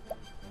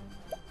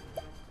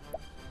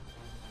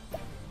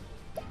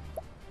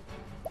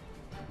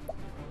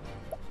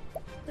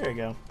 There we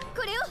go.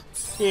 これを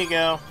Here you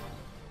go.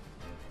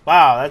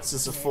 Wow, that's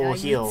just a full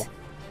heal.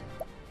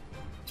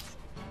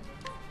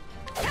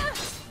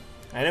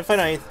 I didn't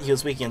find out he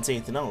was weak against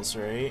anything else,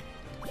 right?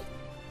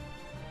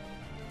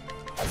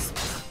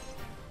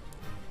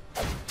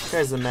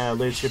 Guy's a man of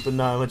leadership, but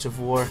not much of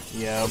war.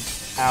 Yep.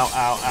 Ow,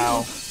 ow,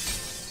 ow.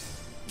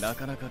 な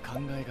かなか考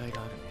えがい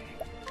があるね。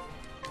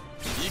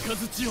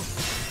雷を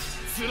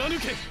貫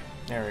け。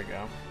 There we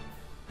go.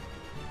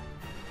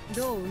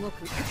 どう動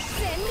く？全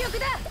力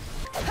だ。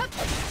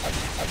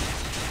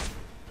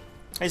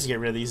 I used to get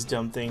rid of these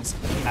dumb things.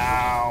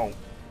 Ow.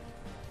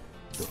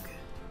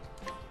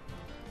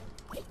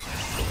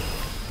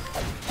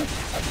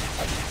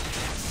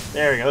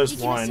 There we go, there's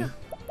one.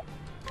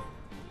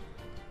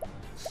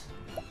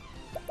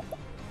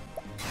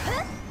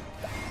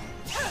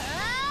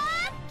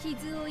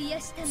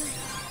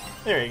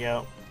 There you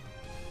go.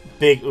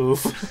 Big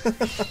oof.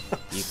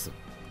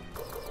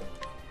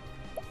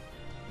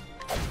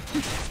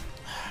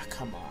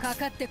 Come on. か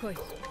かってこい。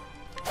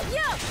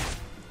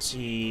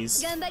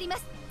 Jeez. 頑張りま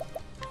す。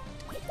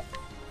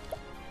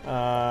 こ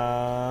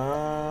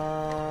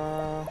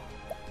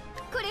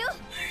れを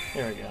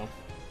There we go.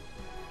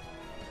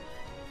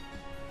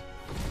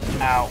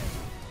 Ow.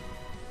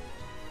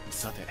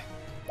 さて、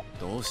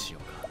どうしよ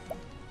うか。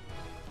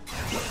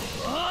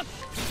あっ、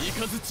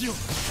雷を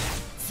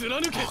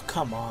貫け。 Oh,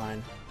 come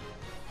on.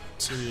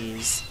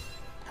 Jeez.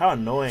 How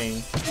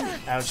annoying.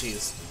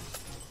 Ouchies.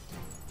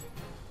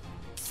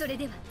 それ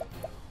では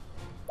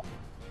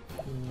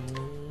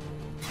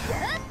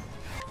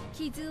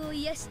傷を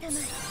癒したま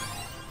え。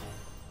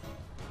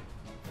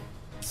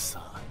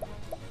さあ、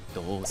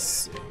どう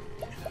する。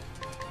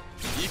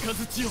 We're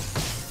雷を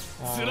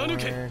貫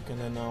け。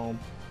 gonna know.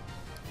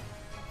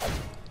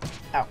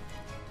 Ow.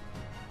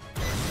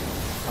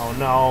 Oh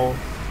no.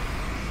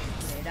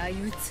 狙い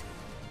撃つ。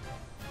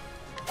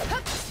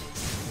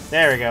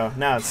There we go.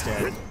 Now it's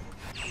dead.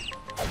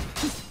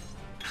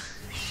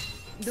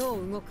 ど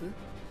う動く？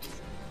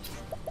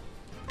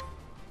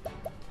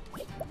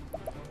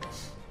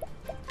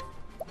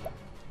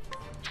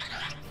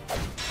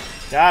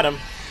 Got him.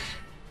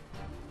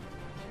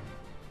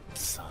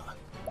 さあ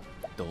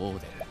どう出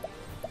る？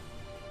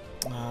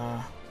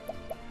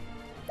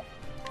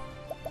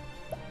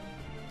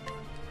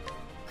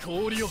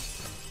 氷を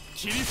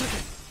切り裂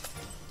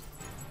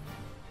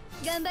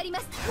け。頑張りま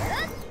す。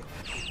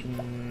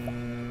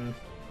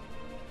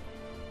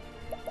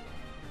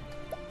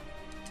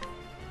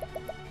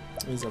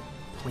 He's a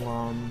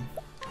plum.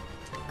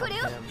 こ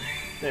れを。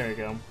 There we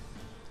go.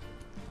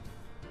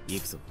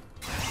 行くぞ。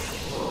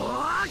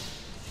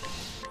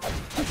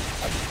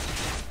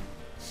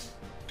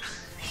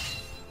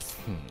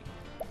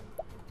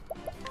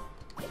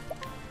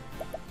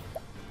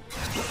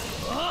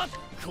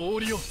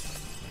氷を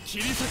切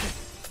り裂け。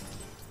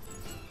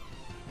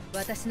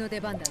私の出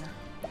番だな。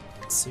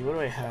 Let's see, what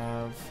do I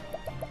have?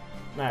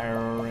 Not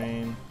arrow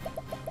rain.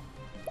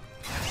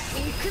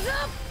 行くぞ。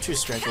 True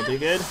strike will do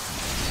good.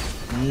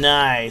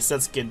 Nice,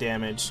 that's good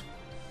damage.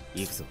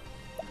 行くぞ。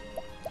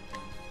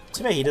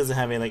 Too bad he doesn't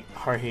have any like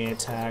hard hitting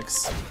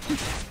attacks.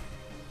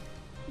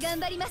 頑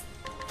張ります。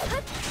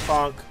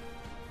 Bonk.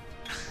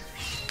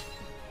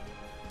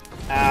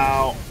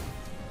 Ow.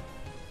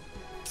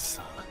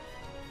 さあ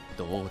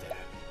どう出る？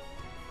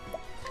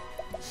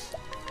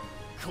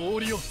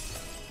氷を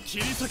切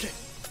り裂け。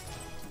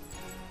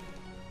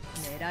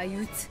狙い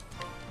撃つ。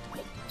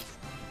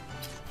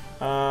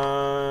 I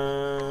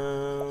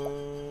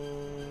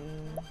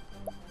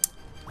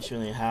shouldn't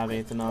really have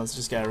anything else.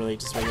 Just gotta really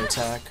just regular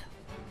attack.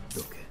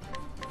 どけ。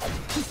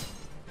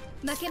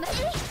負けま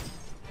せん。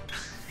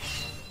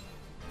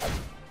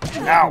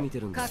 Ow! 見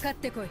てるんだ。かかっ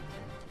てこい。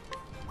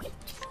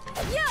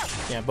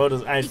 Yeah, Bo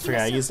does. I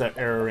forgot. I used that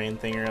arrow rain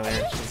thing earlier.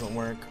 It doesn't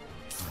work.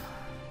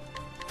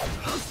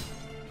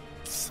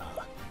 さ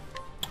あ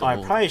Oh, I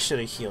probably should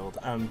have healed.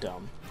 I'm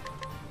dumb.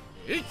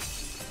 えい。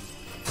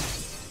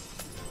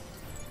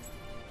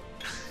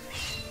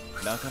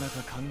なかな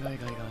か考えがい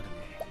があるね。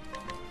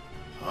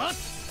はっ。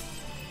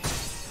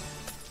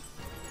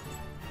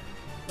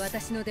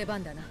私の出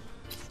番だな。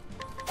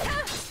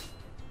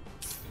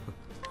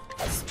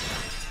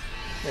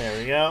 There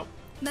we go.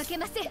 負け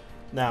ません。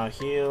 Now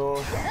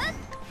heal.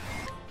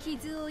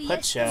 傷を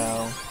癒して。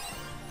 Pachow.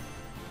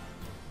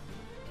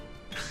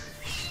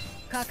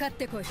 かかっ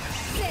てこい。全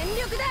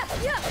力だ。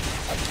や。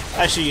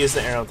 I should use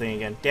the arrow thing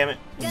again. Damn it.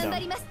 頑 I'm 張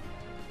り dumb. ます。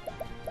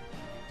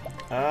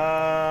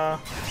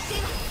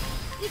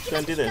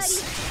 Gonna do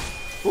this.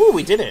 Ooh,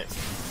 we did it.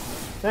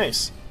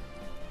 Nice.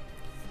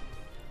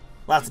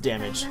 Lots of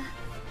damage.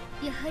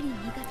 やはり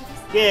苦手で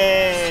す。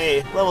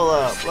 Yay! Level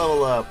up,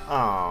 level up.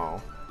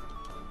 Oh.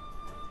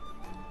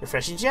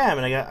 Refreshing gem,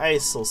 and I got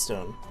Ice Soul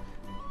Stone.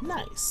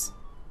 Nice.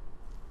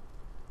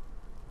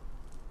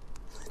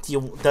 Do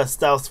you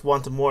thus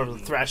want more of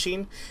the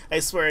thrashing? I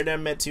swear I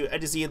never meant to. I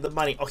just needed the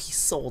money. Oh, he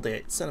sold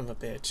it. Son of a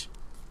bitch.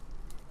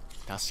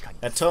 確かに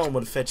A tome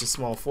would fetch a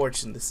small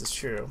fortune. This is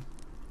true.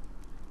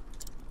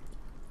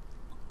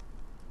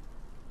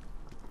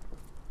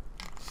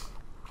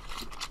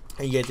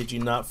 And yet, did you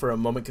not for a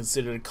moment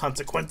consider the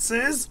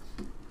consequences?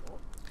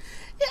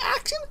 Your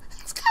action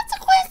has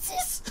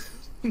consequences!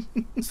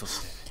 そ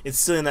して It's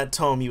still in that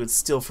tome you would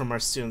steal from our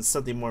students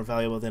something more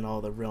valuable than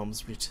all the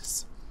realm's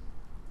riches.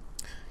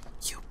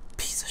 You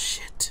piece of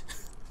shit.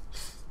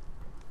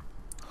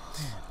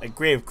 A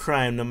grave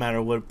crime, no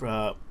matter what,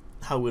 how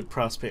it would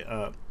perpetrate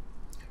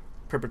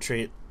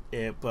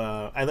it. I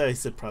thought I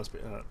said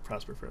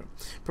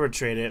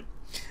perpetrate it,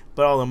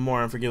 but all the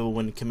more unforgivable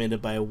when committed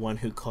by one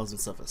who calls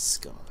himself a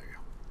scholar.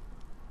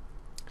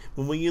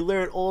 When will you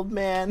learn, old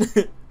man?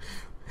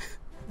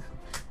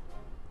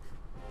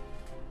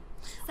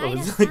 Oh,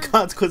 it's the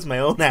consequence of my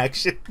own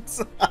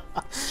actions.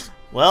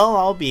 Well,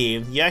 I'll be.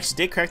 You actually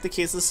did crack the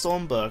case of the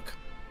stolen book.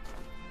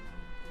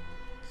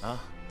 Ah.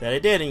 That I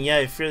did, and yeah,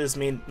 I fear this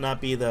may not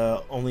be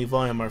the only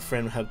volume our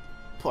friend had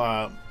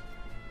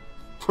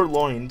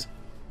purloined.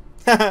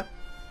 It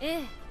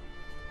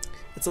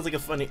sounds like a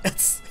funny.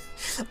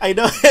 I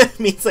know it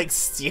means like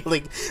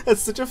stealing.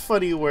 That's such a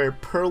funny word.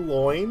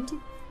 Purloined,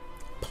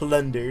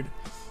 plundered.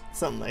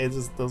 Something. It's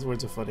just, those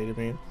words are funny to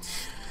me.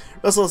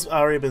 Russell has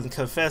already been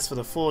confessed for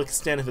the full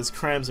extent of his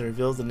crimes and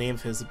reveals the name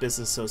of his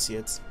business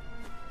associates.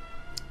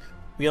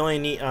 We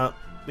need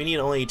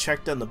only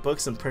track down the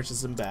books and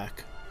purchase them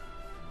back.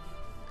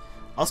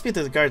 I'll speak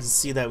to the guards to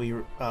see that we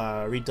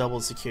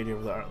redouble security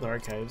over the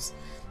archives.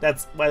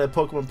 That's why the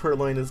Pokemon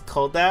Purloin is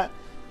called that?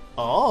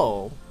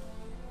 Oh.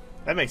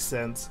 That makes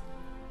sense.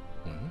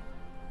 Mm-hmm.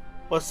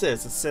 What's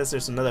this? It says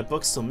there's another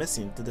book still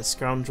missing. Did the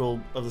scoundrel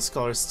of the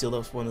scholars steal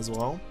that one as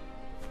well?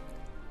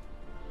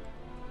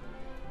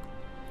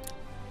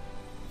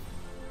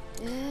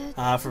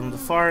 From the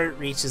far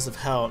reaches of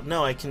hell.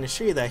 No, I can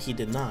assure you that he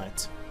did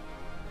not.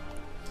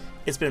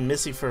 It's been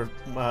missing for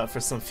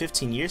some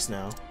 15 years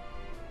now.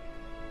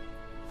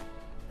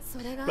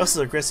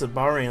 Russell's aggressive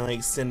borrowing only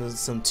extended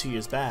some 2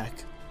 years back.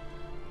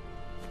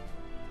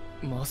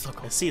 まさ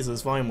か I see, so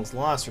this volume was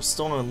lost or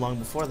stolen long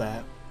before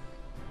that.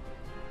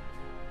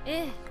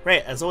 ええ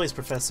Right, as always,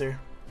 Professor.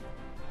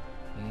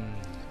 うん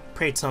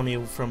Pray tell me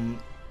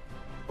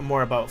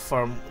more about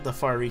the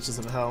far reaches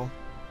of hell.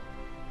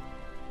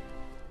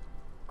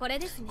 これ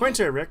ですね According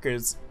to our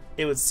records,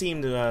 it would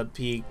seem to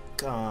be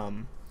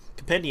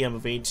compendium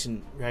of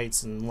ancient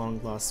rites and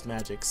long-lost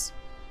magics.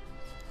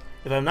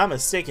 If I'm not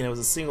mistaken, it was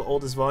the single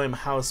oldest volume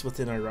housed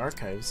within our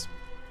archives.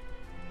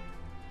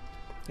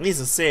 Needless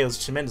to say, it was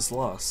a tremendous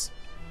loss.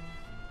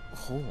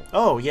 ほう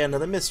Oh, yeah,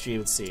 another mystery, it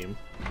would seem.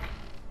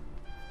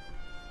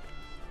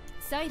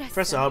 サイラス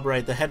Professor さん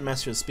Albright, the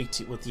headmaster will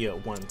speak with you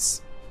at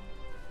once.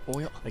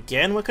 おや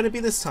Again? What could it be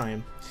this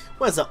time?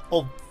 What does the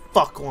old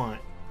fuck want?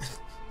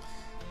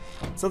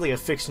 Sounds like a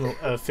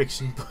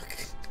fiction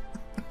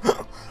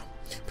book.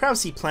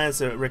 Perhaps he plans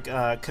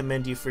to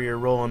commend you for your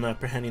role in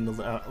apprehending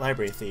the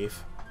library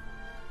thief.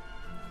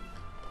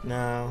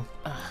 No,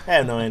 I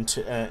have no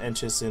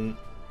interest in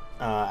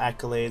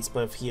accolades,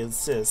 but if he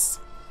insists.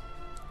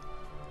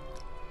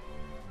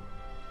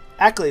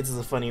 Accolades is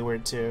a funny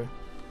word too.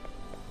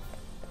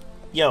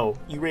 Yo,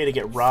 you ready to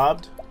get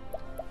robbed?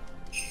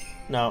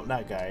 No,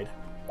 not guide.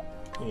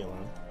 Leave me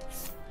alone.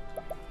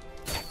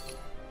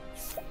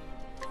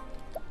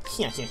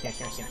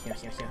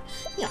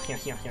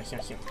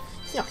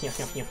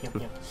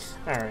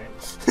 Alright.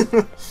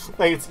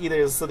 Like it's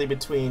either something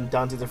between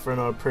Dante's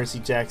Inferno or Percy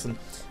Jackson.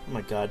 Oh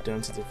my god,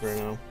 Dante's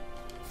Inferno.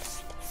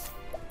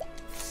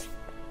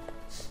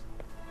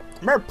 I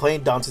remember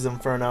playing Dante's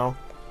Inferno.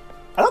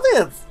 I don't think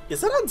that's...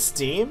 Is that on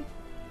Steam?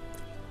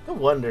 I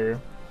wonder.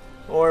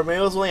 Or maybe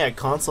it was only a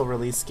console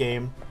release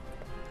game.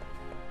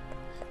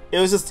 It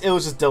was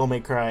just Devil May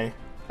Cry.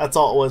 That's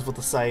all it was with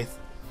the scythe.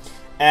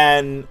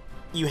 And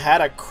you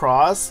had a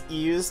cross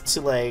used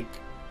to like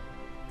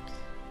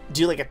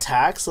do like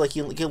attacks, so like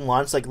you can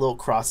launch like little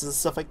crosses and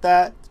stuff like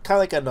that, kind of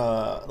like in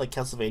like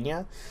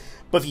Castlevania.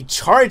 But if you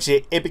charge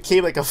it, it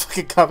became like a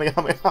fucking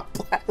Kamehameha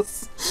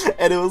blast,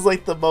 and it was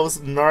like the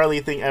most gnarly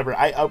thing ever.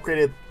 I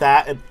upgraded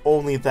that and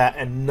only that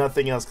and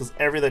nothing else because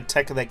every other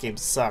tech in that game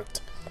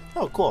sucked.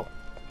 Oh, cool.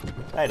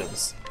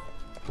 Items.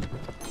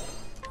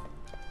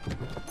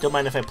 Don't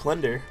mind if I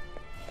plunder.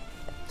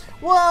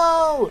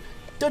 Whoa!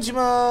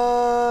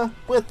 Dojima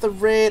with the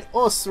raid,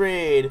 Os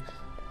raid.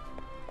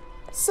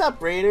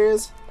 Sup,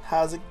 raiders?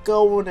 How's it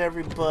going,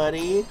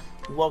 everybody?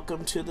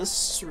 Welcome to the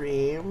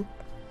stream.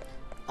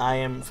 I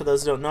am, for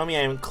those who don't know me,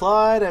 I am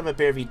Claude. I'm a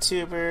Bear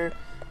VTuber.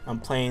 I'm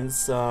playing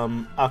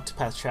some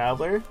Octopath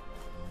Traveler.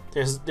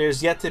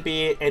 There's yet to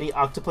be any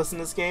octopus in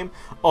this game.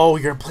 Oh,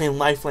 you're playing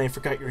Lifeline. I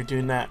forgot you were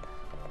doing that.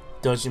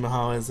 Dojima,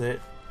 how is it?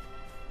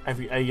 Have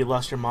you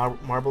lost your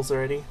marbles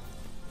already?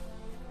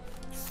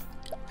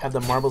 Have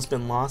the marbles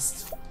been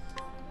lost?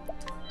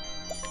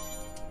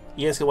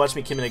 You guys can watch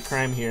me commit a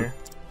crime here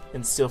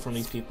and steal from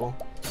these people.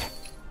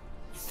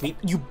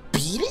 You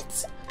beat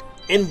it?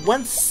 In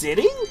one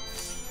sitting?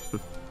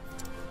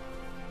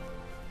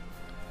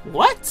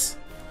 What?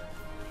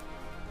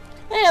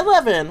 Hey,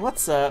 11,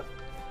 what's up?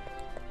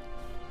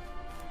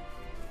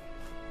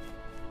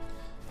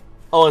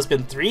 Oh, it's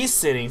been 3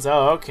 sittings.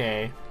 Oh,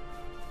 okay.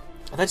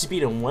 I thought you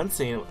beat in one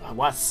sitting.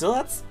 Wow, still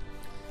that's...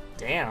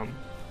 Damn.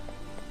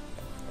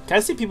 Can I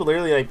see people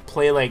literally like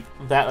play like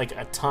that like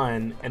a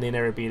ton and they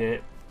never beat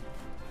it?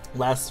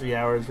 Last 3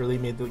 hours really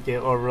made the game.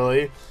 Oh,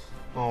 really?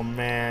 Oh,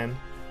 man.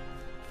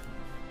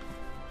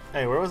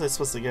 Hey, where was I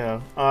supposed to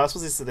go? Oh, I was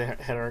supposed to see the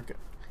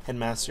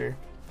headmaster.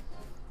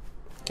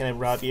 Can I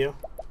rob you?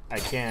 I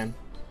can.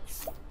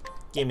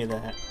 Give me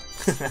that.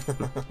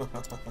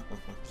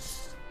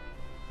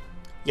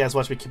 You guys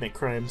watch me commit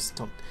crimes.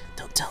 Don't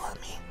tell on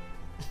me.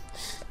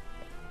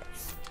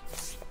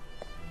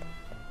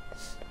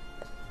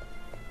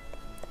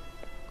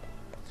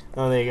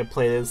 Oh, they can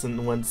play this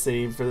in one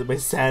city for my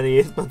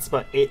sanity, but it's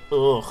about 8.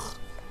 Ugh,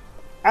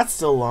 that's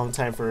still a long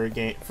time for a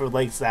game, for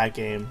like that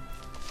game.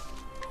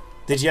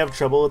 Did you have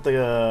trouble with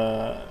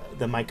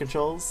the mic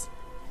controls?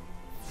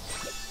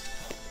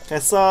 I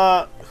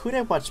saw, who did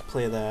I watch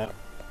play that?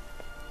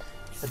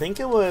 I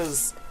think it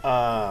was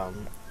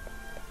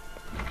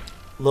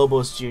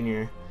Lobos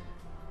Jr.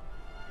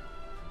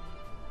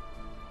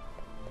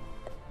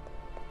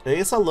 I think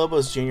I saw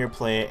Lobos Jr.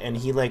 play it, and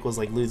he like was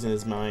like losing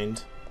his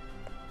mind.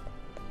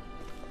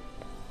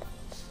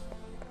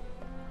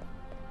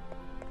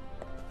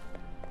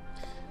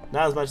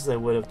 Not as much as I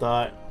would have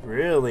thought.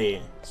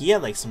 Really? He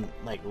had like some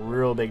like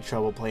real big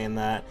trouble playing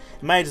that.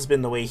 It might have just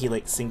been the way he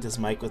like synced his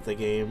mic with the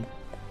game.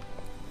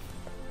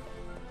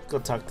 Go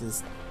talk to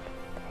this.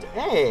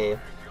 Hey!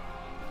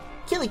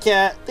 Killy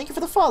Cat, thank you for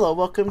the follow.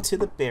 Welcome to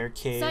the Bear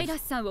Cave. サイラ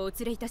スさんをお連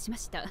れいたしま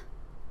した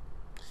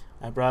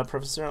I brought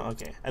Professor.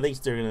 Okay, I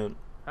think they're gonna.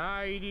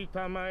 入り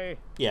たまえ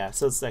Yeah,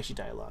 so it's actually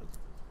dialogue.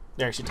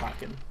 They're actually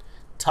talking.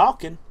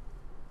 Talking.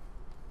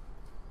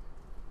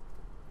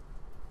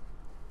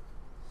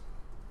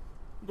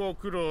 ご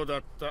苦労だ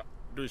った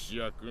ルシ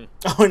ア君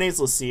Oh, her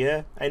name's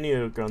Lucia. I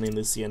knew a girl named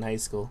Lucia in high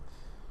school.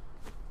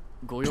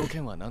 ご用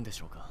件は何で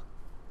しょうか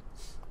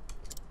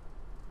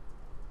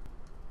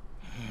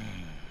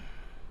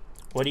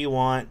What do you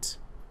want?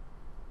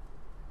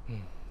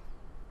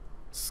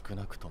 少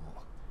なくとも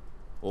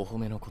お褒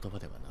めの言葉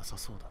ではなさ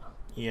そうだな。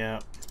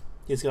 Yeah,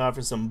 he's gonna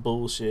offer some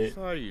bullshit.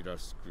 サイラ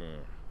ス君、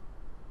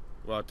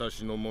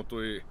私のも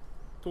とへ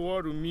と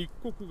ある密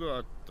告があ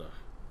っ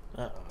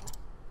た。Uh-oh.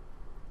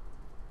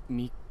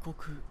 密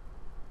告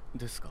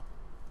ですか。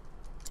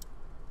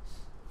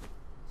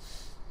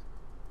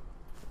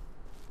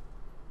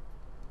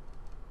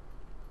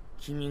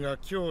君が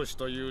教師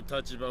という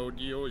立場を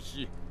利用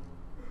し、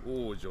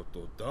王女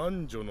と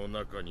男女の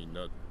仲に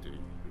なっている。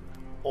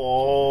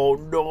Oh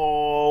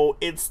no,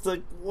 it's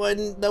the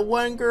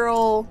one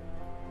girl.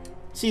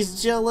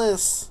 She's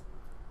jealous.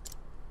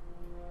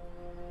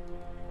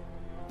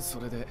 そ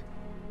れで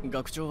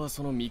学長は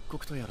その密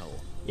告とやらを。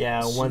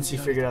 Yeah, once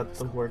you figured out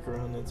the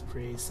workaround, it's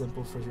pretty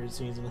simple for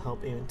routines and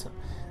help aim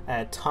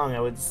at tongue. I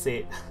would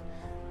say,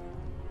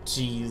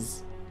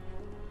 jeez.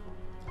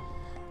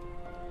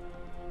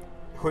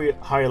 How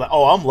are you like?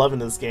 Oh, I'm loving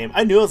this game.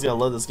 I knew I was gonna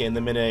love this game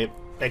the minute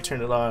I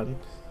turned it on.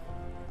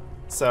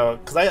 So,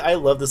 cause I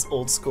love this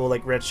old school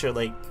like retro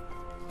like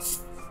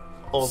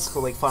old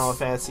school like Final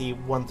Fantasy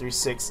 1 through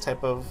 6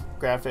 type of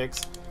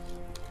graphics.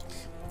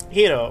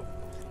 You know,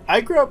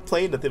 I grew up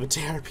playing with the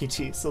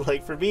JRPG, so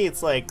like for me,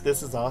 it's like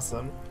this is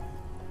awesome.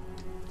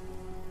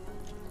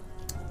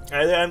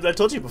 I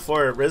told you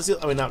before, not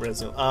Resident.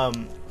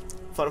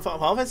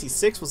 Final Fantasy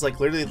 6 was like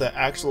literally the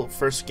actual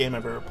first game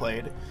I've ever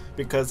played,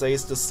 because I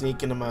used to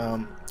sneak into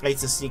my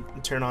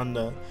and turn on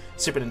the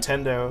Super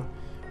Nintendo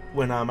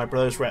when my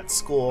brothers were at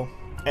school,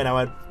 and I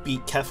would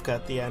beat Kefka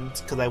at the end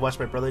because I watched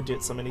my brother do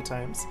it so many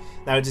times.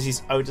 And I would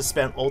just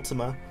spam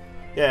Ultima,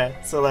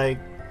 yeah. So like,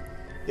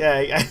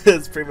 yeah,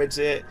 that's pretty much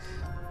it.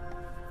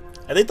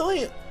 I think the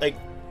only like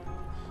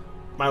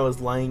mine was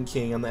Lion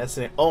King on the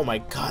SNES. Oh my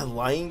god,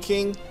 Lion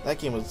King! That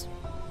game was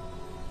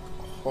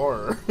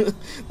horror.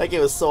 That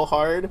game was so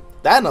hard.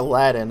 That and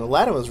Aladdin.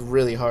 Aladdin was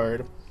really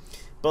hard.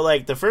 But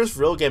like the first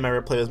real game I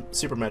ever played was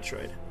Super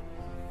Metroid.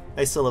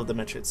 I still love the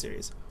Metroid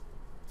series.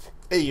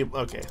 Hey,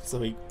 okay,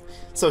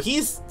 so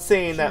he's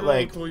saying that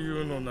like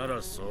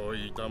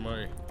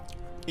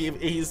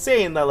he's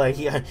saying that like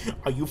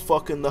are you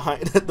fucking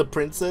the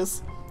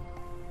princess?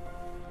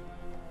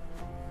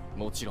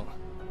 もちろん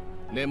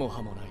根も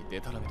葉もない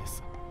デタラメで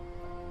す。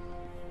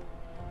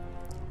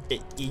 You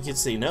could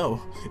say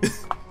no.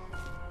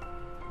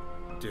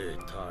 デ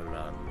タ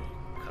ラメ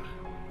か。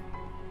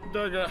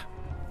だが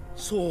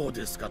そう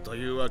ですかと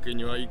いうわけ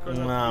にはいかない。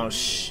 Oh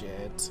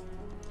shit.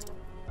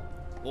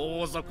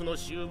 王族の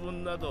醜聞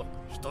など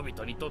人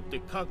々にとって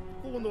格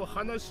好の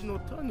話の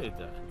種だ。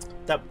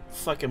 That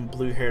fucking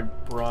blue-haired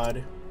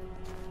broad.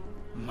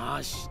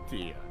 まして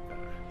やが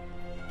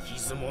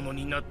傷物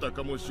になった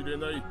かもしれ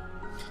ない。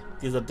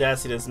 He's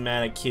audacious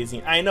man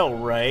accusing. I know,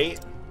 right?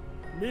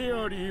 メ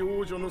アリー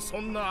王女のそ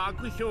んな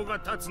悪評が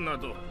立つな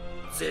ど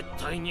絶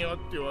対にあっ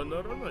てはな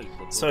らない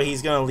こと。 So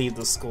he's gonna leave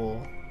the school.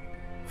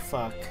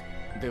 Fuck.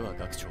 では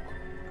学長、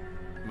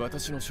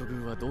私の処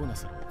遇はどうな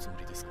さるおつも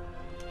りですか。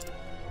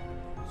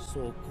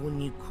 そこ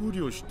に苦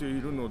慮してい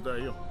るのだ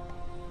よ。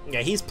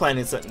 Yeah, he's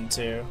planning something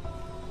too.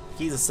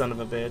 He's a son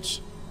of a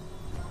bitch.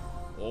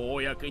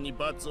 公に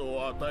罰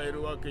を与え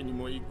るわけに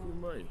もいく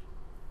まい。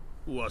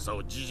噂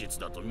を事実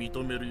だと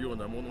認めるよう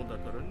なものだ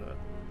からな。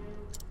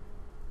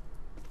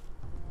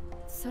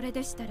それ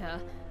でしたら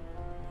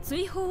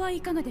追放は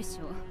いかがでし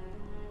ょう。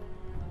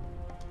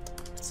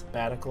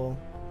 Sabbatical.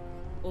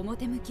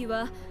 表向き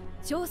は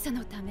調査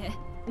のため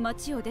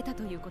町を出た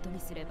ということに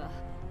すれば。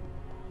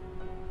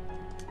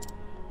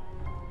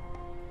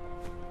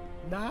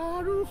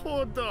なる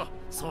ほど、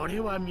そ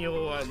れは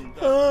妙案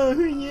だ。 Oh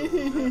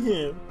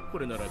yeah. こ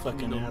れなら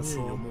君の名誉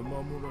も守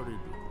られる。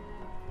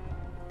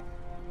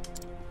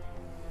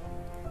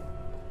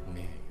名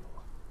誉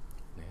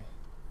ね。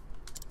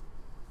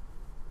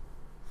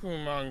不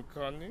満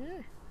か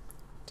ね。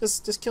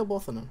 Just kill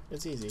both of them.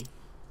 It's easy.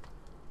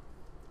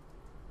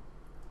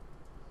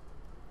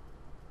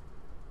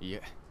 い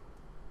え、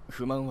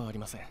不満はあり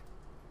ません。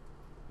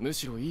む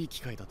しろいい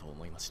機会だと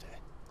思いまして。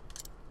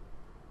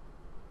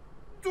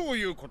 どう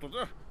いうこと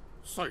だ、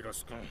サイラ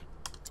ス君。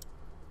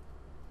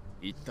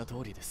言った通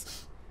りで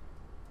す。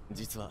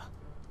実は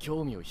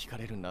興味を惹か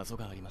れる謎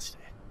がありまし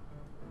て、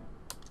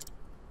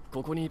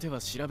ここにいては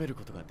調べる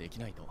ことができ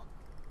ないと考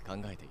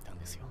えていたん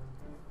ですよ。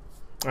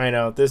 I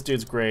know, this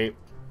dude's great.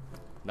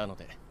 なの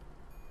で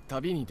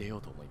旅に出よ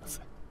うと思いま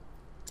す。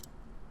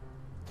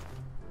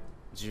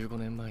15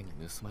年前に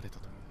盗まれた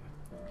という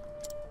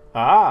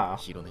Ah.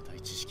 広めた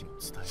い知識も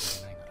伝えられ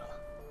ないなら、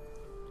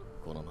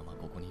このまま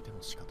ここにいても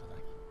仕方ない。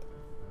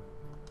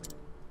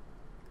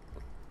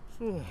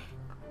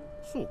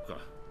 そうか。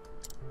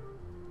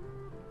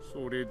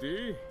それ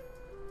で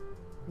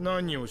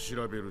何を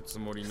調べるつ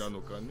もりな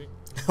のかね。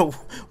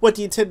What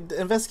do you intend to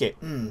investigate?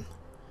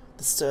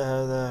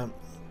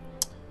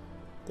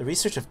 The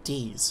research of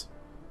D's.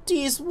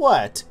 D's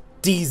what?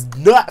 D's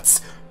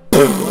nuts.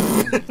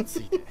 つ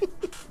いて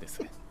で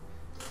すね。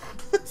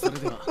それ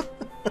では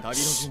旅の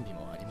準備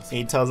もあります。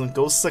 He tells him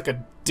go suck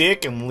a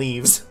dick and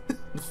leaves.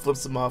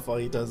 Flips him off while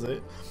he does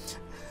it.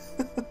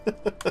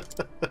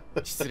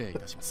 失礼い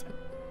たします。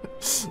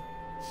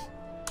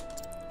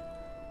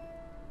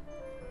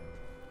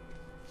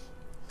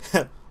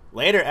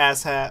Later,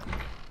 asshat.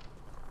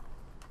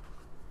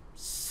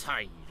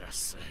 サイラ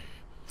ス。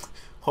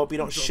 Hope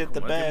you don't shit the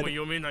どこまで bed. も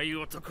読めない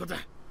男だ。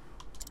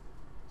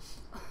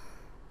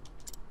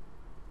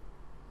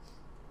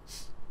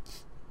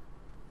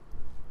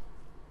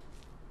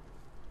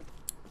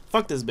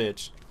Fuck this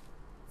bitch.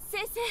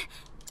 先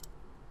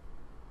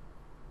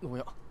生。お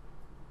や、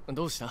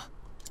どうした？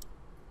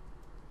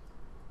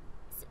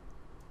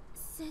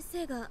先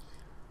生が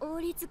王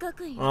立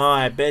学院。 Oh,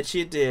 I bet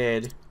you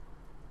did.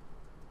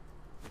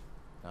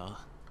 あ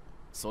あ、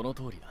その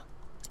通りだ。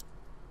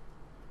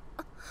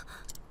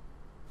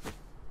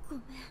ご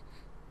め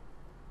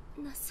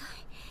んなさい。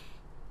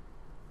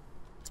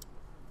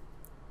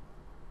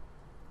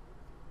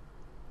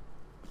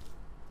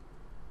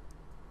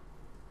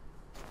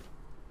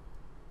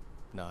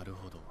なる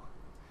ほど。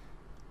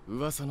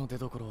噂の出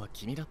所は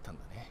君だったん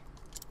だね。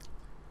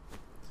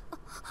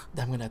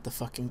I'm gonna have to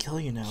fucking kill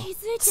you now. 気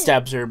づいて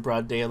Stabs her in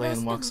broad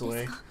daylight どうし and たの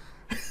walks です away. か？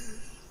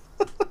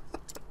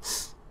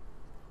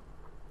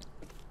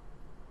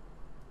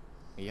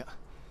いや、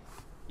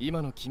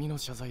今の君の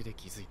謝罪で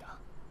気づいた。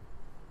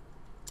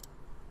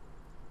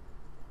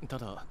た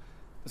だ、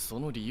そ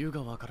の理由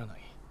がわからな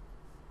い。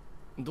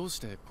どうし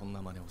てこん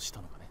な真似をし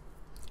たのかね。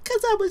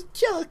 Cause I was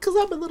jealous, cause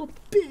I'm a little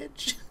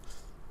bitch.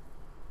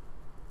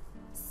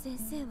 先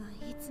生は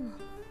いつも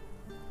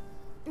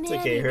It's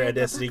okay, her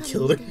audacity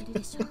killed her.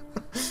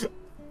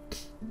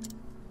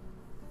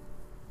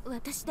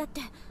 私だっ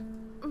て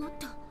もっ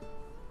と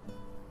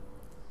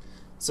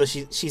So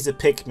she's a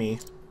pick me.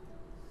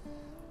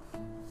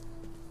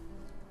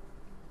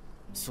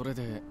 それ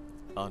で、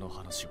あの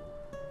話を。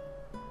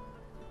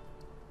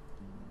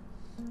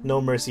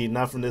No mercy,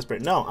 not from this bear.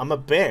 No, I'm a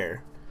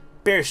bear.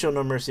 Bears show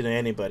no mercy to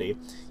anybody.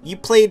 You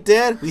play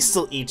dead, we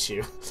still eat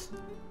you.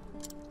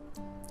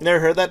 You never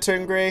heard that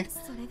term, Gray?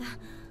 それが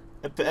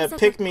A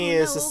pick me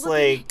is just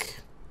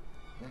like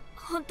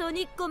本当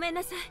にごめん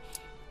なさい。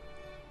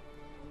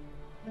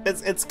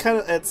 it's kind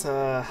of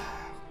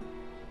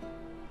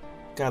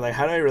God, like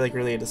how do I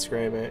really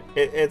describe it?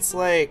 It's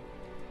like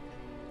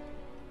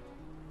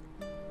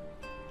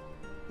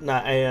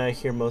Nah, I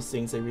hear most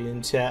things I read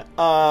in chat.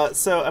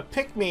 So a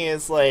pick me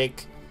is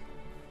like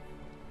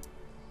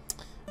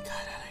God,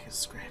 how do I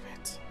describe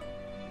it?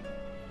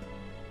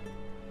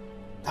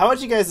 How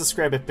would you guys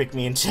describe a pick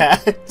me in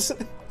chat?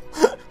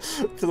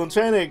 Because I'm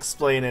trying to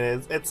explain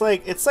it. It's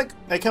like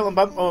I can't.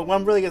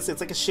 I'm really gonna say it's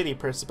like a shitty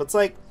person, but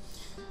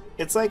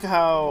it's like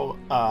how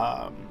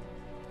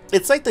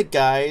it's like the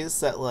guys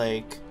that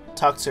like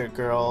talk to a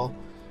girl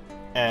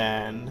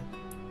and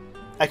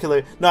I could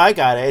like, no, I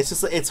got it. It's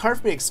just it's hard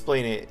for me to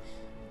explain it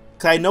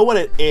because I know what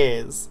it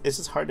is. It's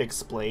just hard to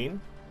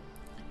explain.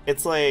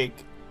 It's like,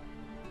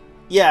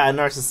 yeah, a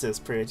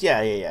narcissist, pretty much.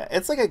 Yeah.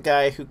 It's like a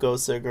guy who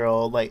goes to a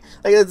girl, like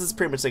this is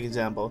pretty much like an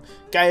example.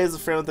 Guy is a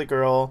friend with a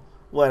girl,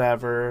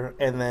 whatever,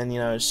 and then, you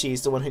know,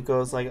 she's the one who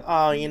goes like,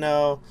 oh, you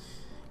know,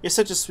 you're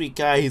such a sweet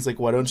guy. He's like,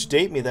 why don't you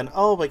date me then?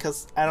 Oh,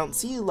 because I don't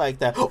see you like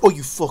that. Oh,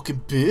 you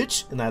fucking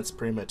bitch. And that's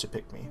pretty much a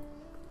pick me.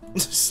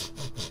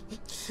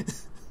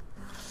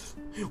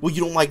 Well,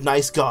 you don't like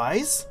nice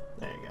guys?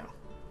 There you go.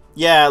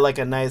 Yeah, like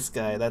a nice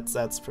guy.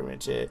 That's pretty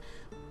much it.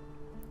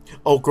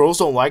 Oh, girls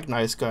don't like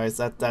nice guys.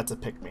 That's a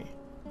pick me.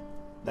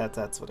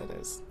 That's what it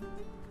is.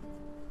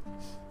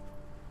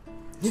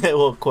 Yeah,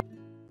 well, cool.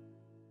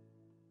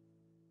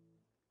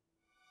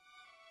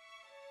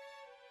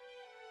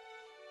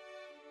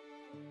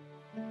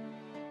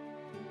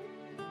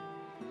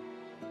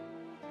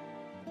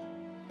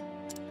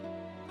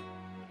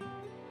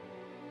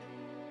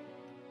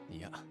 い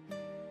や、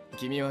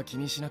君は気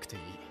にしなくてい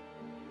い。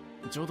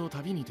ちょうど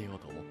旅に出よう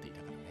と思ってい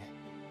たからね。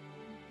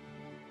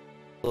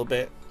A little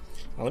bit.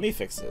 Well, let me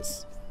fix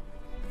this.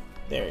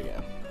 There you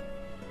go.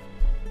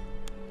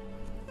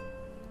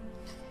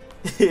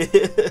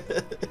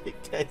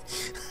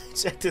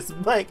 Check this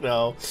mic.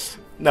 No,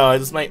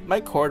 it's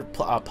my cord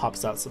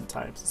pops out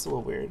sometimes. It's a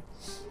little weird.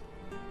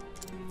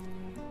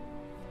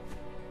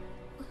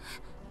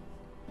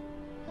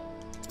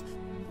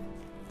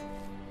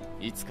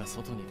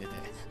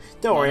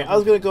 Don't worry, I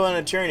was gonna go on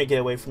a journey to get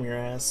away from your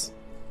ass.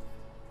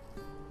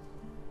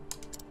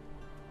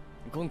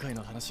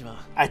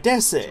 I dare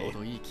say.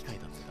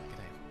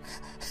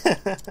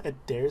 I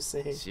dare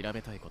say.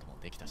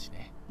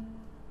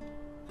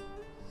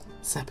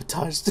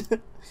 Sabotaged.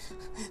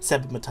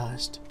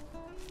 Sabotaged.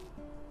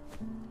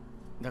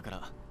 Now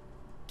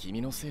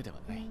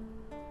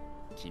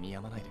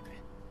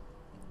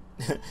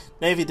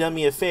if you done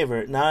me a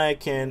favor, now I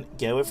can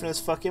get away from this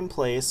fucking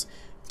place,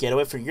 get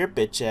away from your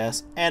bitch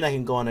ass, and I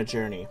can go on a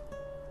journey.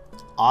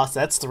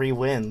 Awesome, that's 3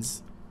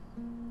 wins.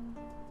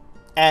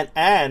 And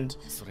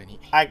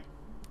I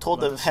told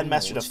the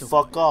headmaster to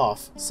fuck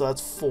off, so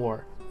that's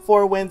 4.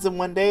 4 wins in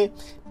 1 day?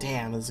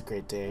 Damn, this is a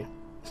great day.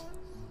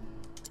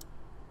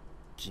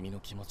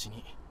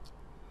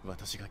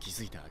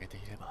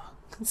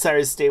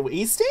 Sorry,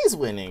 he stays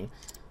winning.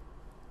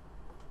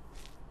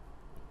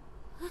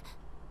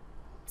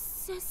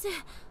 先生、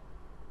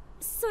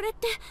それっ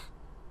て。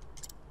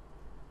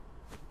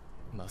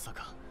まさ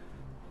か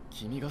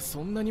君が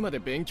そんなにまで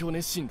勉強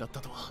熱心だった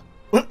とは。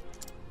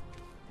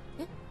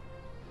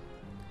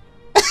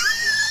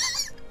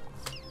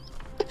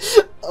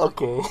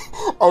Okay,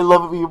 I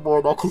love him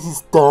more now because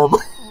he's dumb.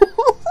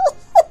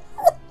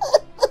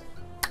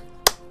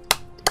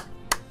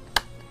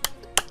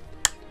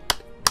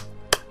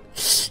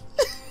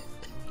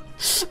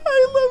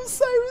 I love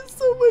Siren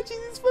so much,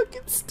 he's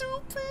fucking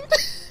stupid.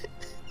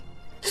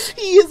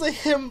 He is a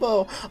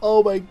himbo.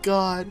 Oh my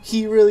god,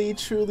 he really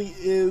truly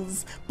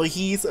is. But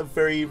he's a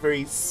very,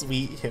 very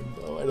sweet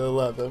himbo, and I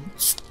love him.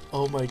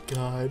 Oh my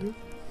god.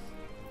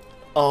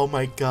 Oh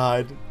my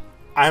god.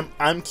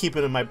 I'm keeping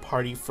him in my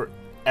party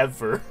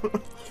forever.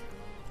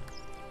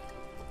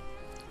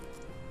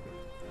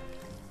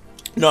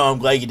 No, I'm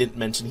glad you didn't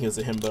mention he was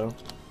a himbo.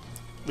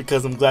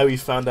 Because I'm glad we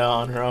found out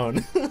on her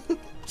own.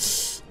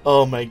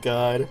 Oh my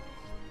god.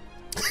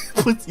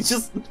 But you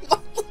just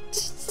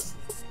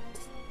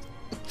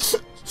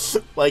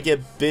I get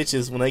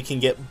bitches when I can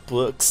get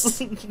books.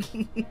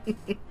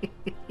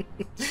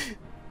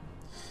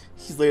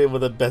 He's literally one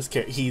of the best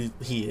characters.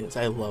 He is.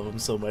 I love him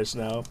so much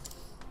now.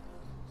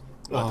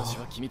 Oh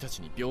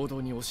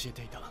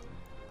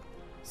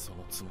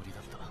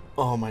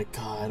my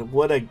god,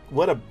 what a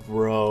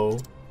bro.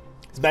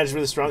 His magic's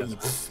really strong.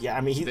 Yeah,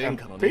 I mean, I'm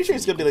pretty sure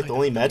he's gonna be like the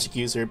only magic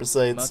user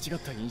besides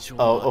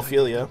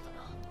Ophelia.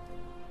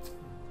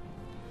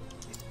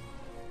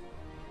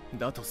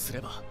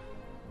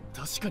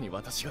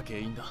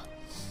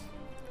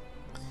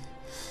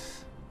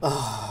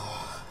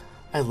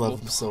 I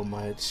love him so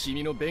much.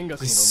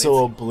 He's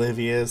so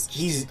oblivious.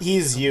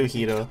 He's you,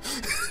 Hito.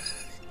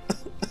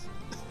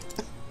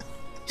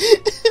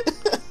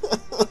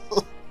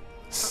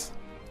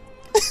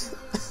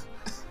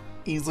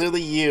 He's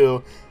literally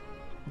you,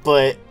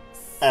 but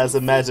as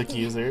a magic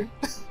user.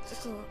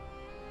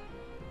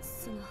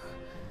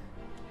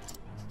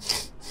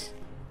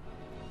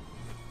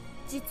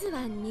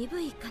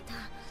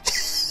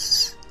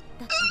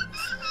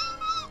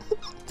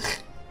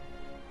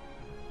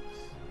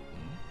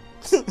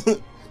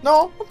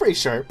 No, I'm pretty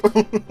sharp.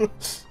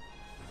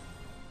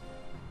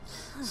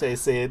 Should I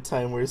say a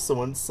time where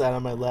someone sat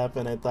on my lap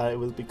and I thought it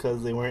was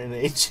because they weren't an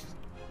age?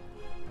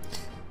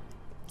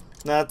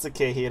 No, it's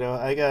okay, Hito.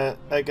 I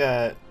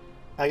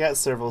got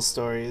several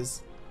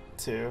stories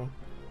too.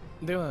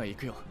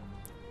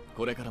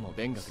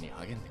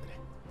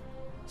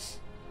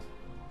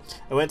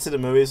 I went to the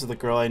movies with a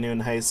girl I knew in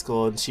high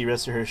school, and she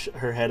rested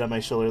her head on my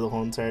shoulder the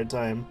whole entire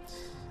time.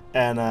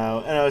 And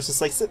I was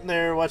just like sitting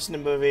there watching the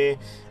movie,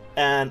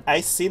 and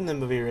I seen the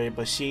movie already,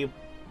 but she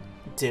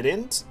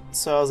didn't.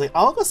 So I was like,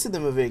 I'll go see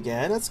the movie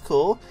again. That's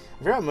cool.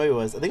 I forgot what movie it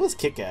was. I think it was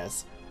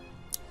Kick-Ass.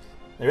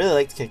 I really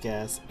liked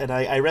Kick-Ass, and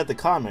I read the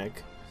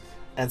comic,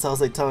 and so I was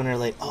like telling her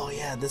like, oh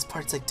yeah, this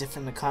part's like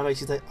different in the comic.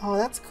 She's like, oh,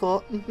 that's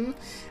cool.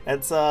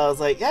 And so I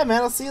was like, yeah,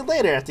 man, I'll see you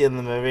later at the end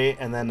of the movie.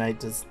 And then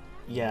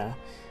yeah.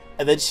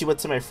 And then she went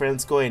to my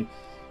friends going,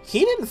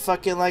 he didn't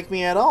fucking like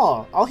me at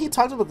all. All he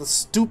talked about the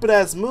stupid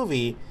ass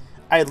movie.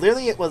 I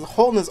literally was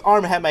holding his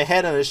arm, had my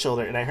head on his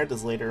shoulder, and I heard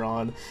this later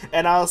on,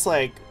 and I was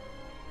like,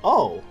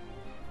 oh,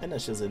 I know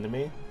she was into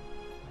me.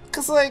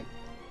 Cause like,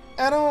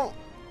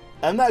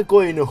 I'm not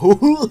going to,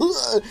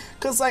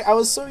 cause like I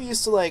was so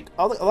used to like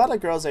a lot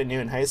of girls I knew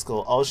in high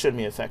school all showed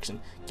me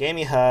affection, gave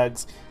me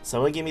hugs,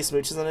 someone gave me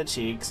smooches on the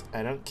cheeks.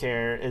 I don't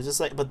care. It's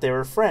just like, but they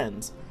were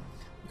friends.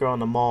 Girl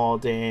in the mall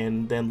day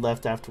and then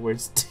left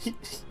afterwards.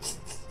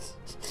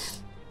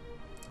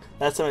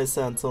 That's how my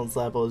son someone's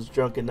lap. I was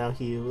drunk and now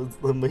he was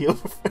living me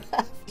over for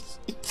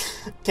happy.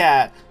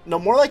 Cat, no,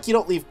 more like you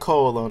don't leave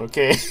Ko alone,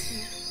 okay?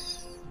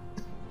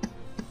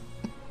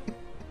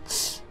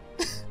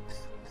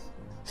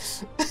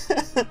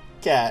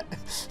 Cat.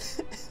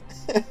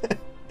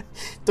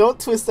 Don't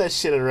twist that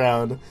shit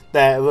around.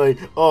 That like,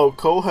 oh,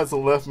 Ko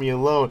hasn't left me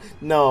alone.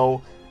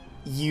 No,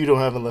 you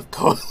haven't left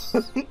Ko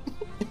alone.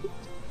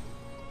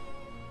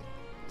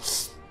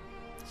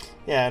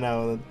 Yeah, I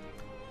know.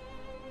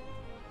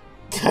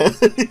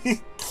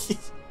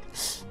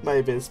 Might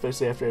have been,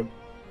 especially after him.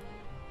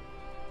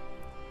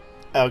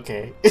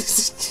 Okay.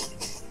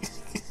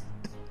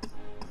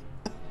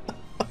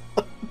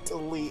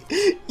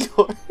 Delete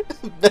your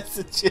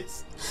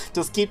messages.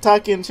 Just keep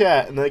talking in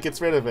chat and then it gets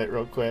rid of it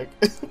real quick.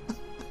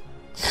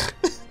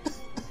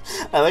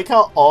 I like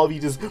how all of you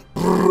just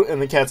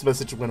and the cat's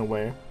message went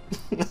away.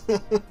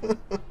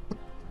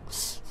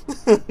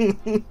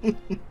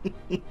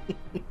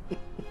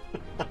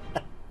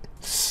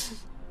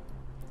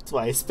 That's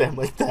why I spam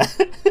like that.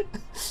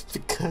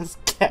 Because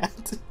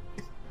cat.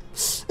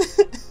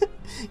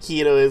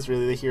 Hito is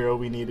really the hero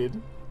we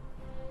needed.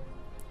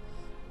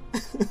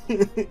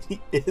 He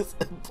is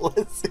a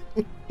blessing.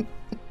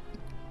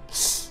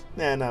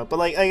 No, but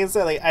like I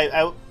said, like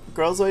I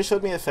girls always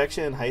showed me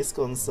affection in high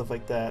school and stuff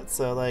like that.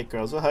 So like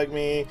girls would hug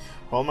me,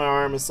 hold my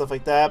arm and stuff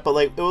like that. But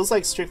like it was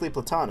like strictly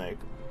platonic.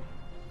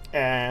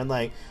 And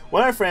like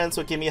one of my friends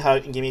would give me a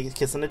hug and give me a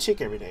kiss on the cheek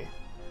every day.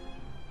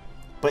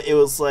 But it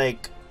was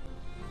like,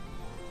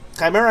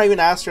 I remember I even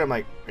asked her, I'm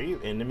like, are you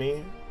into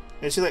me?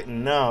 And she's like,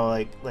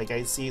 no, like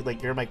I see,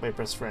 like you're like my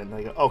best friend. And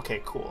I go,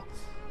 okay, cool.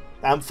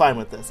 I'm fine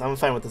with this. I'm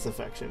fine with this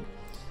affection.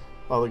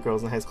 All the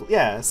girls in high school.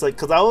 Yeah, it's like,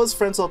 because I was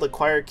friends with all the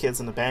choir kids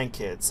and the band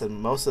kids,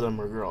 and most of them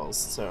were girls,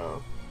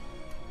 so.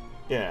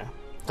 Yeah.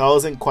 I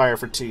was in choir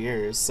for 2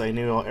 years, so I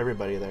knew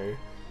everybody there.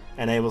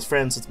 And I was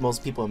friends with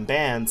most people in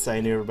bands, so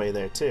I knew everybody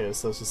there too.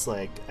 So it's just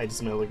like, I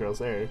just knew all the girls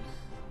there.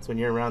 So when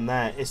you're around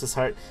that, it's just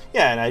hard.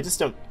 Yeah, and I just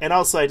don't. And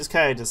also, I just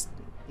kind of just.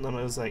 I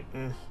was like,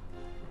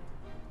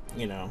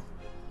 you know.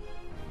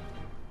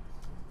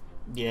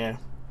 Yeah.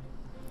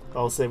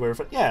 I'll say we're.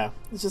 Yeah,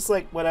 it's just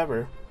like, whatever.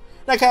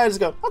 And I kind of just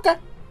go, okay.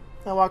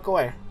 I walk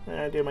away. And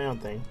I do my own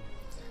thing.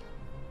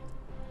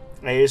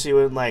 I usually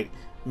would like,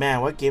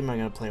 man, what game am I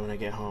going to play when I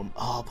get home?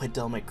 Oh, I'll play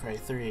Devil May Cry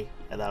 3.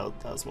 Yeah,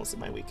 that was most of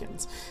my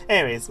weekends.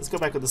 Anyways, let's go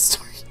back with the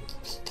story.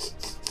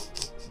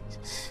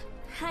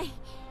 Hi.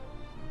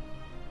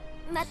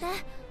 また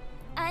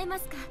会えま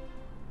すか?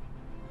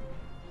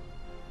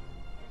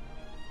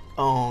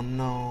 Oh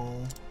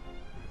no.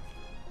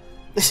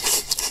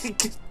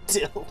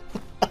 Dill.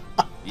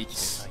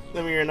 I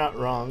mean, you're not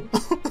wrong.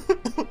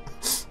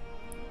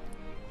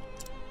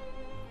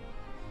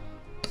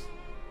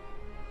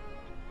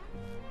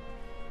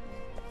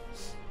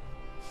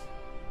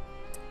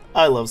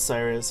 I love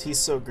Cyrus. He's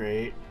so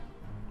great.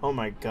 Oh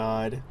my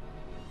god.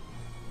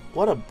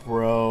 What a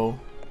bro.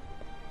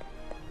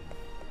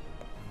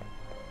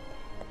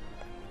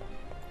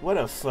 What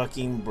a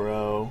fucking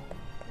bro.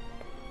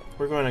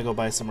 We're going to go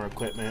buy some more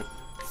equipment.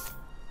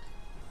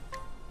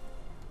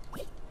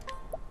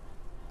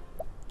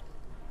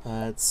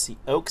 Let's see.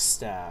 Oak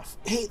staff.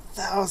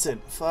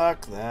 8,000!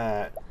 Fuck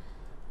that.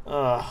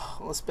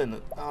 Ugh. Let's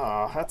spend.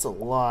 Oh, that's a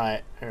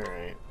lot.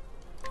 Alright.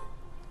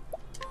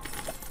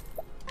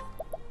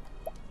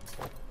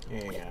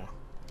 There you go.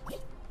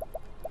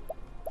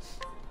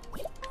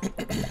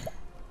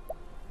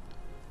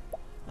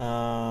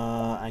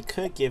 I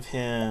could give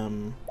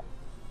him.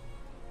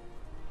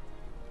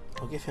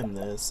 I'll give him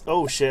this.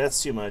 Oh shit,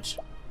 that's too much.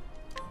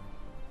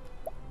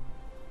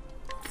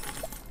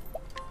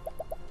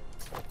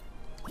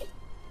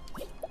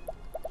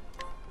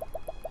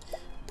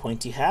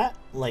 Pointy hat?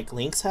 Like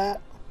Link's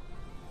hat?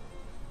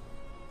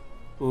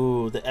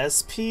 Ooh, the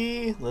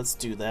SP? Let's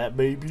do that,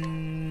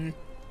 baby.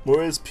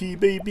 More SP,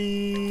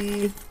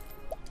 baby.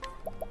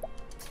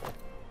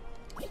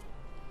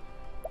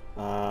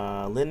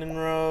 Linen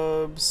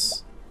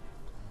robes.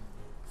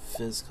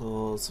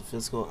 Physical, so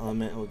physical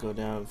element will go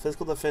down.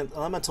 Physical defense,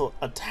 elemental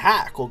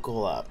attack will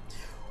go up.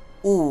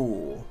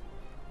 Ooh.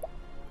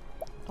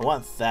 I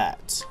want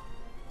that.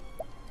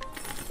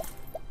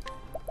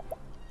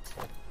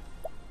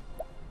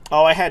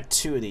 Oh, I had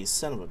 2 of these.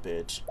 Son of a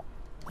bitch.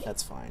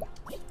 That's fine.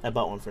 I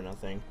bought one for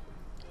nothing.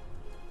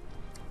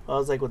 I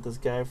was like with this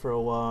guy for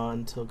a while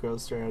until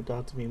girls started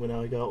adopting me when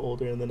I got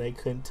older, and then I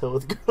couldn't tell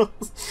with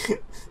girls.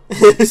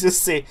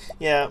 Just see,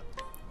 yeah.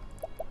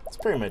 That's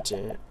pretty much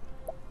it.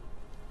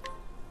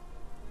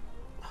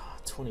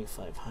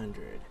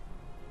 2,500.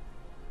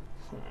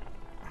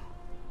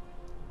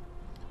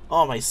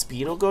 Oh, my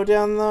speed will go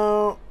down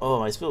though? Oh,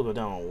 my speed will go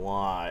down a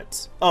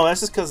lot. Oh,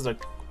 that's just because of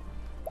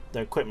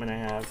the equipment I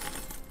have.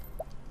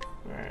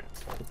 Alright,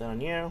 put that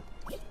on you.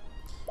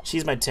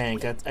 She's my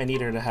tank. I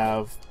need her to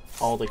have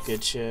all the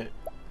good shit.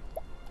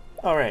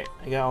 Alright,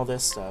 I got all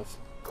this stuff.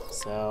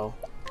 So.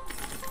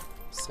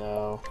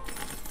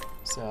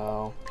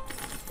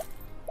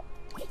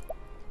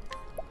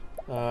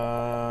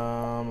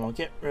 I'll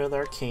get rid of the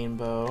arcane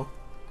bow.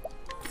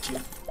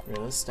 Rid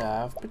of the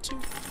staff.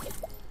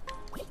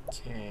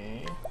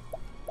 Okay.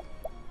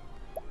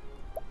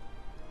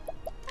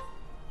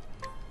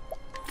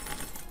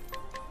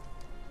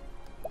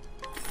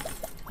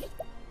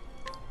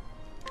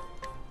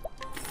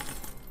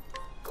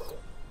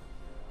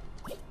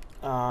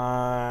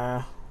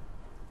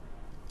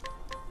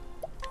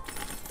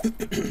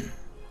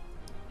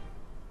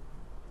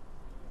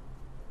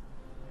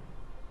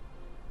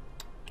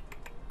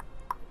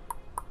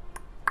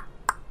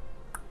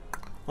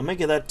 I'm gonna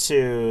give that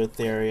to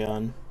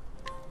Therion.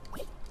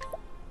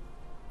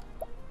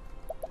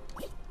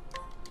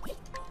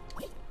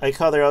 I like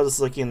how they're all just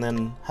looking,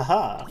 then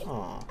haha,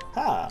 oh,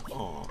 ha,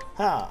 oh,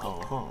 ha,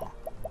 oh, huh.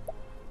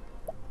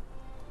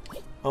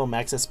 Oh,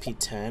 max SP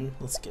 10.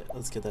 Let's get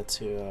that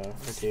to our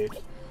dude.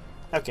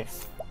 Okay.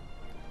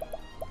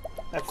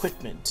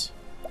 Equipment.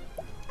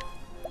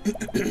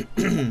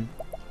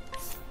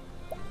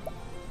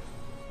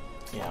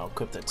 Yeah, I'll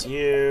equip that to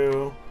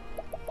you.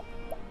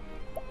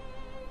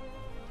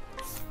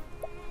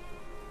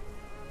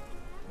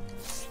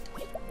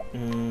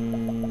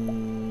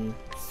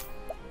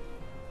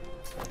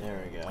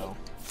 There we go.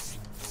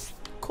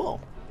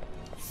 Cool.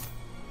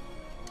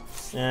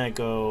 And I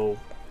go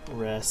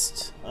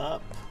rest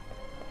up.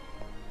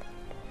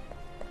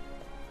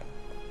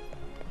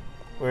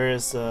 Where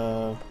is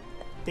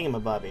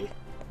thingamabobby?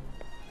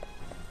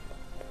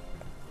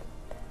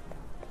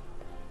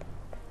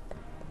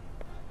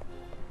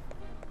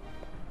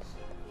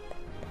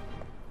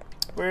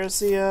 Where's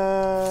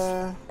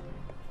the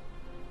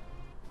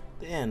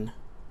inn?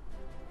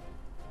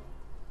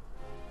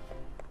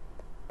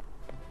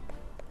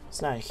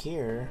 It's not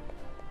here.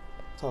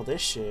 It's all this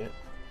shit.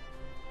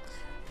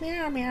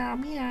 Meow meow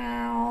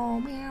meow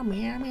meow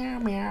meow meow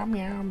meow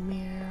meow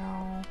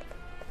meow.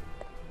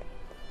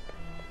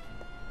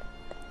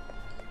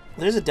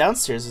 There's a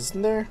downstairs,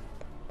 isn't there?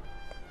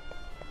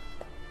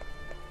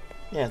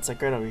 Yeah, it's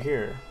like right over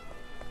here.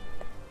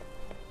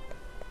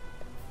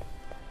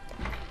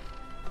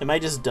 Am I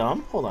just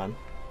dumb? Hold on.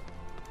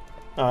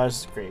 Oh,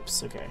 it's just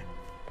grapes. Okay.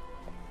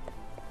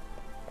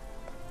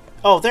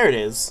 Oh, there it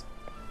is.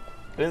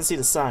 I didn't see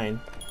the sign.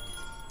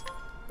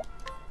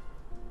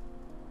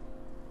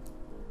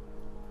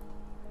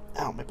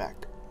 Ow, my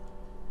back.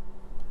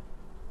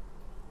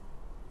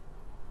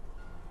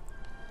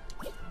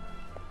 Go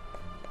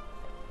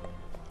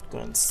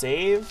ahead and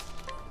save.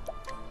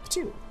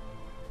 Two.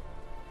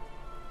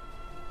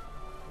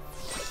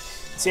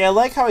 See, I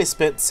like how I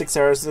spent 6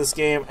 hours in this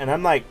game, and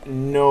I'm like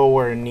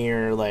nowhere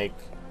near like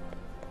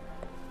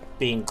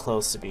being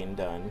close to being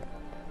done.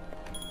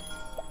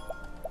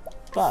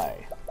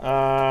 Bye.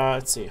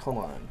 Let's see. Hold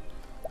on.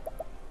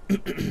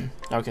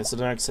 Okay, so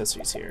no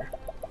accessories here.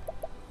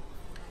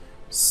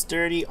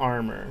 Sturdy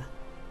armor.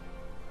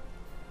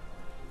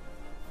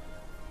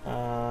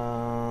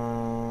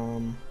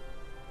 I'm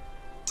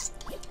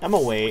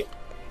gonna wait.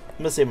 I'm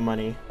gonna save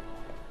money.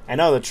 I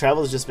know the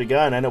travel has just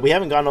begun. I know we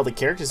haven't gotten all the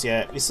characters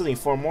yet. We still need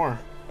 4 more.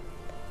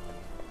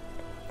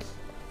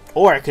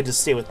 Or I could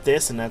just stay with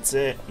this and that's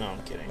it. No,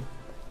 I'm kidding.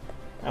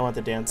 I want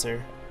the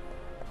dancer.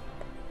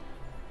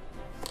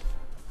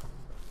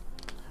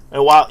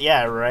 Wild,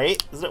 yeah,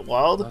 right? Isn't it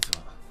wild?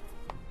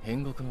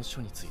 変国の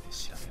書について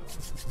調べよ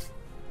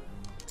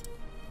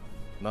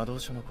う。魔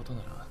導書のこと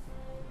なら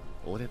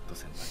オデット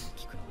先輩に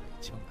聞くのが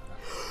一番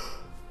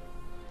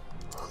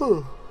だ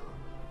な。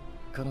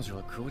彼女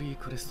はクオリー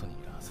クレストにい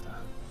るはずだ。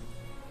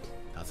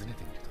訪ね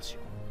てみるとしよ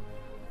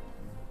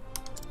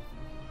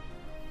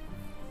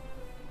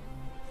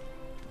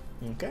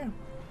う。Okay.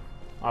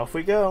 Off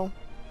we go.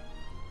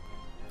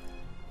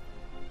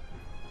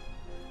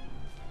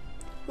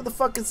 Who the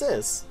fuck is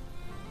this?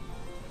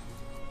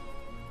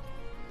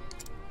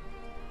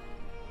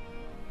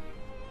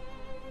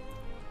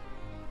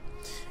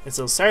 And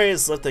so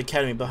Sarius left the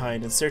academy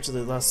behind in search of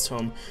the lost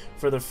home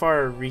for the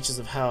far reaches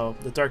of hell.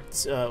 The dark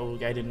oh,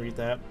 I didn't read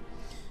that.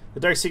 The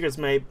dark secrets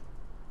my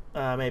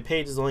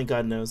pages only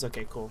God knows.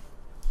 Okay, cool.